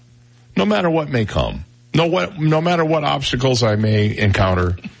what. No matter what may come. No matter what obstacles I may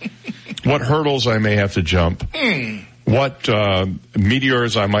encounter, what hurdles I may have to jump, what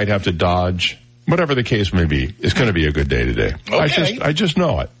meteors I might have to dodge, whatever the case may be, it's going to be a good day today. Okay. I just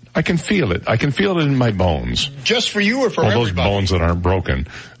know it. I can feel it. I can feel it in my bones. Just for you or for all everybody? Those bones that aren't broken.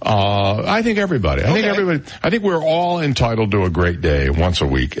 I think everybody. I think we're all entitled to a great day once a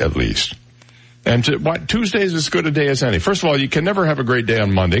week at least. And Tuesday is as good a day as any. First of all, you can never have a great day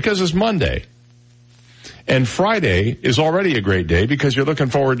on Monday because it's Monday. And Friday is already a great day because you're looking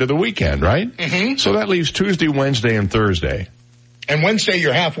forward to the weekend, right? Mm-hmm. So that leaves Tuesday, Wednesday, and Thursday. And Wednesday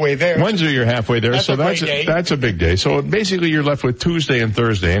you're halfway there. Wednesday you're halfway there, that's so that's a big day. So basically you're left with Tuesday and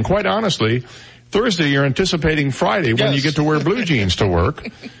Thursday. And quite honestly, Thursday you're anticipating Friday when you get to wear blue jeans to work.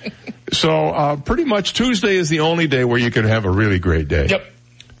 So pretty much Tuesday is the only day where you can have a really great day. Yep.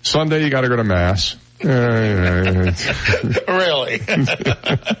 Sunday you got to go to Mass. Really?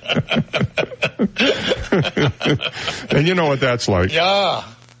 And you know what that's like. Yeah.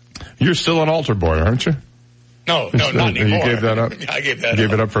 You're still an altar boy, aren't you? No, not anymore. You gave that up? I gave that up.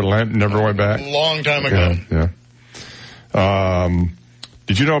 Gave it up for Lent and never went back? Long time ago. Yeah.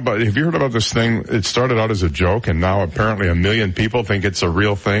 Did you know have you heard about this thing? It started out as a joke and now apparently 1 million people think it's a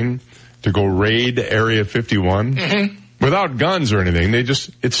real thing to go raid Area 51 without guns or anything. It's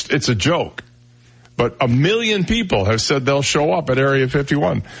a joke. But 1 million people have said they'll show up at Area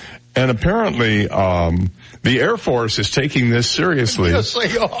 51. And apparently, the Air Force is taking this seriously. Yes,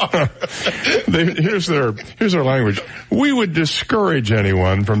 they are. Here's their language. We would discourage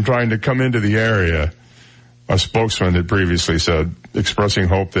anyone from trying to come into the area, a spokesman had previously said, expressing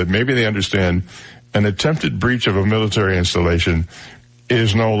hope that maybe they understand an attempted breach of a military installation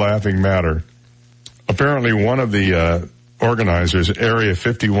is no laughing matter. Apparently, one of the organizers, Area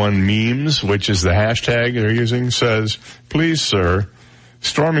 51 memes, which is the hashtag they're using, says, "Please, sir,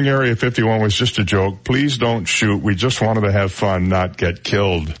 storming Area 51 was just a joke. Please don't shoot. We just wanted to have fun, not get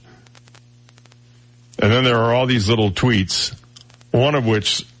killed." And then there are all these little tweets, one of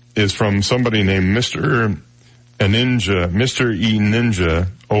which is from somebody named Mr. E Ninja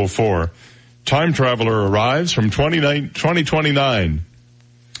 04. Time traveler arrives from 2029.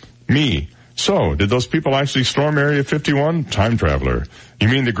 Me. So, did those people actually storm Area 51? Time traveler. You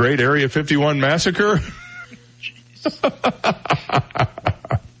mean the great Area 51 massacre?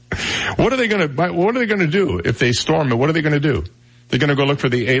 What are they going to do if they storm it? What are they going to do? They're going to go look for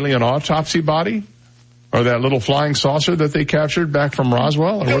the alien autopsy body? Or that little flying saucer that they captured back from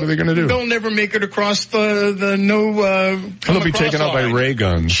Roswell? Or what are they going to do? They'll never make it across the they'll be taken out by ray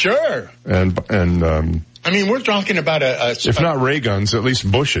guns. Sure. And I mean, we're talking about if not ray guns, at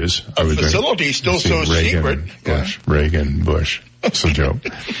least bushes. A facility still so secret. Reagan, Bush. It's a joke.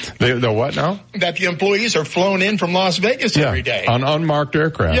 The what now? That the employees are flown in from Las Vegas every day. On unmarked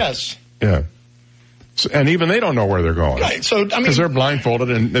aircraft. Yes. Yeah. And even they don't know where they're going. Right. So, I mean, because they're blindfolded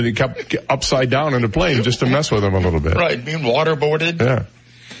and they kept upside down in the plane just to mess with them a little bit. Right. Being waterboarded. Yeah.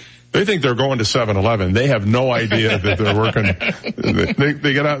 They think they're going to 7-Eleven. They have no idea that they're working.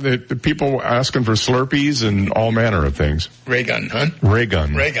 They get out, the people asking for Slurpees and all manner of things. Ray gun, huh? Ray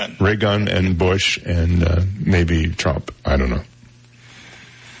gun. Ray gun and Bush and maybe Trump. I don't know.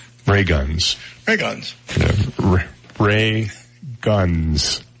 Ray guns. Ray guns. Yeah. Ray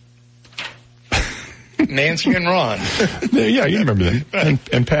guns. Nancy and Ron. Yeah, you remember them. Right.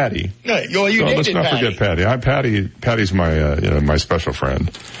 And Patty. Right. Well, you so let's not Patty. forget Patty. Patty's my, my special friend.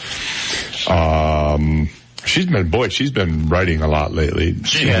 She's been writing a lot lately.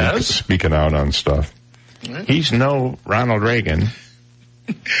 She has? Speaking out on stuff. Right. He's no Ronald Reagan.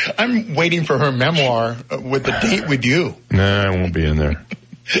 I'm waiting for her memoir with the date with you. Nah, I won't be in there.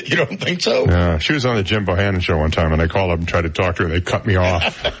 You don't think so? Yeah, she was on the Jim Bohannon show one time, and I called up and tried to talk to her, and they cut me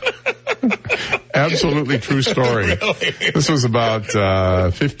off. Absolutely true story. Really? This was about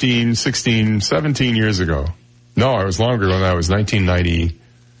 15, 16, 17 years ago. No, it was longer than that. It was 1990.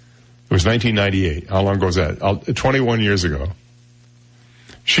 It was 1998. How long ago was that? 21 years ago.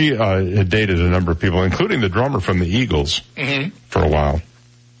 She had dated a number of people, including the drummer from the Eagles, for a while.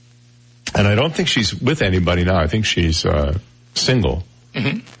 And I don't think she's with anybody now. I think she's single.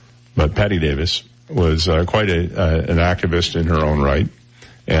 But Patty Davis was quite an activist in her own right.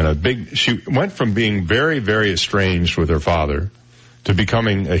 And she went from being very, very estranged with her father to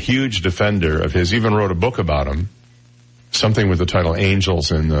becoming a huge defender of his, even wrote a book about him. Something with the title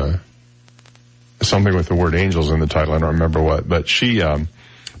Angels something with the word angels in the title. I don't remember what, but she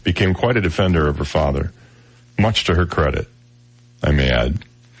became quite a defender of her father, much to her credit, I may add.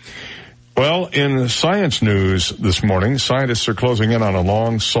 Well, in the science news this morning, scientists are closing in on a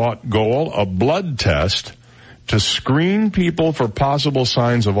long-sought goal, a blood test to screen people for possible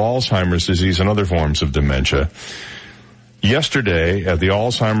signs of Alzheimer's disease and other forms of dementia. Yesterday, at the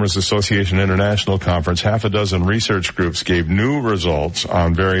Alzheimer's Association International Conference, half a dozen research groups gave new results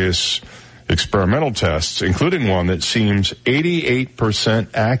on various experimental tests, including one that seems 88%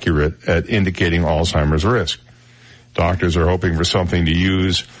 accurate at indicating Alzheimer's risk. Doctors are hoping for something to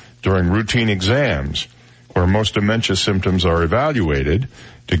use during routine exams, where most dementia symptoms are evaluated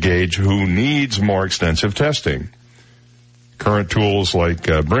to gauge who needs more extensive testing. Current tools like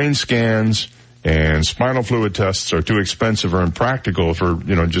brain scans and spinal fluid tests are too expensive or impractical for,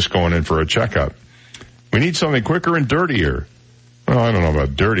 just going in for a checkup. We need something quicker and dirtier. Well, I don't know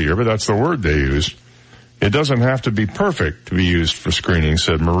about dirtier, but that's the word they use. It doesn't have to be perfect to be used for screening,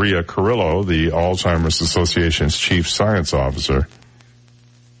 said Maria Carrillo, the Alzheimer's Association's chief science officer.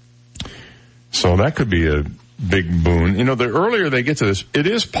 So that could be a big boon. The earlier they get to this, it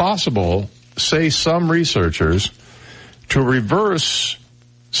is possible, say some researchers, to reverse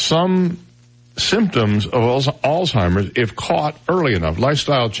some symptoms of Alzheimer's if caught early enough.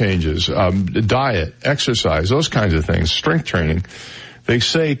 Lifestyle changes, diet, exercise, those kinds of things, strength training, they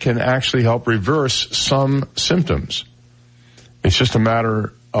say can actually help reverse some symptoms. It's just a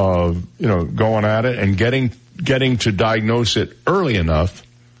matter of, going at it and getting to diagnose it early enough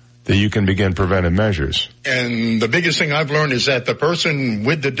that you can begin preventive measures. And the biggest thing I've learned is that the person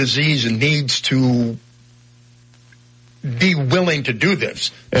with the disease needs to be willing to do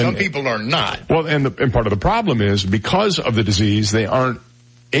this. Some people are not. Well, and part of the problem is because of the disease, they aren't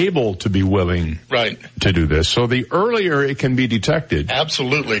able to be willing to do this. So the earlier it can be detected,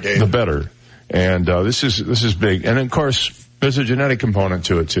 absolutely, Dave, the better. And this is big. And of course, there's a genetic component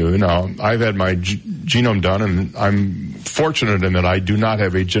to it too. I've had my genome done, and I'm fortunate in that I do not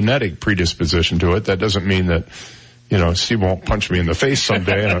have a genetic predisposition to it. That doesn't mean that, Steve won't punch me in the face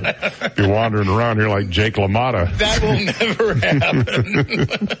someday and I'll be wandering around here like Jake LaMotta. That will never happen.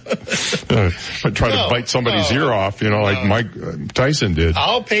 But try to bite somebody's ear off, like Mike Tyson did.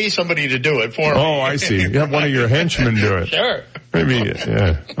 I'll pay somebody to do it for me. Oh, I see. You have one of your henchmen do it. Sure. Maybe,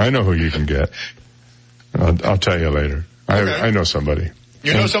 I know who you can get. I'll tell you later. Okay. I know somebody.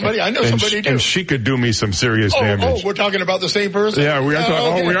 You know somebody? I know somebody too. And she could do me some serious damage. Oh, we're talking about the same person? Yeah, we are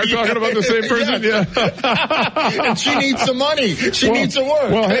talking about the same person? Yeah. And she needs some money. She needs some work.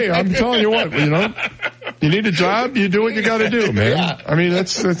 Well, hey, I'm telling you what, you need a job, you do what you gotta do, man. Yeah. I mean,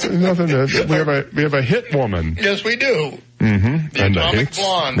 that's nothing we have a hit woman. Yes, we do. Mm-hmm. The Atomic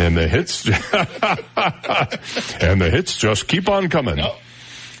Blonde. And the hits just keep on coming. No.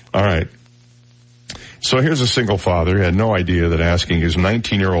 All right. So here's a single father who had no idea that asking his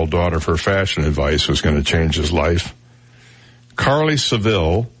 19-year-old daughter for fashion advice was going to change his life. Carly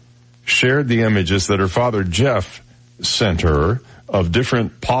Seville shared the images that her father Jeff sent her of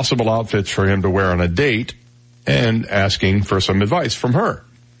different possible outfits for him to wear on a date and asking for some advice from her.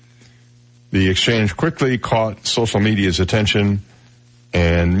 The exchange quickly caught social media's attention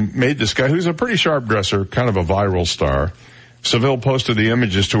and made this guy, who's a pretty sharp dresser, kind of a viral star. Seville posted the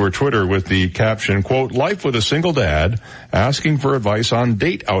images to her Twitter with the caption, quote, "Life with a single dad asking for advice on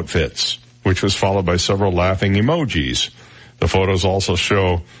date outfits," which was followed by several laughing emojis. The photos also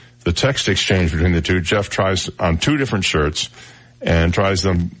show the text exchange between the two. Jeff tries on two different shirts and tries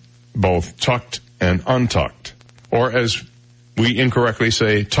them both tucked and untucked. Or as we incorrectly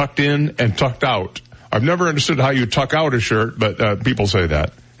say, tucked in and tucked out. I've never understood how you tuck out a shirt, but people say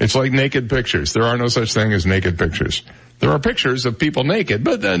that. It's like naked pictures. There are no such thing as naked pictures. There are pictures of people naked,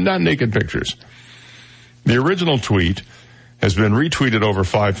 but not naked pictures. The original tweet has been retweeted over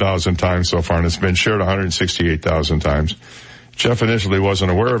 5,000 times so far, and it's been shared 168,000 times. Jeff initially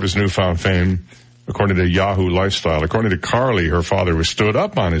wasn't aware of his newfound fame, according to Yahoo Lifestyle. According to Carly, her father was stood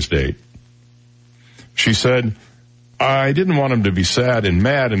up on his date. She said, "I didn't want him to be sad and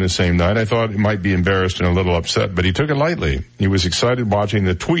mad in the same night. I thought he might be embarrassed and a little upset, but he took it lightly. He was excited watching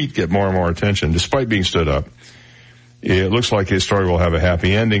the tweet get more and more attention, despite being stood up. It looks like his story will have a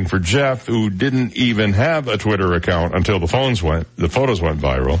happy ending for Jeff, who didn't even have a Twitter account until the photos went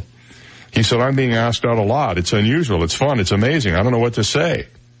viral. He said, "I'm being asked out a lot. It's unusual. It's fun. It's amazing. I don't know what to say."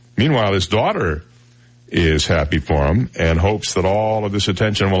 Meanwhile, his daughter is happy for him and hopes that all of this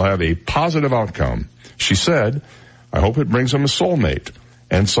attention will have a positive outcome. She said, "I hope it brings him a soulmate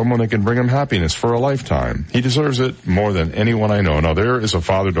and someone that can bring him happiness for a lifetime. He deserves it more than anyone I know." Now, there is a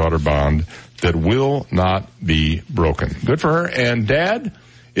father-daughter bond that will not be broken. Good for her. And Dad,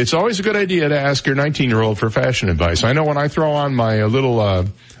 it's always a good idea to ask your 19-year-old for fashion advice. I know when I throw on my little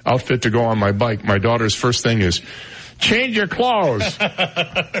outfit to go on my bike, my daughter's first thing is, "Change your clothes."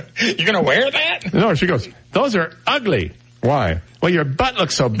 You're going to wear that? No, she goes, "Those are ugly." Why? "Well, your butt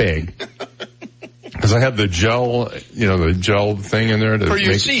looks so big." Because I have the gel, the gel thing in there to for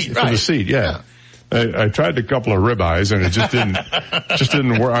your seat, right? For the seat, yeah. I tried a couple of ribeyes and it just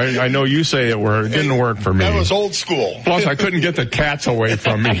didn't work. I know you say it didn't work for me. That was old school. Plus, I couldn't get the cats away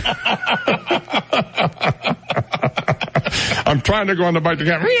from me. I'm trying to go on the bike to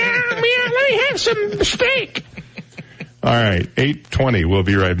get, meow, let me have some steak. All right, 8:20. We'll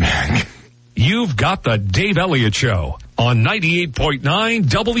be right back. You've got the Dave Elliott Show on 98.9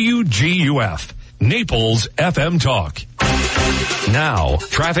 WGUF, Naples FM Talk. Now,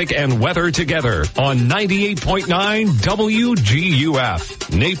 traffic and weather together on 98.9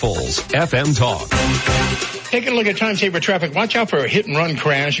 WGUF, Naples FM Talk. Taking a look at time-saver traffic. Watch out for a hit-and-run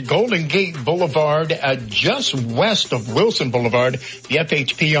crash. Golden Gate Boulevard, just west of Wilson Boulevard. The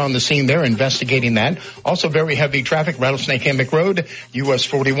FHP on the scene there investigating that. Also very heavy traffic. Rattlesnake Hammock Road, US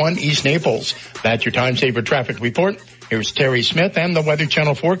 41, East Naples. That's your time-saver traffic report. Here's Terry Smith and the Weather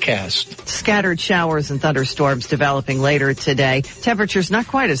Channel forecast. Scattered showers and thunderstorms developing later today. Temperatures not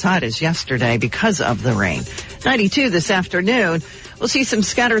quite as hot as yesterday because of the rain. 92 this afternoon. We'll see some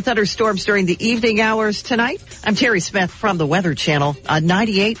scattered thunderstorms during the evening hours tonight. I'm Terry Smith from the Weather Channel on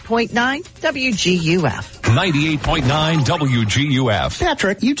 98.9 WGUF. 98.9 WGUF.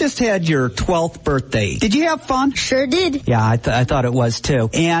 Patrick, you just had your 12th birthday. Did you have fun? Sure did. Yeah, I thought it was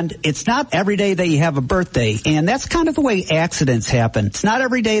too. And it's not every day that you have a birthday. And that's kind of the way accidents happen. It's not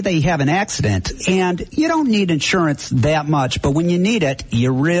every day that you have an accident. And you don't need insurance that much, but when you need it,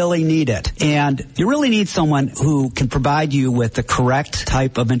 you really need it. And you really need someone who can provide you with the correct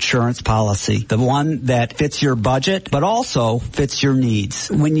type of insurance policy. The one that fits your budget, but also fits your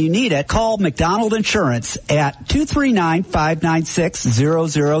needs. When you need it, call McDonald Insurance at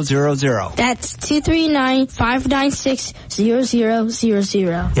 239-596-0000. That's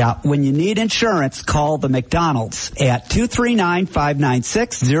 239-596-0000. Yeah, when you need insurance, call the McDonald's at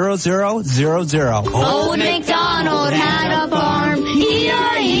 239-596-0000. Old MacDonald had a farm,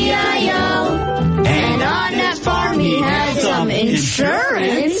 E-I-E-I-O. And on that farm he had some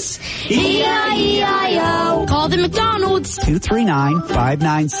insurance, E-I-E-I-O. Call the McDonald's.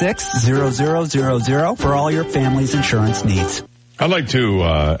 239-596-0000 for all your family's insurance needs. I'd like to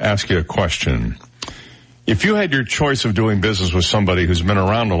ask you a question. If you had your choice of doing business with somebody who's been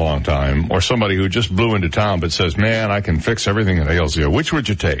around a long time or somebody who just blew into town but says, "Man, I can fix everything that ails you," which would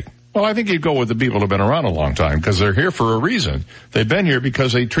you take? Well, I think you'd go with the people who have been around a long time because they're here for a reason. They've been here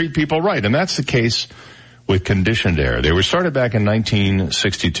because they treat people right, and that's the case with Conditioned Air. They were started back in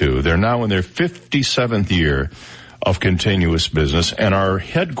 1962. They're now in their 57th year of continuous business and are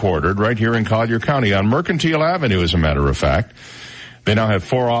headquartered right here in Collier County on Mercantile Avenue, as a matter of fact. They now have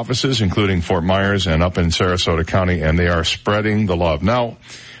 4 offices, including Fort Myers and up in Sarasota County, and they are spreading the love. Now,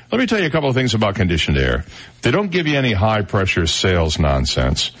 Let me tell you a couple of things about Conditioned Air. They don't give you any high-pressure sales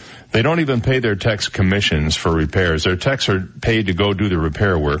nonsense. They don't even pay their techs commissions for repairs. Their techs are paid to go do the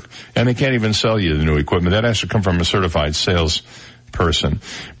repair work, and they can't even sell you the new equipment. That has to come from a certified sales person.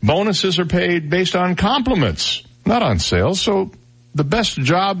 Bonuses are paid based on compliments, not on sales. So the best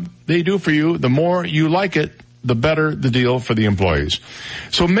job they do for you, the more you like it, the better the deal for the employees.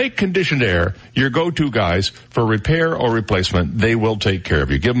 So make Conditioned Air your go-to guys for repair or replacement. They will take care of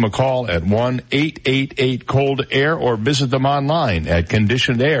you. Give them a call at 1-888-COLD-AIR or visit them online at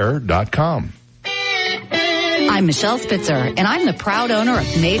conditionedair.com. I'm Michelle Spitzer, and I'm the proud owner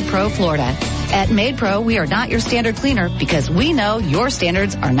of Made Pro Florida. At Made Pro, we are not your standard cleaner because we know your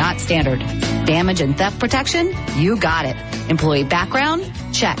standards are not standard. Damage and theft protection? You got it. Employee background?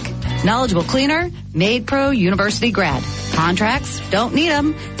 Check. Knowledgeable cleaner? Made Pro University grad. Contracts? Don't need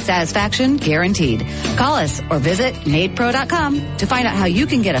them. Satisfaction guaranteed. Call us or visit MadePro.com to find out how you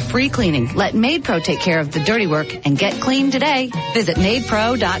can get a free cleaning. Let Made Pro take care of the dirty work and get clean today. Visit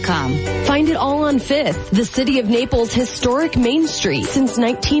MadePro.com. Find it all on 5th, the city of Naples' historic Main Street since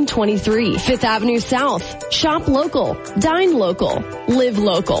 1923. 5th Avenue South. Shop local. Dine local. Live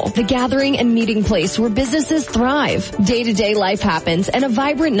local. The gathering and meeting place where businesses thrive. Day-to-day life happens and a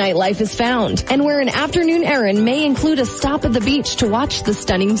vibrant nightlife is found. And where an afternoon errand may include a stop at the beach to watch the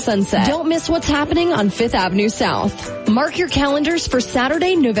stunning sunset. Don't miss what's happening on 5th Avenue South. Mark your calendars for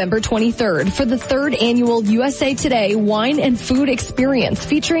Saturday, November 23rd for the 3rd annual USA Today Wine and Food Experience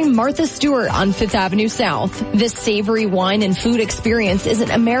featuring Martha Stewart on 5th Avenue South. This savory wine and food experience is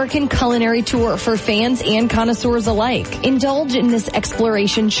an American culinary tour for fans and connoisseurs alike. Indulge in this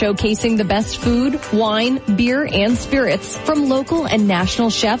exploration showcasing the best food, wine, beer, and spirits from local and national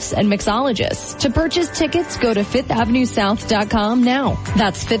chefs and mixologists. To purchase tickets, go to FifthAvenueSouth.com now.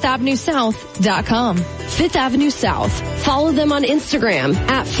 That's FifthAvenueSouth.com. 5th Avenue South. Follow them on Instagram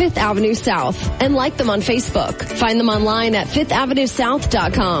at 5th Avenue South and like them on Facebook. Find them online at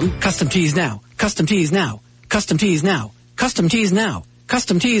FifthAvenueSouth.com. Custom tees now. Custom tees now. Custom tees now. Custom tees now.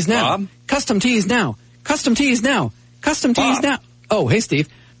 Custom tees now. Bob? Custom tees now. Custom tees now. Custom tees Bob? now. Oh, hey, Steve.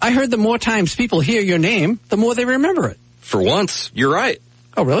 I heard the more times people hear your name, the more they remember it. For once, you're right.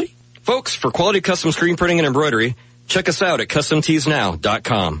 Oh, really? Folks, for quality custom screen printing and embroidery, check us out at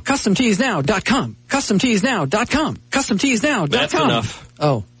CustomTeesNow.com. CustomTeesNow.com. CustomTeesNow.com. CustomTeesNow.com. That's enough.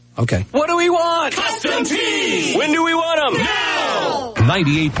 Oh, okay. What do we want? Custom tees! When do we want them? Now!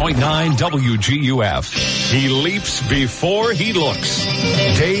 98.9 WGUF. He leaps before he looks.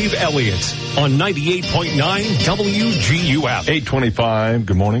 Dave Elliott on 98.9 WGUF. 8:25,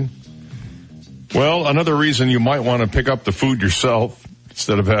 good morning. Well, another reason you might want to pick up the food yourself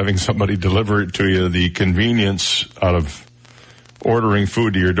instead of having somebody deliver it to you. The convenience out of ordering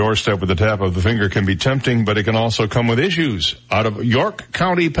food to your doorstep with the tap of the finger can be tempting, but it can also come with issues. Out of York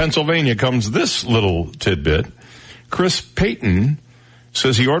County, Pennsylvania comes this little tidbit. Chris Payton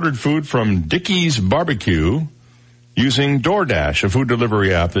says he ordered food from Dickey's Barbecue using DoorDash, a food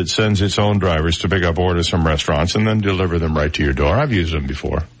delivery app that sends its own drivers to pick up orders from restaurants and then deliver them right to your door. I've used them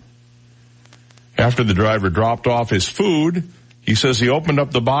before. After the driver dropped off his food, he says he opened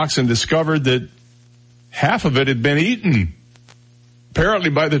up the box and discovered that half of it had been eaten, apparently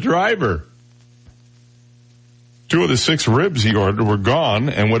by the driver. 2 of the 6 ribs he ordered were gone,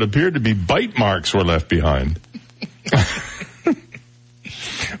 and what appeared to be bite marks were left behind.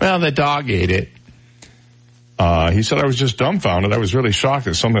 Well, the dog ate it. He said, I was just dumbfounded. I was really shocked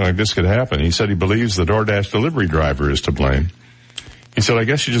that something like this could happen. He said he believes the DoorDash delivery driver is to blame. He said, I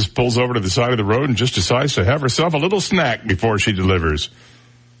guess she just pulls over to the side of the road and just decides to have herself a little snack before she delivers.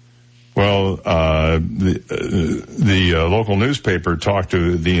 Well, the local newspaper talked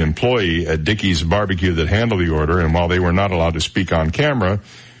to the employee at Dickey's Barbecue that handled the order, and while they were not allowed to speak on camera,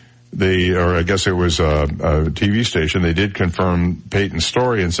 I guess it was a TV station, they did confirm Peyton's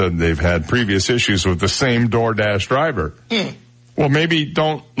story and said they've had previous issues with the same DoorDash driver. Well, maybe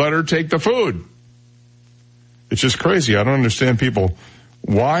don't let her take the food. It's just crazy. I don't understand people,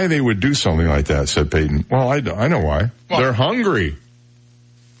 why they would do something like that, said Peyton. Well, I know why. Well, they're hungry.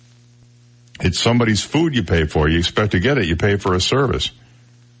 It's somebody's food you pay for. You expect to get it. You pay for a service.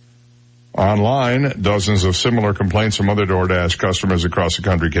 Online, dozens of similar complaints from other DoorDash customers across the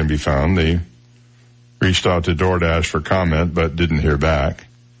country can be found. They reached out to DoorDash for comment, but didn't hear back.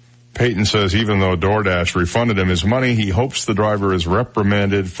 Peyton says even though DoorDash refunded him his money, he hopes the driver is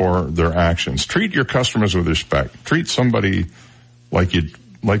reprimanded for their actions. Treat your customers with respect. Treat somebody like you'd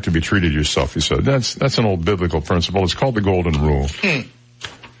like to be treated yourself, he said. That's an old biblical principle. It's called the Golden Rule.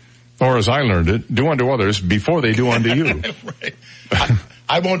 Or as I learned it, do unto others before they do unto you. Right.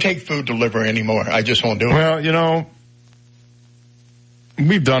 I won't take food delivery anymore. I just won't do it. Well,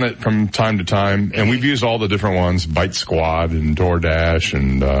 we've done it from time to time, and we've used all the different ones, Bite Squad and DoorDash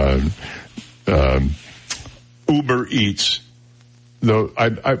and Uber Eats. Though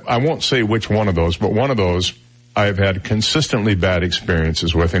I won't say which one of those, but one of those I've had consistently bad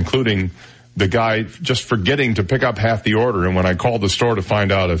experiences with, including the guy just forgetting to pick up half the order, and when I called the store to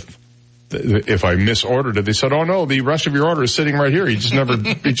find out if I misordered it, they said, "Oh no, the rest of your order is sitting right here. He just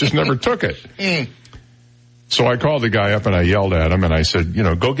never took it." So I called the guy up and I yelled at him and I said,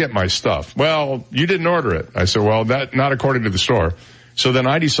 go get my stuff. "Well, you didn't order it." I said, "Well, that not according to the store." So then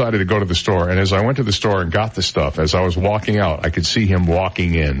I decided to go to the store, and as I went to the store and got the stuff, as I was walking out, I could see him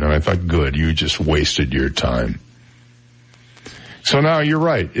walking in, and I thought, good, you just wasted your time. So now you're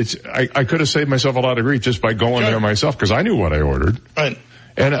right. I could have saved myself a lot of grief just by going there myself, because I knew what I ordered. Right.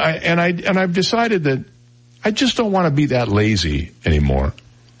 And I've decided that I just don't want to be that lazy anymore.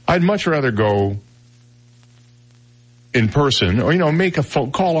 I'd much rather go in person, or, make a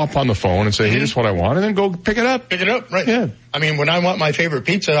phone call up on the phone and say, "Hey, this is what I want," and then go pick it up. Pick it up, right. Yeah. I mean, when I want my favorite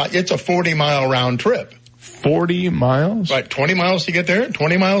pizza, it's a 40-mile round trip. 40 miles? Right, 20 miles to get there,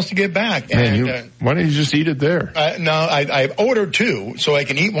 20 miles to get back. Man, why don't you just eat it there? No, I ordered 2, so I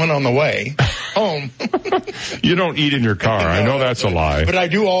can eat one on the way home. You don't eat in your car. I know that's a lie. But I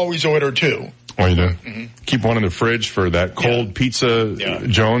do always order 2. Oh, you do? Mm-hmm. Keep one in the fridge for that cold pizza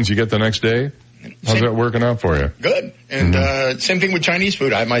Jones you get the next day? How's that working out for you? Good. And same thing with Chinese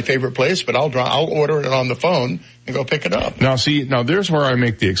food. I have my favorite place, but I'll order it on the phone and go pick it up. Now there's where I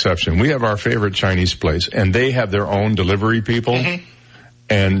make the exception. We have our favorite Chinese place, and they have their own delivery people. Mm-hmm.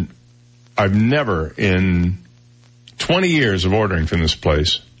 And I've never, in 20 years of ordering from this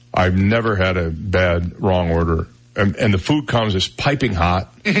place, I've never had a wrong order. And the food comes as piping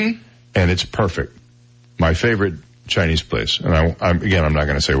hot, and it's perfect. My favorite Chinese place. And I'm not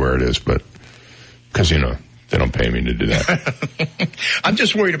going to say where it is, but because, they don't pay me to do that. I'm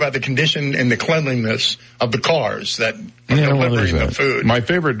just worried about the condition and the cleanliness of the cars that are delivering the food. My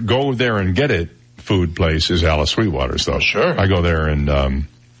favorite go there and get it food place is Alice Sweetwater's, though. Sure. I go there and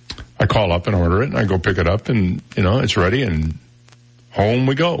I call up and order it, and I go pick it up, and, it's ready, and home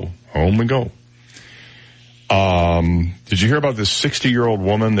we go. Home we go. Did you hear about this 60-year-old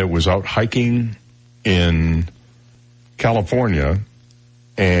woman that was out hiking in California,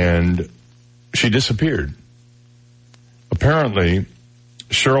 and she disappeared? Apparently,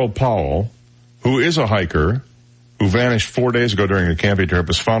 Cheryl Powell, who is a hiker, who vanished 4 days ago during a camping trip,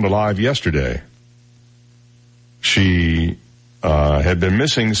 was found alive yesterday. She had been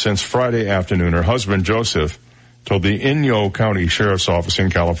missing since Friday afternoon. Her husband, Joseph, told the Inyo County Sheriff's Office in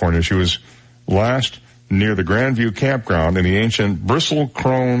California she was last near the Grandview Campground in the ancient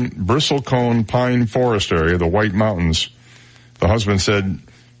Bristlecone Pine Forest area, the White Mountains. The husband said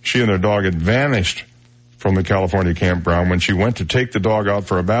she and their dog had vanished from the California campground when she went to take the dog out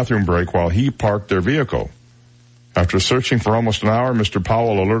for a bathroom break while he parked their vehicle. After searching for almost an hour, Mr.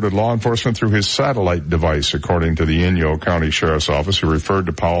 Powell alerted law enforcement through his satellite device, according to the Inyo County Sheriff's Office, who referred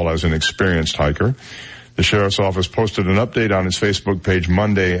to Powell as an experienced hiker. The Sheriff's Office posted an update on its Facebook page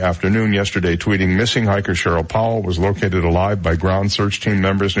Monday afternoon yesterday, tweeting, "Missing hiker Cheryl Powell was located alive by ground search team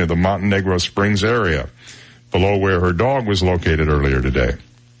members near the Montenegro Springs area, below where her dog was located earlier today.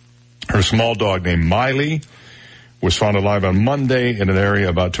 Her small dog named Miley was found alive on Monday in an area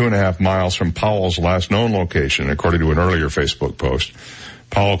about 2.5 miles from Powell's last known location, according to an earlier Facebook post.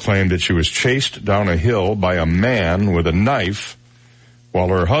 Powell claimed that she was chased down a hill by a man with a knife while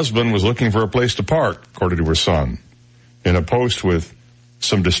her husband was looking for a place to park, according to her son. In a post with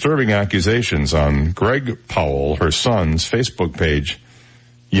some disturbing accusations on Greg Powell, her son's Facebook page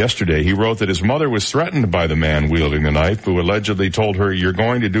yesterday, he wrote that his mother was threatened by the man wielding the knife, who allegedly told her, "You're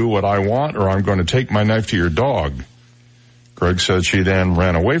going to do what I want, or I'm going to take my knife to your dog." Greg said she then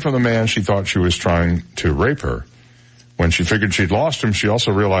ran away from the man. She thought she was trying to rape her. When she figured she'd lost him, she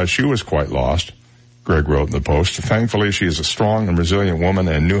also realized she was quite lost, Greg wrote in the post. Thankfully, she is a strong and resilient woman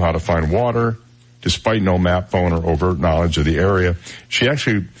and knew how to find water, despite no map, phone, or overt knowledge of the area. She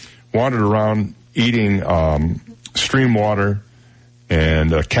actually wandered around eating stream water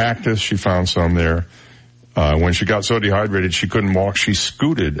and a cactus. She found some there. When she got so dehydrated she couldn't walk, she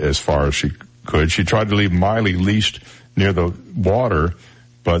scooted as far as she could. She tried to leave Miley leashed near the water,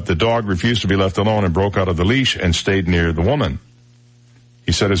 but the dog refused to be left alone and broke out of the leash and stayed near the woman.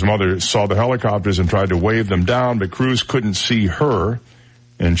 He said his mother saw the helicopters and tried to wave them down, but crews couldn't see her,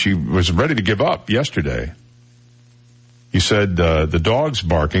 and she was ready to give up yesterday. He said the dog's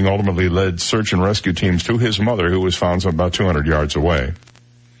barking ultimately led search and rescue teams to his mother, who was found about 200 yards away.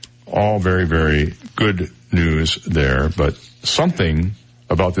 All very, very good news there, but something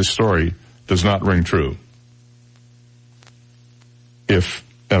about this story does not ring true.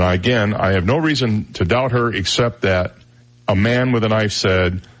 and again, I have no reason to doubt her except that a man with a knife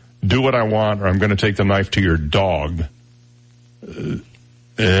said, do what I want or I'm going to take the knife to your dog.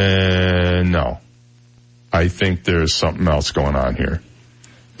 No. I think there's something else going on here.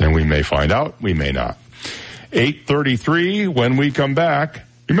 And we may find out, we may not. 8:33, when we come back,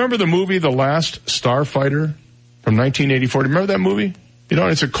 remember the movie The Last Starfighter from 1984? Do you remember that movie? You know,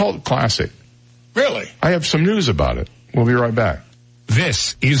 it's a cult classic. Really? I have some news about it. We'll be right back.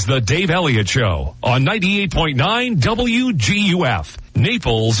 This is the Dave Elliott Show on 98.9 WGUF,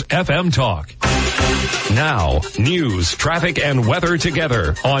 Naples FM Talk. Now, news, traffic, and weather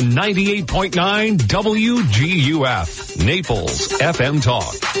together on 98.9 WGUF, Naples FM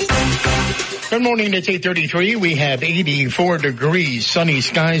Talk. Good morning. It's 8:33. We have 84 degrees, sunny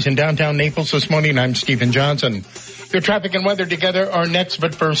skies in downtown Naples this morning. I'm Stephen Johnson. Your traffic and weather together are next,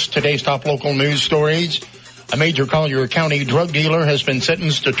 but first, today's top local news stories. A major Collier County drug dealer has been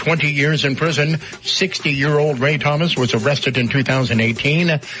sentenced to 20 years in prison. 60-year-old Ray Thomas was arrested in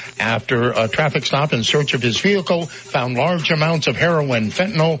 2018 after a traffic stop in search of his vehicle found large amounts of heroin,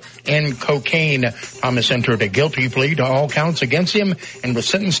 fentanyl, and cocaine. Thomas entered a guilty plea to all counts against him and was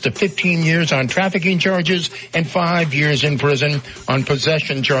sentenced to 15 years on trafficking charges and 5 years in prison on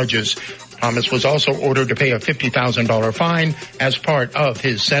possession charges. Thomas was also ordered to pay a $50,000 fine as part of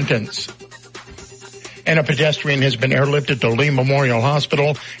his sentence. And a pedestrian has been airlifted to Lee Memorial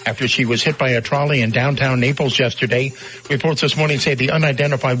Hospital after she was hit by a trolley in downtown Naples yesterday. Reports this morning say the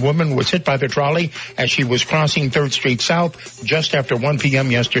unidentified woman was hit by the trolley as she was crossing 3rd Street South just after 1 p.m.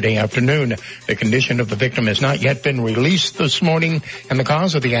 yesterday afternoon. The condition of the victim has not yet been released this morning, and the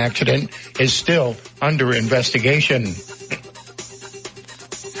cause of the accident is still under investigation.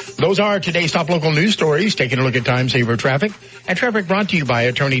 Those are today's top local news stories. Taking a look at time saver traffic. And traffic brought to you by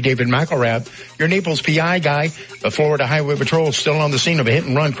Attorney David McElrath, your Naples PI guy. The Florida Highway Patrol is still on the scene of a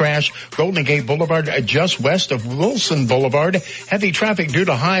hit-and-run crash. Golden Gate Boulevard just west of Wilson Boulevard. Heavy traffic due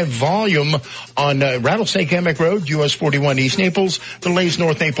to high volume on Rattlesnake Hammock Road, US 41 East Naples. Delays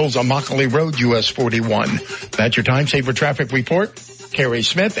North Naples, Immokalee Road, US 41. That's your time saver traffic report. Carrie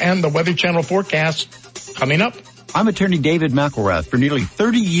Smith and the Weather Channel forecast coming up. I'm Attorney David McElrath. For nearly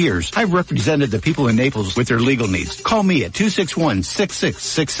 30 years, I've represented the people in Naples with their legal needs. Call me at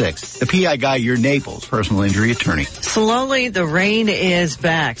 261-6666. The PI Guy, your Naples personal injury attorney. Slowly, the rain is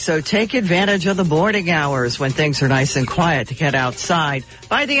back, so take advantage of the boarding hours when things are nice and quiet to get outside.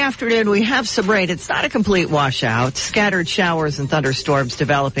 By the afternoon, we have some rain. It's not a complete washout. Scattered showers and thunderstorms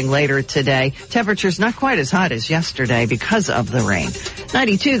developing later today. Temperatures not quite as hot as yesterday because of the rain.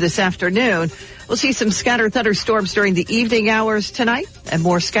 92 this afternoon. We'll see some scattered thunderstorms during the evening hours tonight and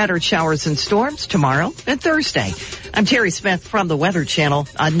more scattered showers and storms tomorrow and Thursday. I'm Terry Smith from the Weather Channel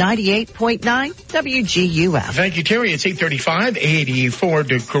on 98.9 WGUF. Thank you, Terry. It's 8:35, 84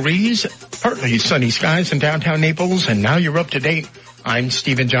 degrees, partly sunny skies in downtown Naples, and now you're up to date. I'm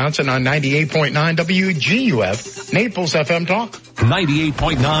Stephen Johnson on 98.9 WGUF, Naples FM Talk.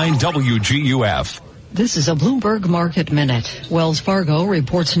 98.9 WGUF. This is a Bloomberg Market Minute. Wells Fargo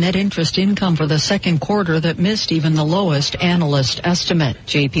reports net interest income for the second quarter that missed even the lowest analyst estimate.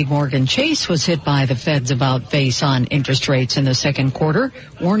 JP Morgan Chase was hit by the Fed's about-face on interest rates in the second quarter,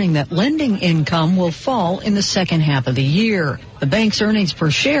 warning that lending income will fall in the second half of the year. The bank's earnings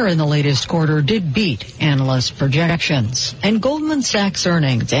per share in the latest quarter did beat analyst projections. And Goldman Sachs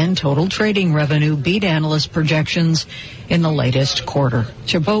earnings and total trading revenue beat analyst projections in the latest quarter.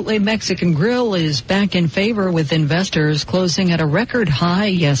 Chipotle Mexican Grill is back in favor with investors, closing at a record high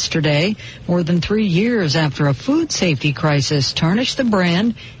yesterday, more than 3 years after a food safety crisis tarnished the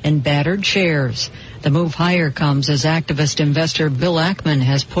brand and battered shares. The move higher comes as activist investor Bill Ackman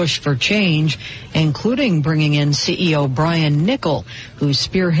has pushed for change, including bringing in CEO Brian Niccol, who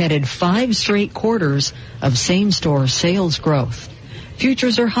spearheaded 5 straight quarters of same-store sales growth.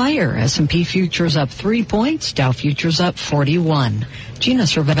 Futures are higher. S&P futures up 3 points. Dow futures up 41. Gina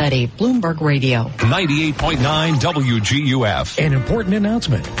Cervetti, Bloomberg Radio. 98.9 WGUF. An important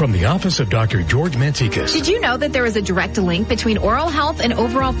announcement from the office of Dr. George Mantzikis. Did you know that there is a direct link between oral health and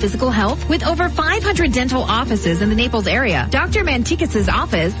overall physical health? With over 500 dental offices in the Naples area, Dr. Mantzikis'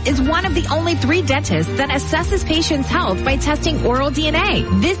 office is one of the only 3 dentists that assesses patients' health by testing oral DNA.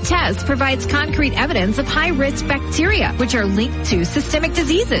 This test provides concrete evidence of high-risk bacteria, which are linked to systemic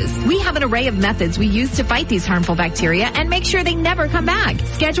diseases. We have an array of methods we use to fight these harmful bacteria and make sure they never come back.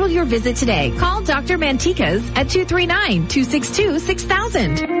 Schedule your visit today. Call Dr. Mantzikis at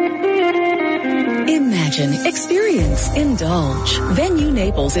 239-262-6000. Imagine, experience, indulge. Venue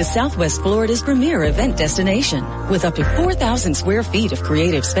Naples is Southwest Florida's premier event destination with up to 4,000 square feet of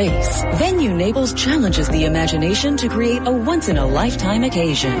creative space. Venue Naples challenges the imagination to create a once-in-a-lifetime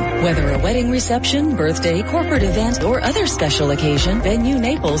occasion. Whether a wedding reception, birthday, corporate event, or other special occasion, Venue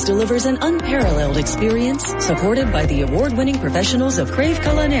Naples delivers an unparalleled experience supported by the award-winning professionals of Crave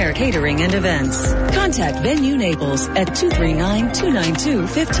Culinaire Catering and Events. Contact Venue Naples at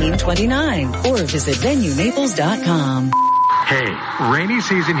 239-292-1529 or visit VenueNaples.com. Hey, rainy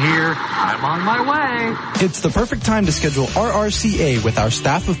season here. I'm on my way. It's the perfect time to schedule RRCA with our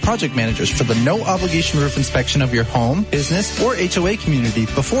staff of project managers for the no-obligation roof inspection of your home, business, or HOA community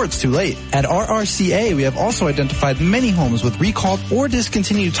before it's too late. At RRCA, we have also identified many homes with recalled or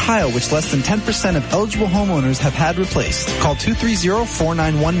discontinued tile, which less than 10% of eligible homeowners have had replaced. Call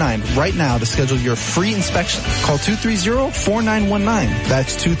 230-4919 right now to schedule your free inspection. Call 230-4919.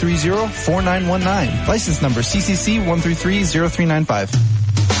 That's 230-4919. License number CCC 1330395.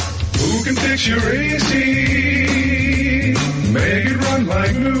 Who can fix your AC? Make it run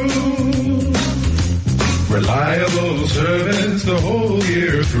like new. Reliable service the whole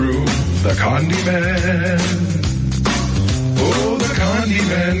year through. The Condi Man. Oh, the Condi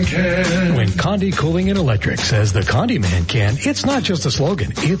Man can. When Condi Cooling and Electric says the Condi Man can, it's not just a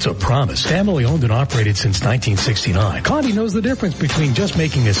slogan, it's a promise. Family owned and operated since 1969. Condi knows the difference between just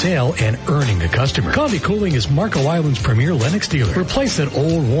making a sale and earning a customer. Condi Cooling is Marco Island's premier Lennox dealer. Replace that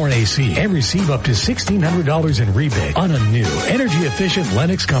old worn AC and receive up to $1,600 in rebate on a new energy efficient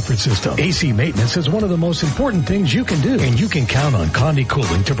Lennox comfort system. AC maintenance is one of the most important things you can do, and you can count on Condi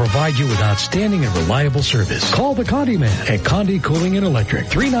Cooling to provide you with outstanding and reliable service. Call the Condi Man at Condi Cooling and Electric,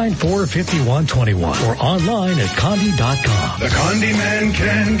 394-5121, or online at Condi.com. The Condi Man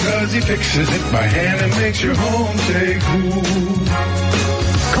can, 'cause he fixes it by hand and makes your home stay cool.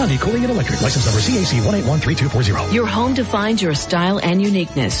 Condi Cooling and Electric, license number CAC 1813240. Your home defines your style and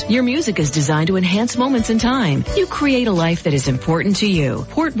uniqueness. Your music is designed to enhance moments in time. You create a life that is important to you.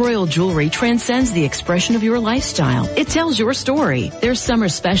 Port Royal Jewelry transcends the expression of your lifestyle. It tells your story. Their summer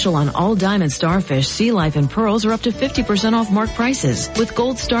special on all diamond starfish, sea life, and pearls are up to 50% off marked prices, with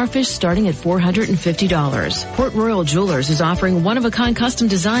gold starfish starting at $450. Port Royal Jewelers is offering one-of-a-kind custom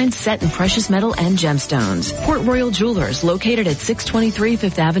designs set in precious metal and gemstones. Port Royal Jewelers, located at 623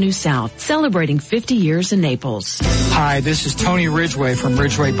 Fifth Avenue South, celebrating 50 years in Naples. Hi, this is Tony Ridgway from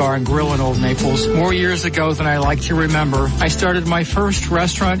Ridgway Bar and Grill in Old Naples. More years ago than I like to remember, I started my first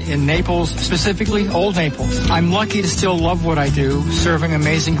restaurant in Naples, specifically Old Naples. I'm lucky to still love what I do, serving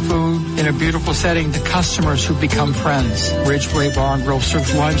amazing food in a beautiful setting to customers who become friends. Ridgway Bar and Grill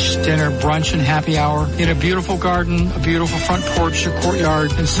serves lunch, dinner, brunch, and happy hour in a beautiful garden, a beautiful front porch, a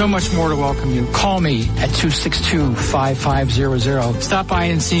courtyard, and so much more to welcome you. Call me at 262-5500. Stop by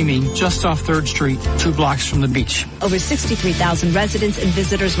and see me just off 3rd Street, 2 blocks from the beach. Over 63,000 residents and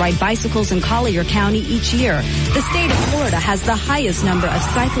visitors ride bicycles in Collier County each year. The state of Florida has the highest number of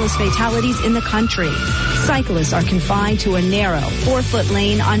cyclist fatalities in the country. Cyclists are confined to a narrow 4-foot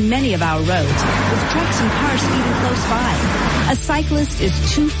lane on many of our roads, with trucks and cars speeding close by. A cyclist is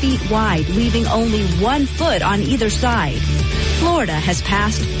 2 feet wide, leaving only 1 foot on either side. Florida has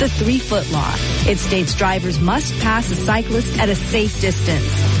passed the 3-foot law. It states drivers must pass a cyclist at a safe distance.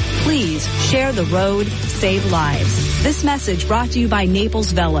 Please share the road, save lives. This message brought to you by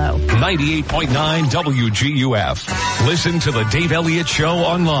Naples Velo. 98.9 WGUF. Listen to the Dave Elliott Show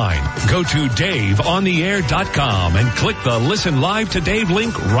online. Go to DaveOnTheAir.com and click the Listen Live to Dave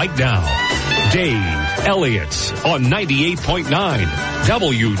link right now. Dave Elliott on 98.9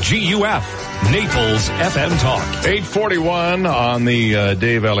 WGUF. Naples FM Talk. 8:41 on the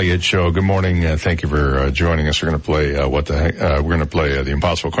Dave Elliott Show. Good morning. Thank you for joining us. We're going to play we're going to play the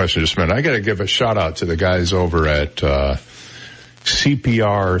Impossible Question in just a minute. I got to give a shout out to the guys over at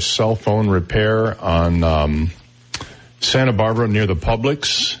CPR Cell Phone Repair on Santa Barbara near the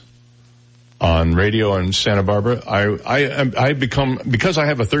Publix. On radio in Santa Barbara, I've become, because I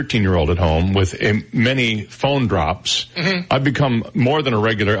have a 13-year-old at home with many phone drops, I've become more than a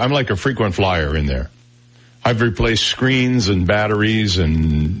regular, I'm like a frequent flyer in there. I've replaced screens and batteries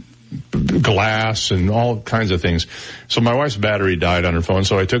and glass and all kinds of things. So my wife's battery died on her phone,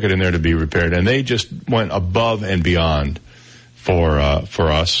 so I took it in there to be repaired, and they just went above and beyond for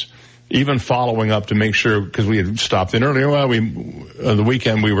us. Even following up to make sure, because we had stopped in earlier. Well, the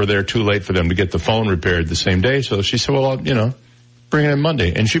weekend we were there too late for them to get the phone repaired the same day. So she said, well, bring it in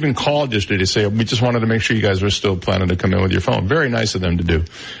Monday. And she even called yesterday to say, we just wanted to make sure you guys were still planning to come in with your phone. Very nice of them to do.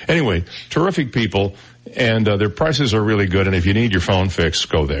 Anyway, terrific people, and their prices are really good. And if you need your phone fixed,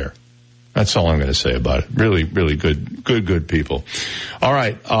 go there. That's all I'm going to say about it. Really, really good people. All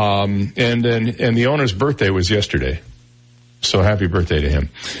right. And the owner's birthday was yesterday. So happy birthday to him.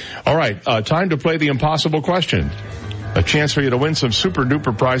 All right. Time to play the impossible question. A chance for you to win some super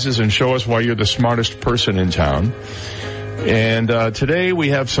duper prizes and show us why you're the smartest person in town. And today we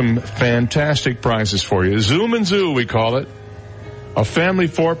have some fantastic prizes for you. Zoom and Zoo, we call it. A family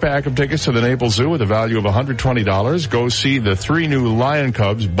 4-pack of tickets to the Naples Zoo with a value of $120. Go see the 3 new lion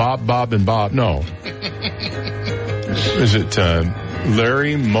cubs, Bob, and Bob. No. Is it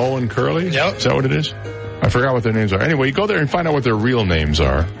Larry, Mo, and Curly? Yep. Is that what it is? I forgot what their names are. Anyway, you go there and find out what their real names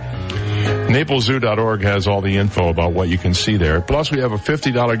are. NaplesZoo.org has all the info about what you can see there. Plus, we have a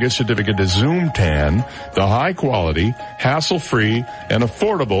 $50 gift certificate to Zoom Tan, the high-quality, hassle-free, and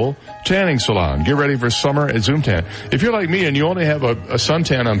affordable tanning salon. Get ready for summer at Zoom Tan. If you're like me and you only have a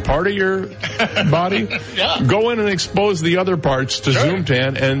suntan on part of your body, go in and expose the other parts to Zoom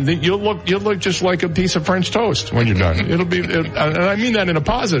Tan, and you'll look just like a piece of French toast when you're done. And I mean that in a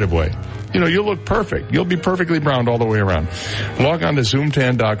positive way. You'll look perfect. You'll be perfectly browned all the way around. Log on to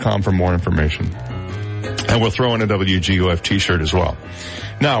ZoomTan.com for more information. And we'll throw in a WGUF t-shirt as well.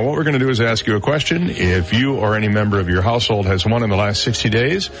 Now, what we're going to do is ask you a question. If you or any member of your household has won in the last 60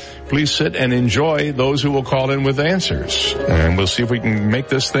 days, please sit and enjoy those who will call in with answers. And we'll see if we can make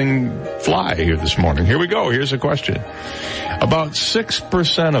this thing fly here this morning. Here we go. Here's a question. About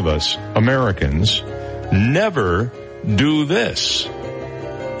 6% of us Americans never do this.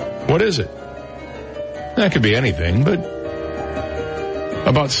 What is it? That could be anything, but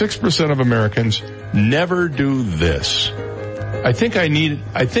about 6% of Americans never do this. I think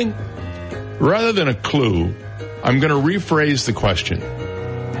rather than a clue, I'm going to rephrase the question.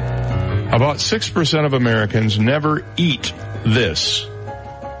 About 6% of Americans never eat this.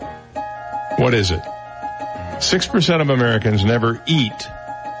 What is it? 6% of Americans never eat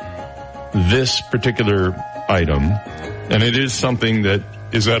this particular item, and it is something that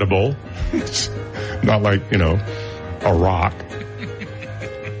is edible. It's not like, a rock.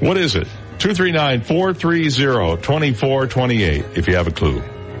 What is it? 239-430-2428 if you have a clue.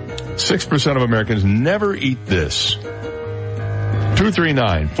 6% of Americans never eat this.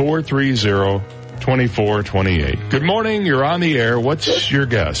 239-430-2428. Good morning. You're on the air. What's your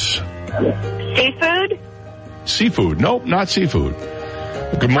guess? Seafood? Seafood. Nope, not seafood.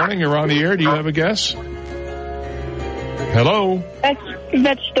 Good morning. You're on the air. Do you have a guess? Hello?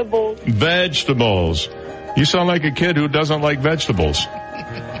 Vegetables. Vegetables. You sound like a kid who doesn't like vegetables.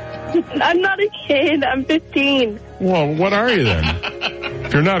 I'm not a kid. I'm 15. Well, what are you then?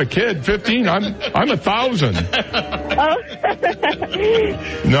 If you're not a kid, 15, I'm 1,000. Oh.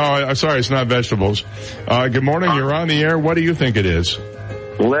 No, I'm sorry, it's not vegetables. Good morning, you're on the air. What do you think it is?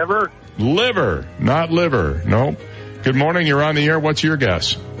 Liver. Liver, not liver. Nope. Good morning, you're on the air. What's your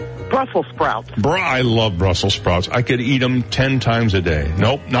guess? Brussels sprouts. I love Brussels sprouts. I could eat them 10 times a day.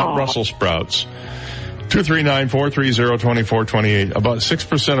 Nope, not Brussels sprouts. 239-430-2428. About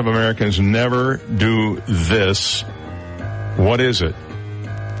 6% of Americans never do this. What is it?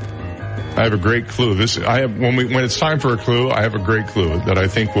 I have a great clue. When it's time for a clue, I have a great clue that I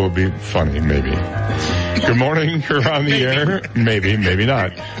think will be funny, maybe. Good morning, you're on the air. Maybe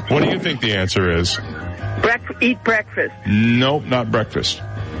not. What do you think the answer is? Eat breakfast. Nope, not breakfast.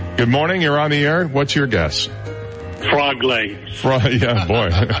 Good morning, you're on the air. What's your guess? Frog legs. Yeah,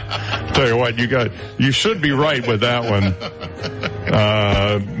 boy. Tell you what, you should be right with that one.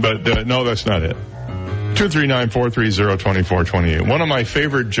 But no, that's not it. 239-430-2428. One of my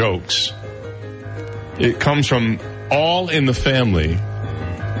favorite jokes, it comes from All in the Family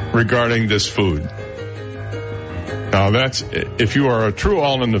regarding this food. Now if you are a true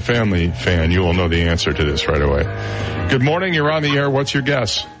All in the Family fan, you will know the answer to this right away. Good morning, you're on the air. What's your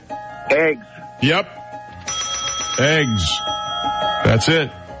guess? Eggs. Yep. Eggs. That's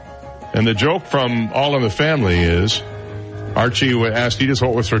it. And the joke from All in the Family is, Archie asked Edith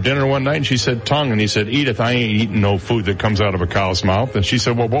what was for dinner one night, and she said tongue, and he said, Edith, I ain't eating no food that comes out of a cow's mouth. And she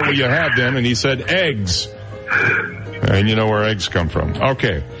said, well, what will you have then? And he said, eggs. And you know where eggs come from.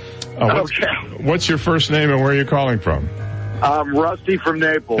 Okay. What's your first name and where are you calling from? I'm Rusty from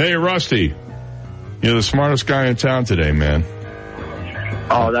Naples. Hey, Rusty. You're the smartest guy in town today, man.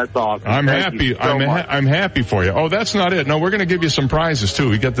 Oh, that's awesome. I'm happy. I'm happy for you. Oh, that's not it. No, we're going to give you some prizes too.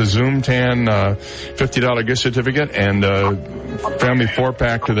 We got the Zoom Tan $50 gift certificate and family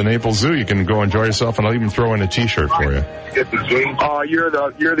 4-pack to the Naples Zoo. You can go enjoy yourself, and I'll even throw in a T-shirt for you. Oh, you're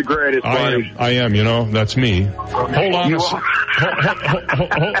the greatest, buddy. I am. That's me. Hold on.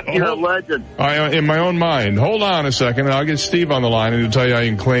 You're a legend. In my own mind. Hold on a second, and I'll get Steve on the line and he'll tell you how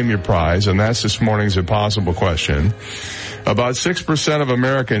you can claim your prize, and that's this morning's impossible question. About 6% of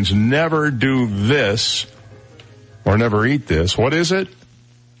Americans never do this or never eat this. What is it?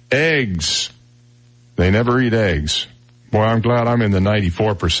 Eggs. They never eat eggs. Boy, I'm glad I'm in the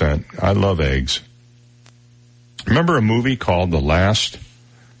 94%. I love eggs. Remember a movie called The Last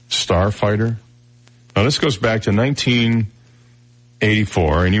Starfighter? Now, this goes back to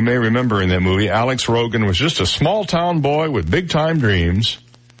 1984, and you may remember in that movie, Alex Rogan was just a small-town boy with big-time dreams.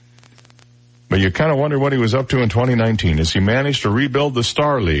 But you kind of wonder what he was up to in 2019. Has he managed to rebuild the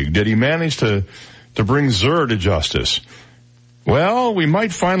Star League? Did he manage to bring Xur to justice? Well, we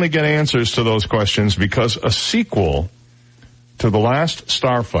might finally get answers to those questions because a sequel to The Last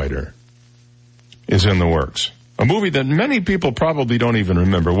Starfighter is in the works. A movie that many people probably don't even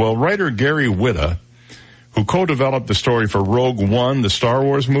remember. Well, writer Gary Whitta, who co-developed the story for Rogue One, the Star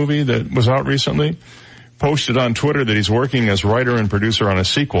Wars movie that was out recently, posted on Twitter that he's working as writer and producer on a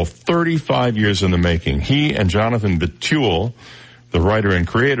sequel 35 years in the making. He and Jonathan Betuel, the writer and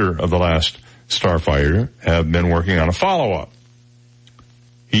creator of The Last Starfighter, have been working on a follow-up.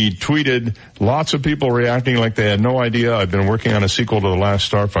 He tweeted, lots of people reacting like they had no idea I've been working on a sequel to The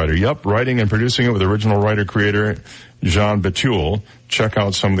Last Starfighter. Yep, writing and producing it with original writer-creator John Betuel. Check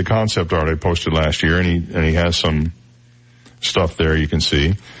out some of the concept art I posted last year, and he has some stuff there you can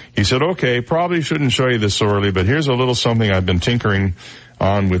see. He said, okay, probably shouldn't show you this so early, but here's a little something I've been tinkering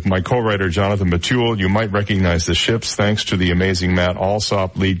on with my co-writer Jonathan Betuel. You might recognize the ships, thanks to the amazing Matt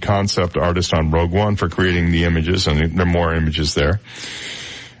Alsop, lead concept artist on Rogue One, for creating the images, and there are more images there.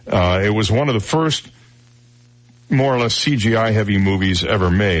 It was one of the first more or less CGI-heavy movies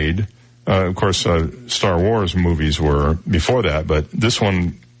ever made. Of course, Star Wars movies were before that, but this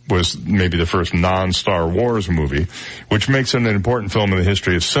one was maybe the first non-Star Wars movie, which makes it an important film in the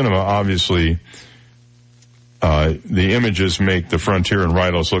history of cinema. Obviously, the images make the Frontier and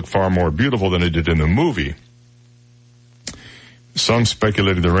Rhynos look far more beautiful than it did in the movie. Some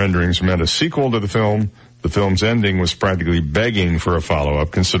speculated the renderings meant a sequel to the film. The film's ending was practically begging for a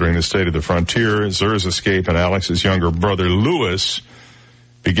follow-up, considering the state of the Frontier, Xur's escape, and Alex's younger brother, Lewis,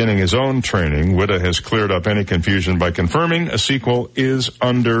 beginning his own training. Whitta has cleared up any confusion by confirming a sequel is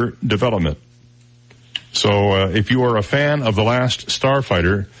under development. So if you are a fan of The Last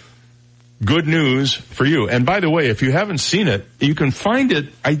Starfighter, good news for you. And by the way, if you haven't seen it, you can find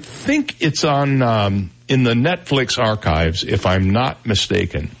it, I think it's on in the Netflix archives, if I'm not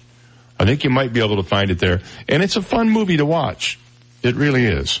mistaken. I think you might be able to find it there. And it's a fun movie to watch. It really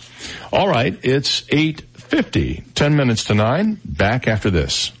is. All right, it's 8:50, 10 minutes to 9. Back after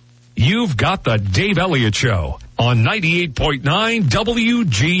this. You've got the Dave Elliott Show on 98.9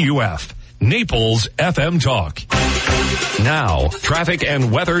 WGUF, Naples FM Talk. Now, traffic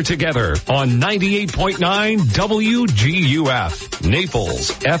and weather together on 98.9 WGUF, Naples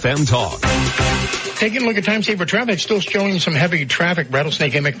FM Talk. Taking a look at time saver traffic, still showing some heavy traffic.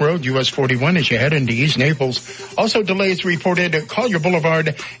 Rattlesnake Emick Road, US 41 as you head into East Naples. Also delays reported at Collier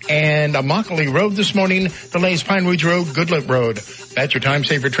Boulevard and Immokalee Road this morning. Delays Pine Ridge Road, Goodlet Road. That's your time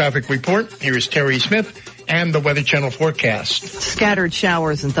saver traffic report. Here's Terry Smith and the Weather Channel forecast. Scattered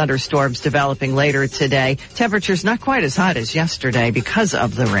showers and thunderstorms developing later today. Temperatures not quite as hot as yesterday because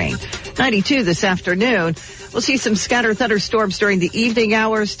of the rain. 92 this afternoon. We'll see some scattered thunderstorms during the evening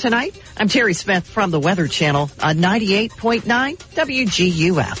hours tonight. I'm Terry Smith from the Weather Channel on 98.9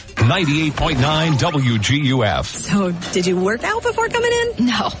 WGUF. 98.9 WGUF. So, did you work out before coming in?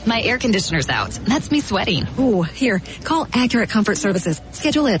 No, my air conditioner's out. That's me sweating. Ooh, here, call Accurate Comfort Services.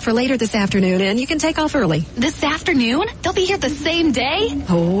 Schedule it for later this afternoon and you can take off early. This afternoon? They'll be here the same day?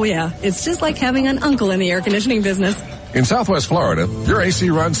 Oh yeah, it's just like having an uncle in the air conditioning business. In Southwest Florida, your AC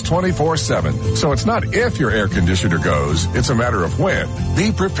runs 24/7. So it's not if your air conditioner goes, it's a matter of when.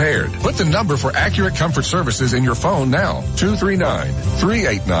 Be prepared. Put the number for Accurate Comfort Services in your phone now.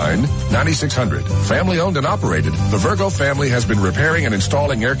 239-389-9600. Family owned and operated, the Virgo family has been repairing and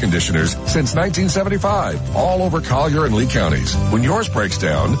installing air conditioners since 1975, all over Collier and Lee counties. When yours breaks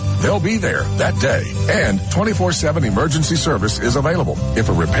down, they'll be there that day. And 24/7 emergency service is available. If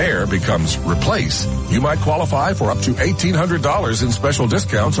a repair becomes replace, you might qualify for up to $1,800 in special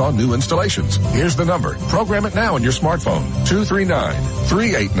discounts on new installations. Here's the number. Program it now on your smartphone.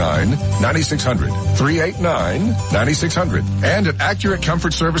 239-389-9600. 389-9600. And at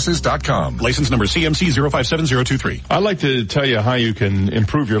AccurateComfortServices.com. License number CMC 057023. I'd like to tell you how you can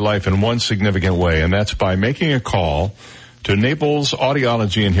improve your life in one significant way, and that's by making a call to Naples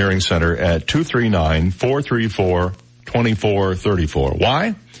Audiology and Hearing Center at 239-434-2434.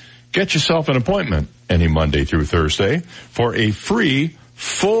 Why? Get yourself an appointment any Monday through Thursday for a free,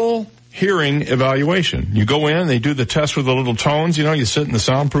 full hearing evaluation. You go in, they do the test with the little tones, you sit in the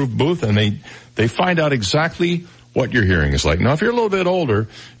soundproof booth, and they find out exactly what your hearing is like. Now, if you're a little bit older,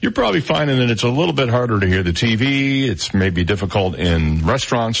 you're probably finding that it's a little bit harder to hear the TV. It's maybe difficult in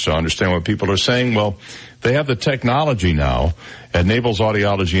restaurants to understand what people are saying. Well, they have the technology now at Naples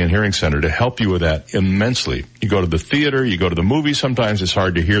Audiology and Hearing Center to help you with that immensely. You go to the theater, you go to the movie, sometimes it's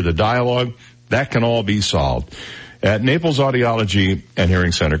hard to hear the dialogue. That can all be solved. At Naples Audiology and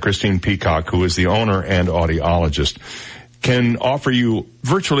Hearing Center, Christine Peacock, who is the owner and audiologist, can offer you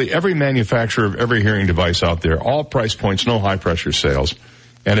virtually every manufacturer of every hearing device out there, all price points, no high-pressure sales.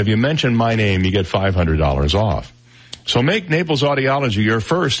 And if you mention my name, you get $500 off. So make Naples Audiology your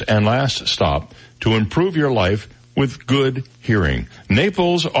first and last stop to improve your life with good hearing.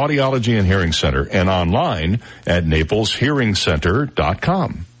 Naples Audiology and Hearing Center, and online at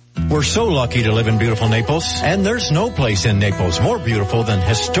napleshearingcenter.com. We're so lucky to live in beautiful Naples, and there's no place in Naples more beautiful than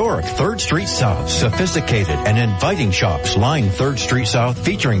historic 3rd Street South. Sophisticated and inviting shops line 3rd Street South,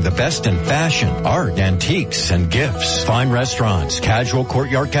 featuring the best in fashion, art, antiques, and gifts. Fine restaurants, casual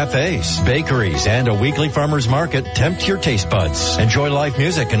courtyard cafes, bakeries, and a weekly farmer's market tempt your taste buds. Enjoy live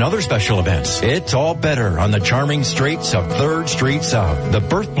music and other special events. It's all better on the charming streets of 3rd Street South, the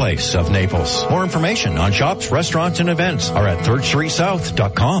birthplace of Naples. More information on shops, restaurants, and events are at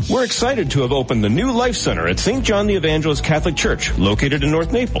 3rdstreetsouth.com. We're excited to have opened the new Life Center at St. John the Evangelist Catholic Church, located in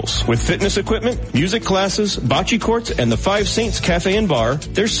North Naples. With fitness equipment, music classes, bocce courts, and the Five Saints Cafe and Bar,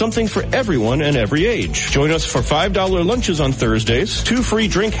 there's something for everyone and every age. Join us for $5 lunches on Thursdays, 2 free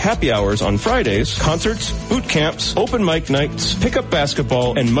drink happy hours on Fridays, concerts, boot camps, open mic nights, pickup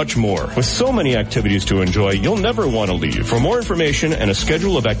basketball, and much more. With so many activities to enjoy, you'll never want to leave. For more information and a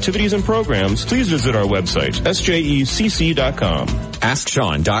schedule of activities and programs, please visit our website, sjecc.com.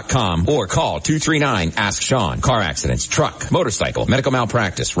 AskSean.com or call 239-ASK-SEAN. Car accidents, truck, motorcycle, medical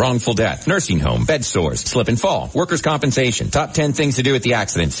malpractice, wrongful death, nursing home, bed sores, slip and fall, workers' compensation, top 10 things to do at the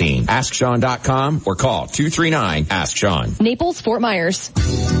accident scene. AskSean.com or call 239-ASK-SEAN. Naples, Fort Myers.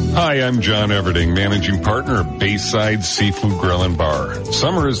 Hi, I'm John Everding, managing partner of Bayside Seafood Grill and Bar.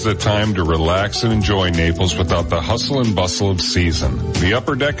 Summer is the time to relax and enjoy Naples without the hustle and bustle of season. The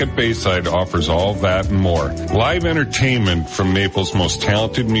Upper Deck at Bayside offers all that and more. Live entertainment from Naples' most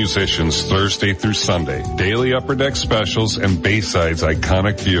talented musicians Thursday through Sunday. Daily Upper Deck specials and Bayside's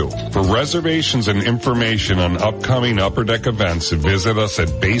iconic view. For reservations and information on upcoming Upper Deck events, visit us at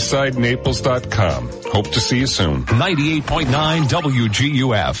BaysideNaples.com. Hope to see you soon. 98.9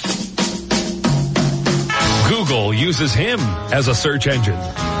 WGUF. Google uses him as a search engine.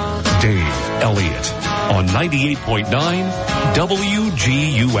 Dave Elliott on 98.9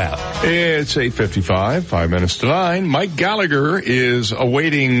 WGUF. It's 8:55, 5 minutes to 9. Mike Gallagher is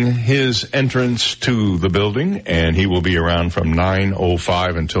awaiting his entrance to the building, and he will be around from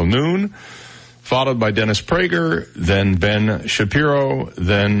 9:05 until noon, followed by Dennis Prager, then Ben Shapiro,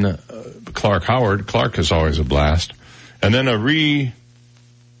 then Clark Howard. Clark is always a blast. And then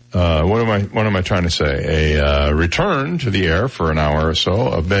what am I trying to say? A return to the air for an hour or so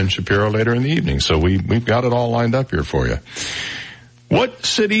of Ben Shapiro later in the evening. So we've got it all lined up here for you. What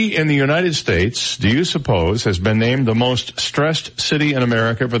city in the United States do you suppose has been named the most stressed city in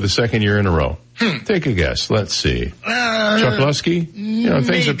America for the second year in a row? Take a guess. Let's see. Chuck Lusky?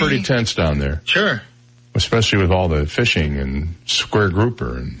 Things are pretty tense down there. Sure. Especially with all the fishing and square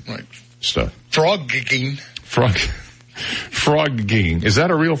grouper and stuff. Frog gigging. Frog gigging. Is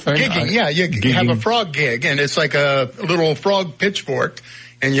that a real thing? Gigging, yeah. You have a frog gig, and it's like a little frog pitchfork,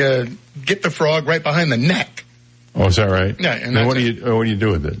 and you get the frog right behind the neck. Oh, is that right? Yeah. And what do you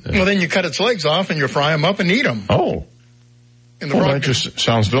do with it? Well, then you cut its legs off, and you fry them up and eat them. Oh. And the frog that just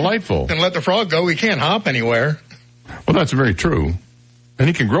sounds delightful. Then let the frog go. He can't hop anywhere. Well, that's very true. And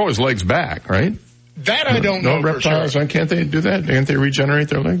he can grow his legs back, right? That I don't know. No reptiles, for sure. Can't they do that? Can't they regenerate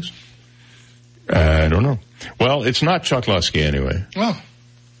their legs? I don't know. Well, it's not Chuck Lusky anyway. Oh.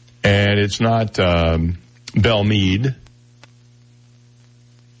 And it's not Belle Meade.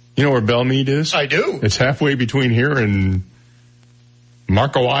 You know where Belle Meade is? I do. It's halfway between here and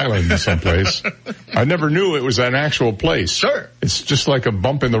Marco Island someplace. I never knew it was an actual place. Sure. It's just like a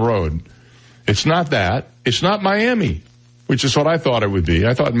bump in the road. It's not that. It's not Miami, which is what I thought it would be.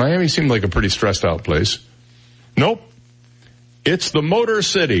 I thought Miami seemed like a pretty stressed out place. Nope. It's the Motor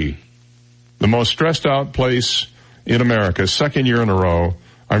City. The most stressed out place in America, second year in a row.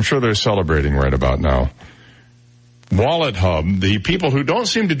 I'm sure they're celebrating right about now. Wallet Hub, the people who don't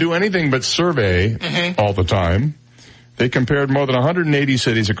seem to do anything but survey all the time, they compared more than 180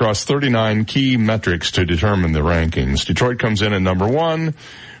 cities across 39 key metrics to determine the rankings. Detroit comes in at number 1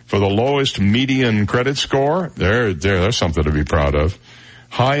 for the lowest median credit score. There's something to be proud of.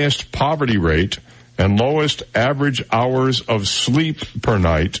 Highest poverty rate and lowest average hours of sleep per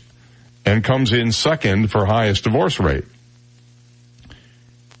night. and comes in second for highest divorce rate.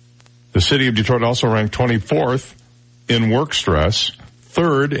 The city of Detroit also ranked 24th in work stress,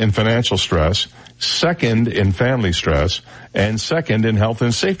 third in financial stress, second in family stress, and second in health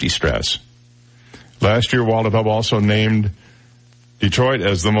and safety stress. Last year, Wallet Hub also named Detroit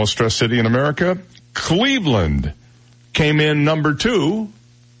as the most stressed city in America. Cleveland came in number 2,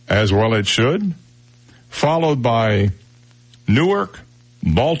 as well it should, followed by Newark,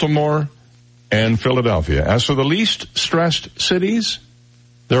 Baltimore, and Philadelphia. As for the least stressed cities,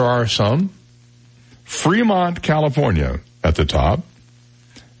 there are some. Fremont, California at the top.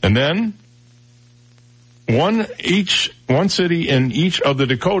 And then one city in each of the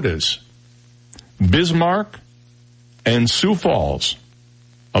Dakotas. Bismarck and Sioux Falls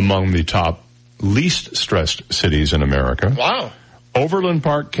among the top least stressed cities in America. Wow. Overland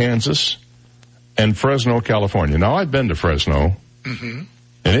Park, Kansas, and Fresno, California. Now, I've been to Fresno, and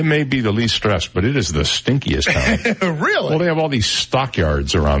it may be the least stressed, but it is the stinkiest town. Really? Well, they have all these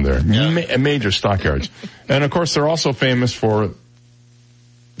stockyards around there, major stockyards. And, of course, they're also famous for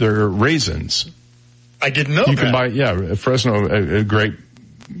their raisins. I didn't know you that. Can buy, Fresno, a great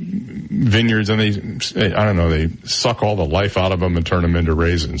vineyards, and they suck all the life out of them and turn them into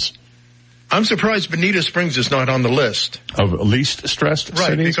raisins. I'm surprised Bonita Springs is not on the list of least stressed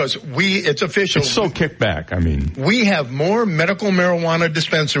cities. Because it's official. It's so kicked back. I mean, we have more medical marijuana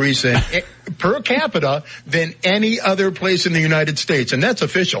dispensaries per capita than any other place in the United States, and that's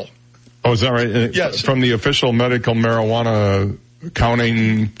official. Oh, is that right? Yes. From the official medical marijuana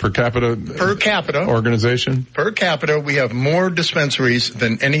counting per capita organization? Per capita, we have more dispensaries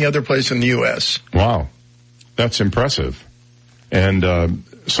than any other place in the U.S. Wow. That's impressive. And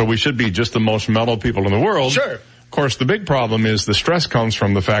so we should be just the most mellow people in the world. Sure. Of course, the big problem is the stress comes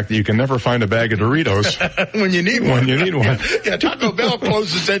from the fact that you can never find a bag of Doritos when you need one. When you need one. Yeah, Taco Bell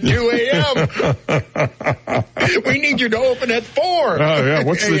closes at 2 a.m. We need you to open at 4. Oh, yeah.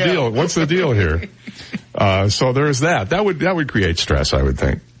 What's the deal? What's the deal here? So there's that. That would create stress, I would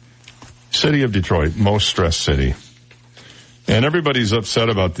think. City of Detroit, most stressed city. And everybody's upset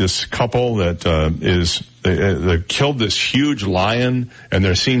about this couple that they killed this huge lion, and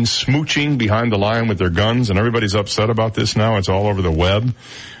they're seen smooching behind the lion with their guns, and everybody's upset about this now. It's all over the web.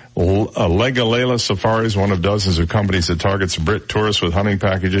 Legalela Safaris, one of dozens of companies that targets Brit tourists with hunting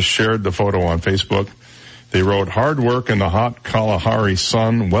packages, shared the photo on Facebook. They wrote, "Hard work in the hot Kalahari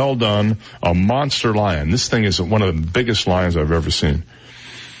sun. Well done. A monster lion." This thing is one of the biggest lions I've ever seen.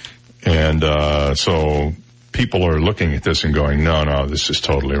 And so people are looking at this and going, no, this is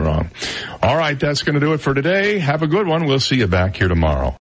totally wrong. All right, that's going to do it for today. Have a good one. We'll see you back here tomorrow.